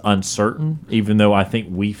as uncertain, even though I think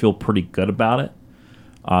we feel pretty good about it,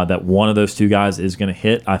 that one of those 2 guys is going to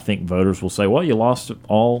hit. I think voters will say, well, you lost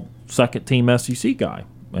all second-team SEC guy,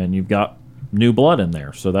 and you've got new blood in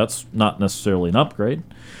there, so that's not necessarily an upgrade.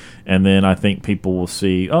 And then I think people will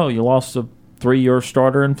see, oh, you lost a 3-year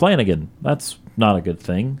starter in Flanagan. That's not a good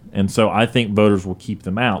thing. And so I think voters will keep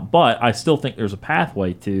them out. But I still think there's a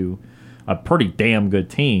pathway to a pretty damn good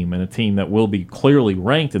team, and a team that will be clearly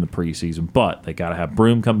ranked in the preseason. But they got to have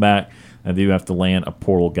Broome come back, and they do have to land a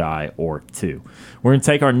portal guy or 2. We're going to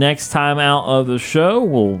take our next time out of the show.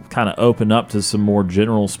 We'll kind of open up to some more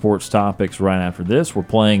general sports topics right after this. We're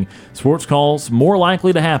playing Sports Calls More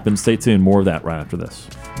Likely to Happen. Stay tuned. More of that right after this.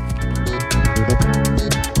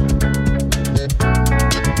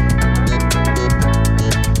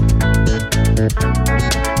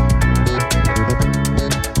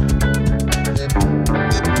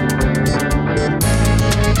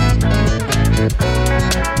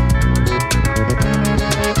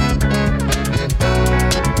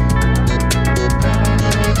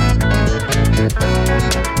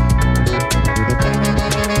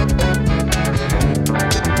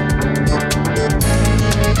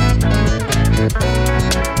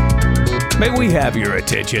 May we have your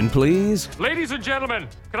attention, please? Ladies and gentlemen,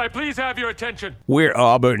 can I please have your attention? We're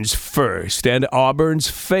Auburn's first and Auburn's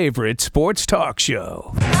favorite sports talk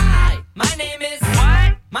show. Hi, my name is...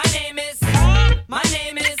 What? My name is... My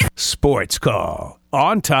name is... Sports Call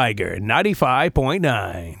on Tiger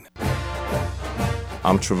 95.9.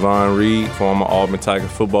 I'm Trevon Reed, former Auburn Tiger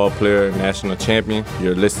football player, national champion.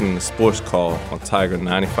 You're listening to Sports Call on Tiger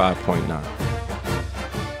 95.9.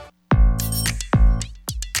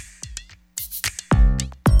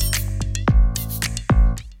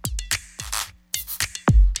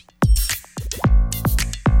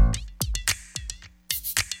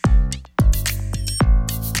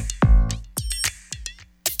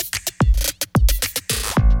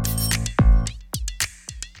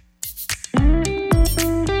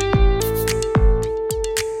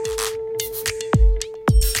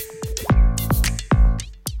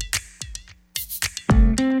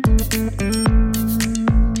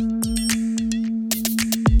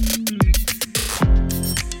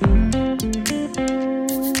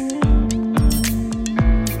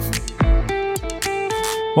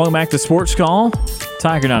 Welcome back to Sports Call,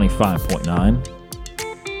 Tiger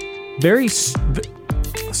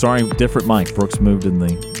 95.9. Sorry, different mic. Brooks moved in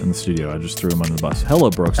the studio. I just threw him under the bus. Hello,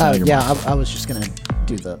 Brooks. Oh, yeah, I was just going to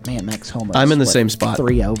do the Max Homer. I'm in the same spot.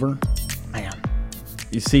 3 over. Man.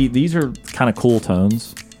 You see, these are kind of cool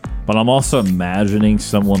tones, but I'm also imagining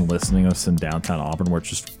someone listening to us in downtown Auburn where it's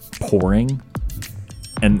just pouring.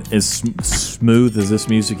 And as smooth as this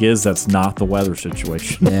music is, that's not the weather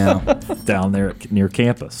situation down there near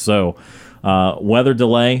campus. So, weather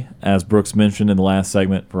delay, as Brooks mentioned in the last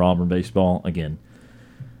segment for Auburn baseball. Again,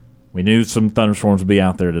 we knew some thunderstorms would be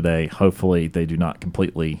out there today. Hopefully, they do not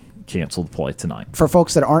completely cancel the play tonight. For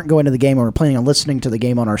folks that aren't going to the game or are planning on listening to the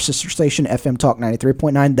game on our sister station, FM Talk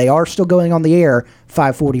 93.9, they are still going on the air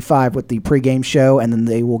 5:45 with the pregame show, and then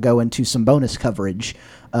they will go into some bonus coverage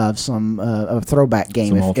of some a throwback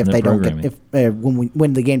game if they don't get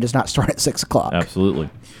when the game does not start at 6 o'clock. Absolutely.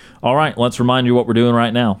 All right, let's remind you what we're doing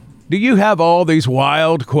right now. Do you have all these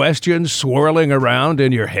wild questions swirling around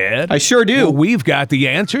in your head? I sure do. Well, we've got the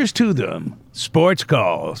answers to them. Sports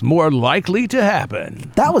Calls More Likely to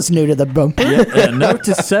Happen. That was new to the bumper. Note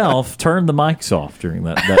to self, turn the mics off during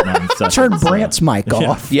that 9 seconds. Turn Brant's mic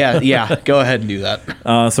off. Yeah, go ahead and do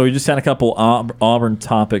that. So we just had a couple Auburn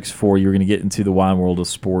topics for you. We're going to get into the wide world of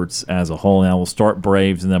sports as a whole. Now we'll start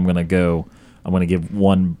Braves, and then I'm going to give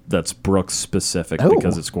one that's Brooks specific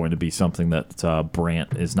because it's going to be something that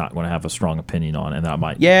Brant is not going to have a strong opinion on, and I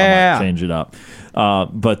might change it up.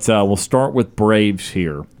 But we'll start with Braves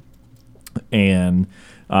here. And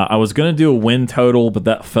I was going to do a win total, but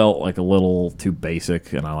that felt like a little too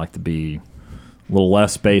basic, and I like to be a a little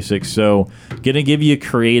less basic. So, going to give you a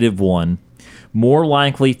creative one. More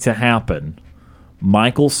likely to happen,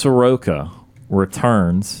 Michael Soroka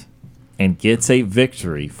returns and gets a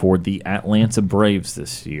victory for the Atlanta Braves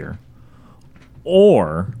this year.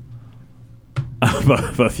 Or,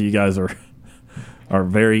 both of you guys are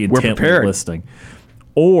very intently listening.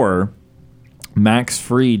 Or, Max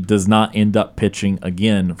Fried does not end up pitching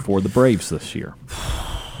again for the Braves this year.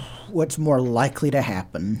 What's more likely to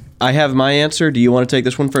happen? I have my answer. Do you want to take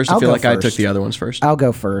this one first? I feel like I took the other ones first. I'll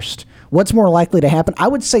go first. What's more likely to happen? I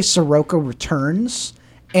would say Soroka returns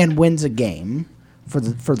and wins a game for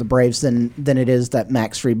the Braves than it is that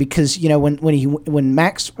Max Fried, because when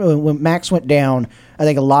Max went down, I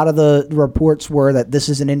think a lot of the reports were that this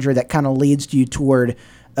is an injury that kind of leads you toward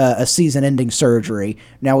a season-ending surgery.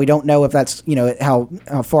 Now we don't know if that's how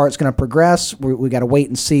far it's going to progress. We got to wait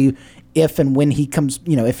and see if and when he comes.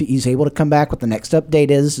 If he's able to come back. What the next update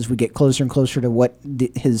is as we get closer and closer to what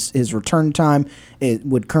his return time it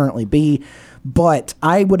would currently be. But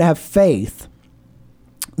I would have faith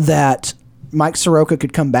that Mike Soroka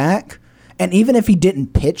could come back, and even if he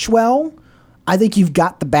didn't pitch well, I think you've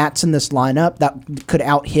got the bats in this lineup that could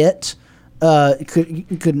out-hit.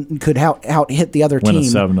 Could out-hit the other team. Win a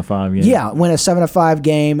 7-5 game. Yeah, win a 7-5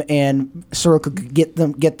 game, and Soroka could get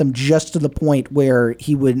them just to the point where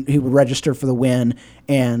he would register for the win,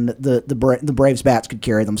 and the Braves bats could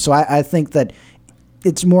carry them. So I think that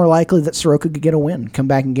it's more likely that Soroka could get a win, come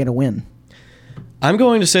back and get a win. I'm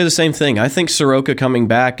going to say the same thing. I think Soroka coming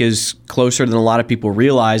back is closer than a lot of people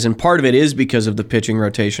realize, and part of it is because of the pitching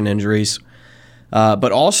rotation injuries.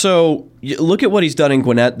 But also, look at what he's done in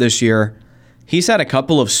Gwinnett this year. He's had a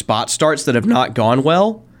couple of spot starts that have not gone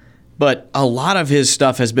well, but a lot of his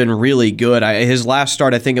stuff has been really good. His last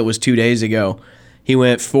start, I think it was 2 days ago, he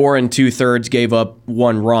went 4 2/3, gave up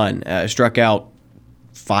 1 run, struck out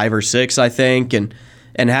 5 or 6, I think, and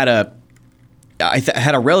had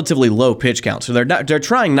a relatively low pitch count. So they're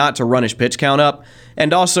trying not to run his pitch count up.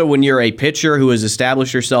 And also, when you're a pitcher who has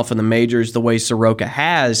established yourself in the majors the way Soroka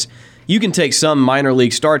has, you can take some minor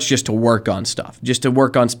league starts just to work on stuff, just to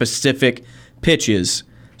work on specific pitches.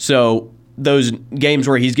 So those games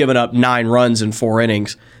where he's given up 9 runs in 4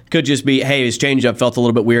 innings could just be, hey, his changeup felt a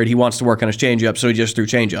little bit weird. He wants to work on his changeup, so he just threw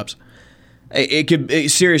changeups. It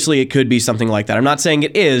could be something like that. I'm not saying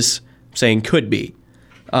it is, I'm saying could be.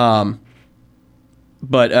 But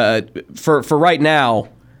for right now,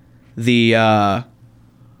 I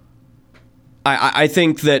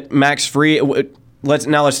think that Max Fried. Let's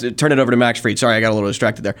turn it over to Max Fried. Sorry, I got a little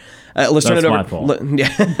distracted there. Let's turn it over. My fault.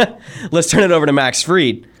 Let's turn it over to Max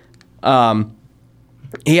Fried.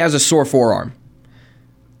 He has a sore forearm.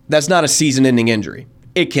 That's not a season-ending injury.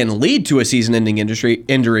 It can lead to a season-ending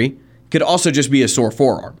injury. Could also just be a sore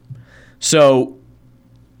forearm. So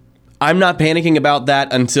I'm not panicking about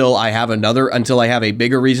that until I have a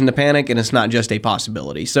bigger reason to panic, and it's not just a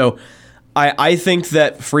possibility. So I think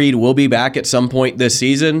that Fried will be back at some point this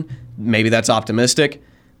season. Maybe that's optimistic.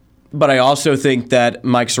 But I also think that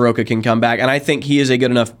Mike Soroka can come back, and I think he is a good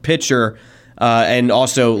enough pitcher. And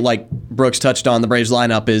also, like Brooks touched on, the Braves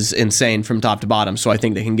lineup is insane from top to bottom, so I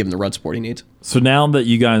think they can give him the run support he needs. So now that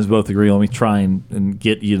you guys both agree, let me try and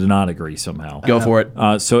get you to not agree somehow. Go for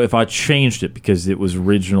it. So if I changed it, because it was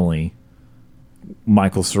originally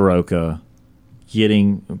Michael Soroka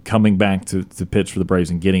coming back to pitch for the Braves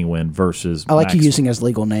and getting a win versus I like you using his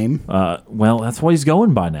legal name. Well, that's what he's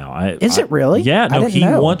going by now. Is it really? Yeah, no, he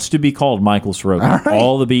know. wants to be called Michael Soroka.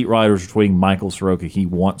 All the beat writers are tweeting Michael Soroka. He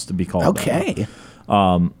wants to be called that.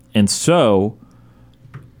 And so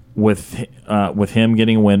with him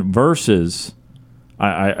getting a win versus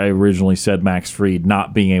I originally said Max Fried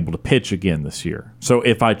not being able to pitch again this year. So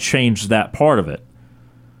if I changed that part of it,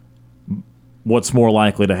 what's more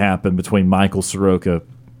likely to happen between Michael Soroka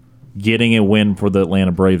getting a win for the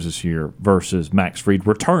Atlanta Braves this year versus Max Fried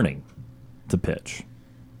returning to pitch?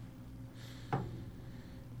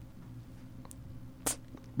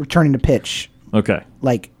 Returning to pitch. Okay.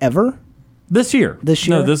 Like ever? This year. This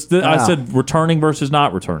year? No, I said returning versus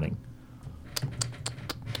not returning.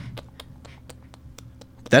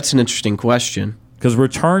 That's an interesting question. Because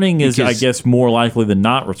returning is, I guess, more likely than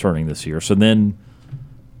not returning this year. So then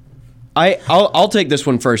I'll take this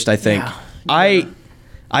one first, I think. Yeah.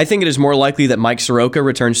 I think it is more likely that Mike Soroka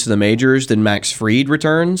returns to the majors than Max Fried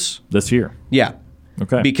returns. This year? Yeah.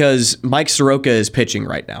 Okay. Because Mike Soroka is pitching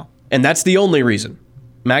right now. And that's the only reason.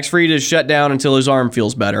 Max Fried is shut down until his arm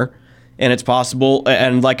feels better. And it's possible,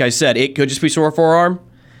 and like I said, it could just be sore forearm,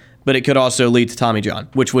 but it could also lead to Tommy John,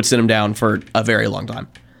 which would send him down for a very long time.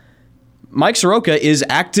 Mike Soroka is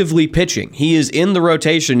actively pitching. He is in the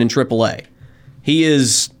rotation in AAA. He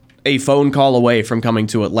is a phone call away from coming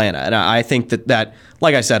to Atlanta. And I think that,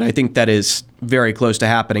 like I said, I think that is very close to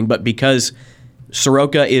happening. But because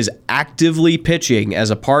Soroka is actively pitching as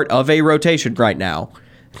a part of a rotation right now,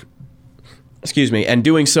 and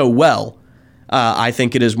doing so well, I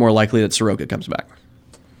think it is more likely that Soroka comes back.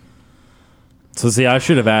 So, see, I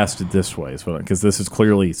should have asked it this way, because this has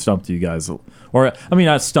clearly stumped you guys. Or, I mean,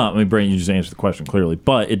 not stumped. I mean, Brant, you just answered the question clearly.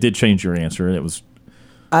 But it did change your answer, and it was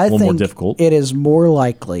a little more difficult. It is more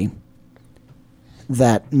likely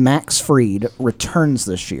that Max Fried returns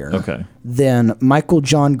this year than Michael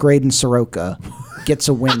John Graydon Soroka gets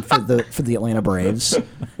a win for the Atlanta Braves.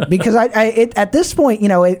 Because at this point,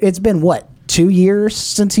 it's been, what, 2 years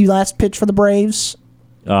since he last pitched for the Braves?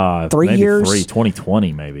 3 years,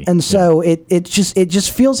 2020 maybe. And so it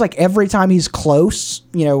just feels like every time he's close,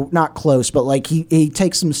 not close, but like he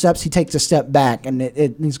takes some steps, he takes a step back, and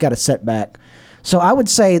he's got a setback. So I would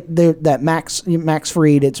say that Max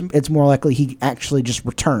Fried, it's more likely he actually just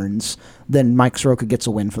returns than Mike Soroka gets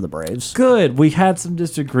a win for the Braves. Good. We had some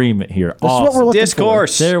disagreement here. That's what we're looking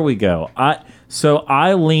Discourse. for. There we go.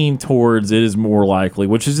 I lean towards it is more likely,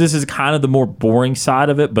 this is kind of the more boring side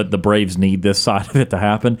of it, but the Braves need this side of it to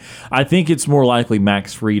happen. I think it's more likely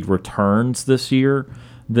Max Fried returns this year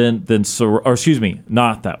than Soroka, or excuse me,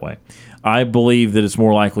 not that way. I believe that it's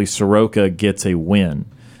more likely Soroka gets a win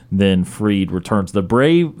than Fried returns. The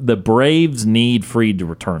Braves need Fried to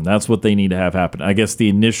return. That's what they need to have happen. I guess the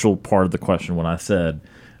initial part of the question when I said,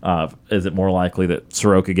 is it more likely that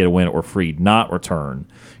Soroka get a win or Fried not return?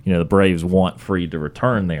 The Braves want Fried to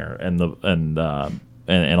return there and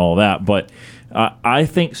all that. But I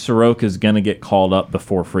think Soroka is going to get called up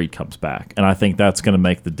before Fried comes back, and I think that's going to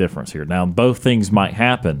make the difference here. Now, both things might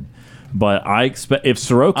happen. But I expect if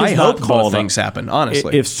Soroka's not called up, both things happen,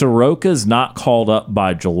 honestly. If Soroka's not called up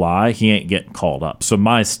by July, he ain't getting called up. So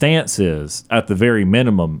my stance is, at the very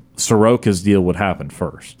minimum, Soroka's deal would happen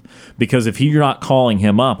first. Because if you're not calling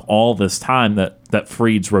him up all this time that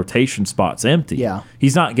Fried's rotation spot's empty,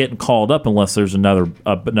 he's not getting called up unless there's another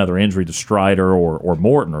injury to Strider or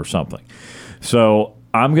Morton or something. So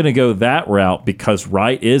I'm going to go that route because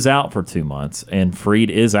Wright is out for 2 months and Fried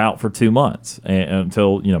is out for 2 months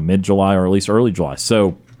until mid-July or at least early July.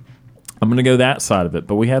 So I'm going to go that side of it,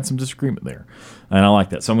 but we had some disagreement there, and I like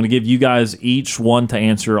that. So I'm going to give you guys each one to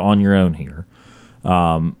answer on your own here.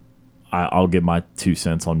 I'll give my 2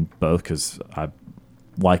 cents on both because I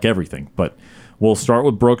like everything, but we'll start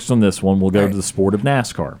with Brooks on this one. We'll go to the sport of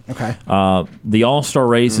NASCAR. Okay. The All-Star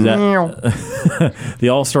race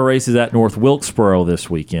is at North Wilkesboro this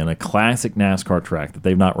weekend, a classic NASCAR track that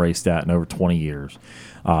they've not raced at in over 20 years.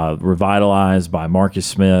 Revitalized by Marcus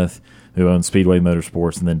Smith, who owns Speedway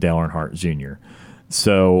Motorsports, and then Dale Earnhardt Jr.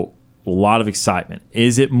 So a lot of excitement.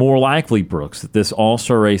 Is it more likely, Brooks, that this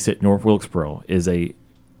All-Star race at North Wilkesboro is a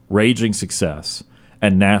raging success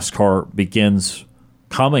and NASCAR begins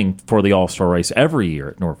coming for the All-Star race every year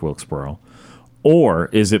at North Wilkesboro? Or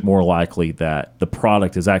is it more likely that the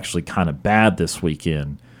product is actually kind of bad this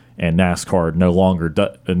weekend and NASCAR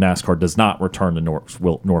does not return to North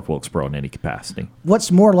Wilkesboro in any capacity?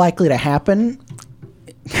 What's more likely to happen?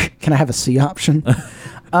 Can I have a C option?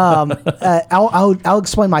 I'll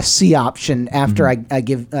explain my C option after I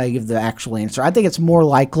give the actual answer. I think it's more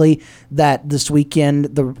likely that this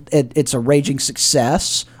weekend it's a raging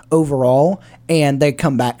success overall, and they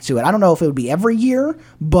come back to it. I don't know if it would be every year,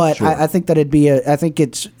 but sure. I think that it'd be. I think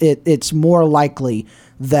it's more likely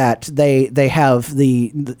that they have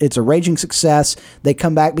it's a raging success. They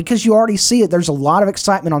come back because you already see it. There's a lot of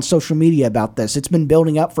excitement on social media about this. It's been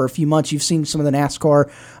building up for a few months. You've seen some of the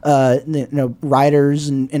NASCAR writers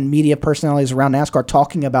and media personalities around NASCAR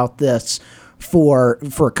talking about this for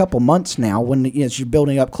a couple months now. When you're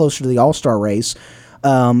building up closer to the All-Star race.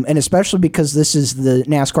 And especially because this is the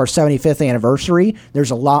NASCAR 75th anniversary,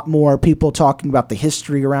 there's a lot more people talking about the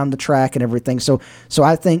history around the track and everything. So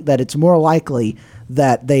I think that it's more likely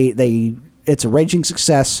that it's a raging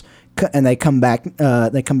success and they come back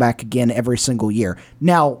again every single year.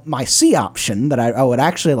 Now, my C option that I would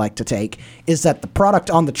actually like to take is that the product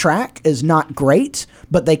on the track is not great,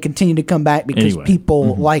 but they continue to come back because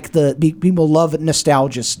people like people love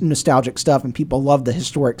nostalgic stuff, and people love the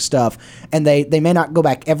historic stuff, and they may not go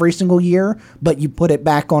back every single year, but you put it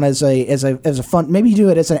back on as a fun. Maybe you do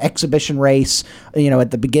it as an exhibition race,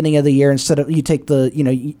 at the beginning of the year instead of you take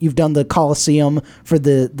you've done the Coliseum for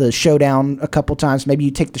the showdown a couple times. Maybe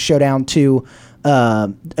you take the showdown to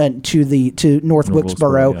North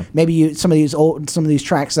Wilkesboro. Yeah. Maybe some of these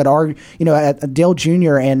tracks that are at Dale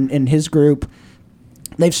Jr. and his group,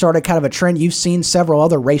 they've started kind of a trend. You've seen several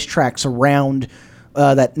other racetracks around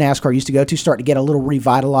that NASCAR used to go to start to get a little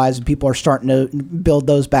revitalized, and people are starting to build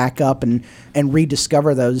those back up and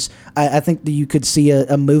rediscover those. I think that you could see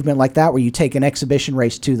a movement like that where you take an exhibition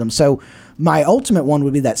race to them. So my ultimate one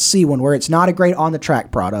would be that C one, where it's not a great on the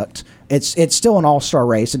track product. It's still an all-star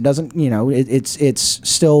race. It doesn't, it's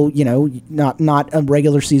still, not a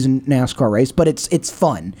regular season NASCAR race, but it's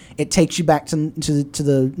fun. It takes you back to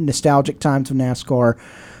the nostalgic times of NASCAR.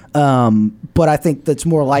 But I think that's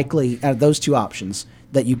more likely out of those two options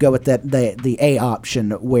that you go with the A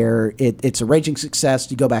option, where it's a raging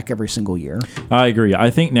success. You go back every single year. I agree. I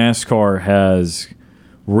think NASCAR has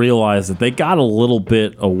realized that they got a little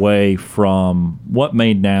bit away from what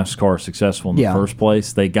made NASCAR successful in the first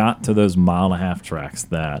place. They got to those 1.5-mile tracks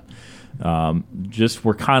that just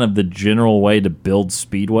were kind of the general way to build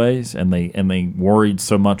speedways, and they worried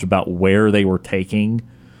so much about where they were taking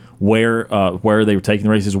the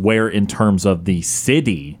races, where in terms of the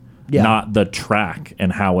city, not the track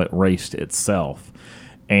and how it raced itself.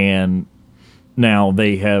 And now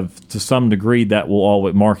they have, to some degree, that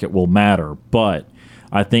market will matter, but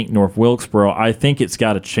I think North Wilkesboro, I think it's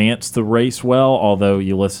got a chance to race well, although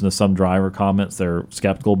you listen to some driver comments, they're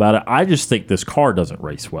skeptical about it. I just think this car doesn't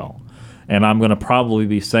race well. And I'm going to probably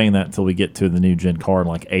be saying that until we get to the new gen car in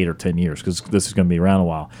like 8 or 10 years, because this is going to be around a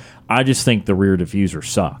while. I just think the rear diffuser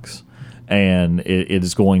sucks. And it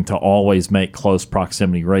is going to always make close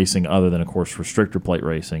proximity racing, other than, of course, restrictor plate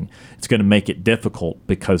racing. It's going to make it difficult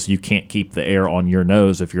because you can't keep the air on your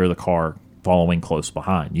nose if you're the car following close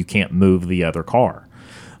behind. You can't move the other car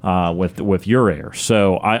with your air.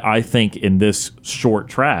 So I think in this short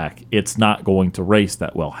track, it's not going to race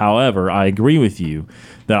that well. However, I agree with you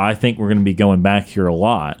that I think we're going to be going back here a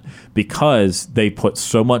lot because they put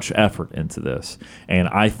so much effort into this. And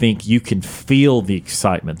I think you can feel the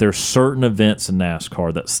excitement. There's certain events in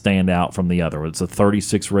NASCAR that stand out from the other. It's a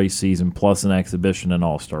 36-race season plus an exhibition and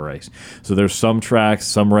all-star race. So there's some tracks,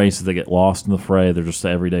 some races that get lost in the fray. They're just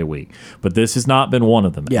everyday week. But this has not been one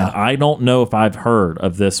of them. Yeah. And I don't know if I've heard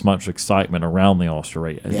of this much excitement around the all-star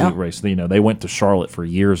race. They went to Charlotte for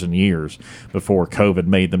years and years before COVID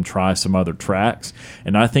made them try some other tracks.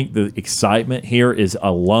 And I think the excitement here is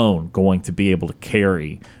alone going to be able to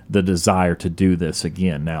carry the desire to do this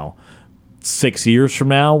again. Now, 6 years from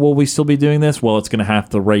now, will we still be doing this? Well, it's going to have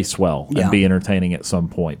to race well and be entertaining at some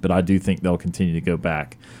point. But I do think they'll continue to go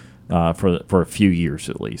back for a few years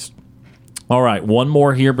at least. All right, one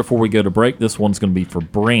more here before we go to break. This one's going to be for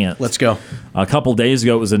Brant. Let's go. A couple days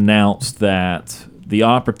ago, it was announced that the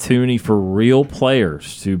opportunity for real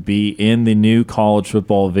players to be in the new college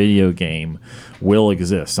football video game will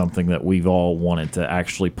exist, something that we've all wanted to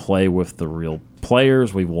actually play with the real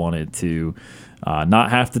players. We wanted to not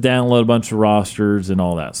have to download a bunch of rosters and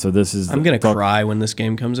all that. So this is... I'm going to cry when this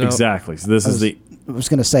game comes out. Exactly. So this is the... I was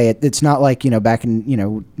going to say it's not like, back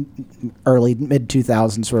in, early mid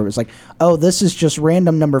 2000s where it was like, oh, this is just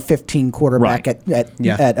random number 15 quarterback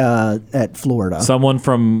at Florida. Someone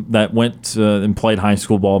from that went and played high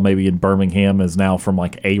school ball maybe in Birmingham is now from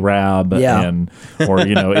like Arab or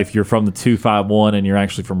if you're from the 251 and you're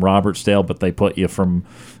actually from Robertsdale, but they put you from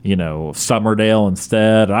Summerdale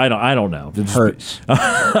instead. I don't know. It hurts.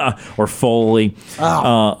 Or Foley.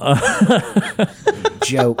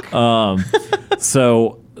 Joke.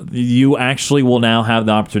 So you actually will now have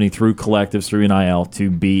the opportunity through collectives, through NIL, to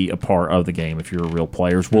be a part of the game if you're real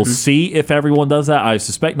players. We'll see if everyone does that. I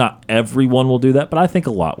suspect not everyone will do that, but I think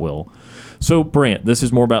a lot will. So, Brant, this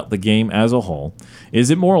is more about the game as a whole. Is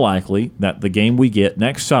it more likely that the game we get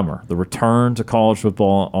next summer, the return to college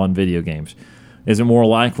football on video games, is it more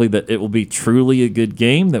likely that it will be truly a good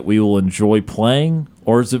game that we will enjoy playing?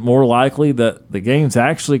 Or is it more likely that the game's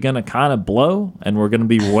actually going to kind of blow and we're going to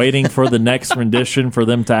be waiting for the next rendition for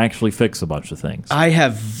them to actually fix a bunch of things? I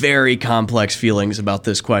have very complex feelings about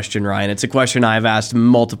this question, Ryan. It's a question I've asked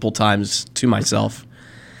multiple times to myself.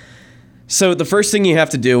 So the first thing you have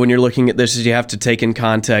to do when you're looking at this is you have to take in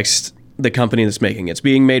context the company that's making it. It's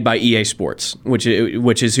being made by EA Sports, which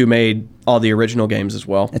is who made all the original games as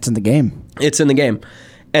well. It's in the game. It's in the game.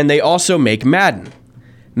 And they also make Madden.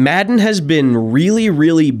 Madden has been really,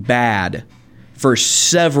 really bad for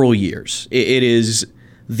several years. It is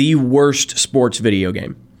the worst sports video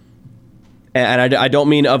game. And I don't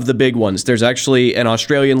mean of the big ones. There's actually an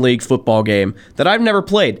Australian League football game that I've never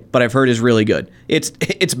played, but I've heard is really good. It's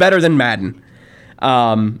better than Madden,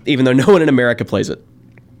 even though no one in America plays it.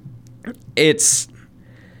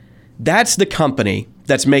 That's the company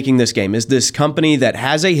that's making this game, is this company that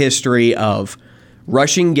has a history of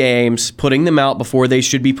rushing games, putting them out before they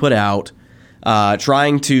should be put out,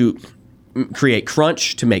 trying to create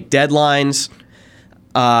crunch to make deadlines,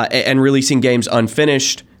 and releasing games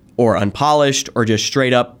unfinished or unpolished or just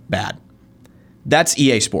straight up bad. That's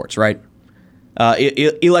EA Sports, right?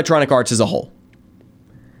 Electronic Arts as a whole.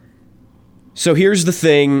 So here's the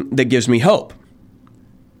thing that gives me hope.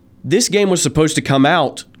 This game was supposed to come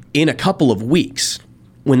out in a couple of weeks.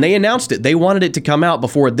 When they announced it, they wanted it to come out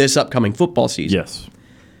before this upcoming football season. Yes.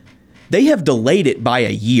 They have delayed it by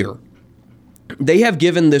a year. They have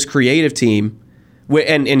given this creative team,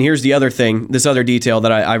 and here's the other thing, this other detail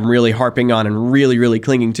that I'm really harping on and really, really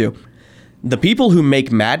clinging to. The people who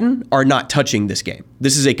make Madden are not touching this game.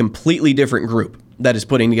 This is a completely different group that is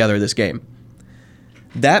putting together this game.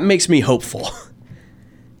 That makes me hopeful.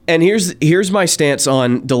 And here's my stance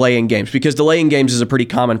on delaying games, because delaying games is a pretty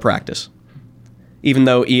common practice, even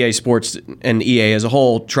though EA Sports and EA as a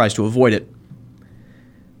whole tries to avoid it.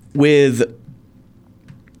 With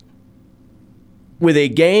a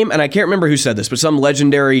game, and I can't remember who said this, but some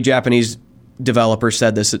legendary Japanese developer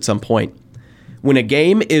said this at some point. When a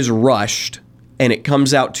game is rushed and it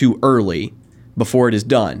comes out too early before it is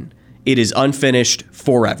done, it is unfinished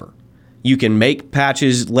forever. You can make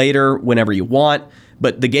patches later whenever you want,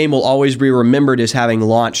 but the game will always be remembered as having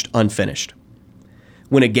launched unfinished.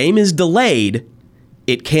 When a game is delayed,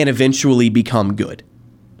 it can eventually become good.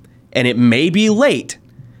 And it may be late,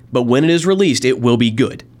 but when it is released, it will be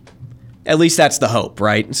good. At least that's the hope,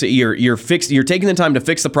 right? So you're taking the time to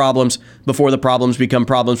fix the problems before the problems become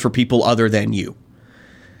problems for people other than you.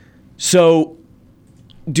 So,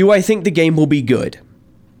 do I think the game will be good?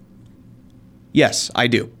 Yes, I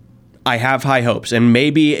do. I have high hopes, and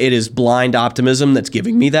maybe it is blind optimism that's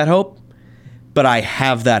giving me that hope, but I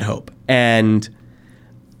have that hope. And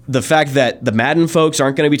the fact that the Madden folks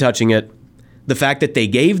aren't going to be touching it, the fact that they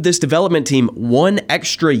gave this development team 1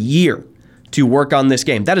 extra year to work on this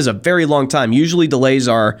game. That is a very long time. Usually delays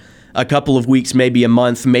are a couple of weeks, maybe a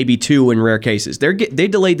month, maybe 2 in rare cases. They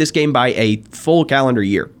delayed this game by a full calendar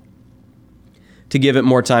year to give it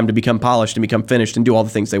more time to become polished and become finished and do all the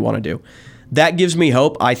things they want to do. That gives me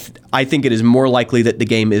hope. I think it is more likely that the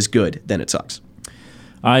game is good than it sucks.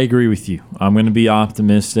 I agree with you. I'm going to be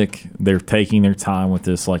optimistic. They're taking their time with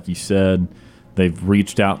this, like you said. They've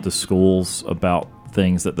reached out to schools about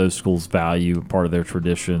things that those schools value, part of their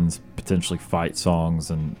traditions, potentially fight songs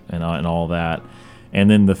and all that. And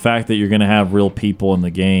then the fact that you're going to have real people in the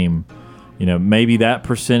game, maybe that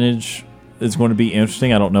percentage is going to be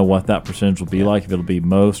interesting. I don't know what that percentage will be like, if it'll be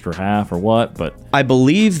most or half or what, but I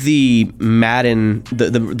believe the Madden,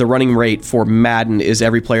 the running rate for Madden is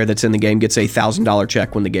every player that's in the game gets a $1,000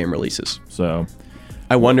 check when the game releases. So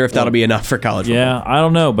I wonder if that'll be enough for college football. Yeah, I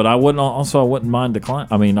don't know, but I wouldn't mind decline.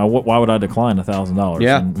 I mean, why would I decline $1,000?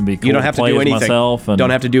 Yeah, and be cool you don't have to do anything. Don't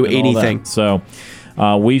have to do anything. So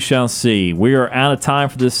we shall see. We are out of time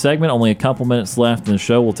for this segment. Only a couple minutes left in the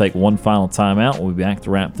show. We'll take one final timeout. We'll be back to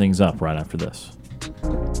wrap things up right after this.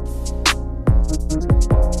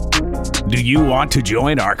 Do you want to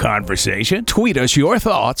join our conversation? Tweet us your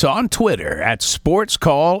thoughts on Twitter at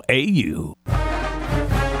SportsCallAU.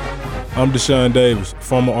 I'm Deshaun Davis,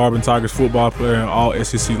 former Auburn Tigers football player and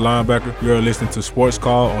all-SEC linebacker. You're listening to Sports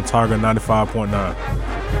Call on Tiger 95.9.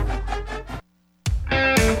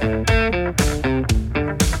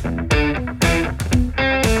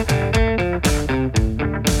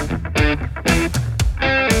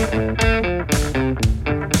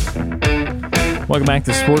 Welcome back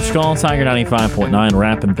to Sports Call, Tiger 95.9,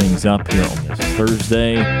 wrapping things up here on this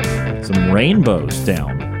Thursday. Some rainbows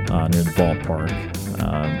down near the ballpark.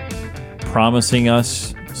 Promising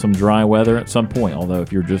us some dry weather at some point, although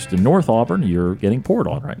if you're just in North Auburn, you're getting poured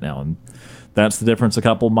on right now, and that's the difference a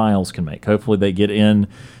couple miles can make. Hopefully they get in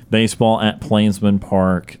baseball at Plainsman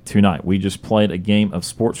Park tonight. We just played a game of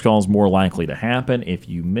Sports Calls More Likely to Happen. If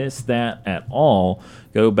you missed that at all,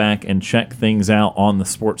 go back and check things out on the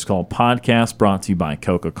Sports Call podcast, brought to you by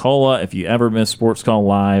Coca-Cola. If you ever miss Sports Call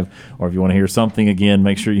Live, or if you want to hear something again,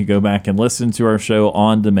 make sure you go back and listen to our show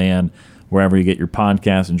on demand wherever you get your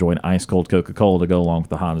podcast. Enjoy an ice-cold Coca-Cola to go along with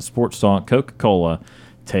the hottest sports talk. Coca-Cola,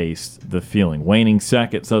 taste the feeling. Waning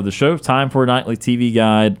seconds of the show, time for a nightly TV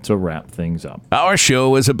guide to wrap things up. Our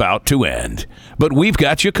show is about to end, but we've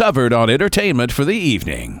got you covered on entertainment for the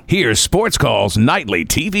evening. Here's Sports Call's nightly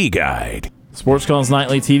TV guide. Sports Call's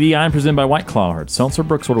nightly TV guide presented by White Claw Hard Seltzer.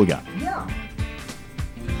 Brooks, what do we got? Yeah.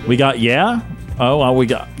 We got we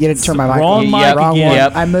got. You didn't turn my mic wrong on. mic Wrong again. one.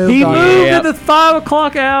 Yep. I moved He on. moved Yep. at the 5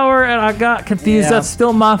 o'clock hour, and I got confused. Yeah. That's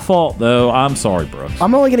still my fault, though. I'm sorry, Brooks.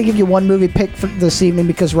 I'm only going to give you one movie pick for this evening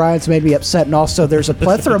because Ryan's made me upset, and also there's a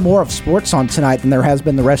plethora more of sports on tonight than there has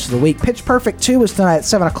been the rest of the week. Pitch Perfect 2 is tonight at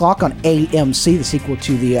 7 o'clock on AMC, the sequel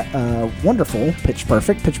to the wonderful Pitch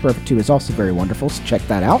Perfect. Pitch Perfect 2 is also very wonderful, so check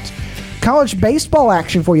that out. College baseball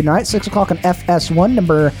action for you tonight, 6 o'clock on FS1.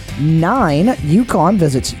 Number 9, UConn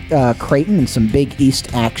visits Creighton in some Big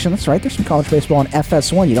East action. That's right, there's some college baseball on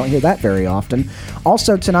FS1. You don't hear that very often.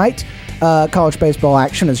 Also tonight, college baseball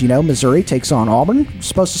action, as you know, Missouri takes on Auburn. It's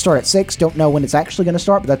supposed to start at 6. Don't know when it's actually going to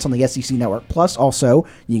start, but that's on the SEC Network. Plus, also,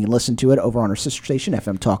 you can listen to it over on our sister station,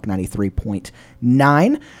 FM Talk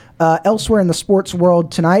 93.9. Elsewhere in the sports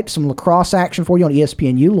world tonight, some lacrosse action for you on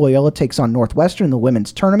ESPNU. Loyola takes on Northwestern in the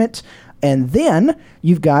women's tournament. And then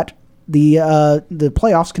you've got the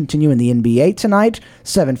playoffs continue in the NBA tonight,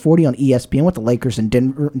 7:40 on ESPN with the Lakers and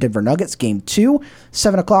Denver Nuggets, Game 2.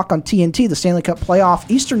 7 o'clock on TNT, the Stanley Cup Playoff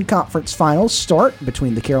Eastern Conference Finals start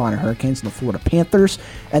between the Carolina Hurricanes and the Florida Panthers.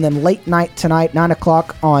 And then late night tonight, 9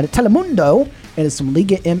 o'clock on Telemundo, and it's some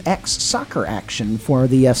Liga MX soccer action for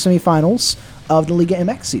the semifinals of the Liga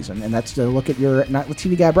MX season. And that's to look at your Nightly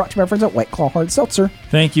TV Guide, brought to you by our friends at White Claw Hard Seltzer.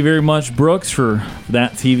 Thank you very much, Brooks, for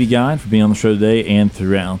that TV Guide, for being on the show today and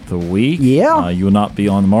throughout the week. Yeah. You will not be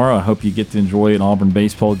on tomorrow. I hope you get to enjoy an Auburn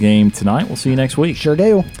baseball game tonight. We'll see you next week. Sure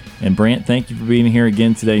do. And Brant, thank you for being here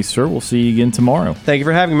again today, sir. We'll see you again tomorrow. Thank you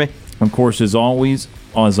for having me. Of course, as always,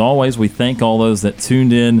 we thank all those that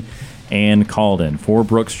tuned in and called in. For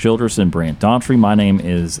Brooks Childress and Brant Daughtry, my name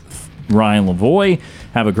is Ryan Lavoie.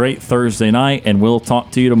 Have a great Thursday night, and we'll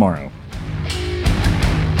talk to you tomorrow.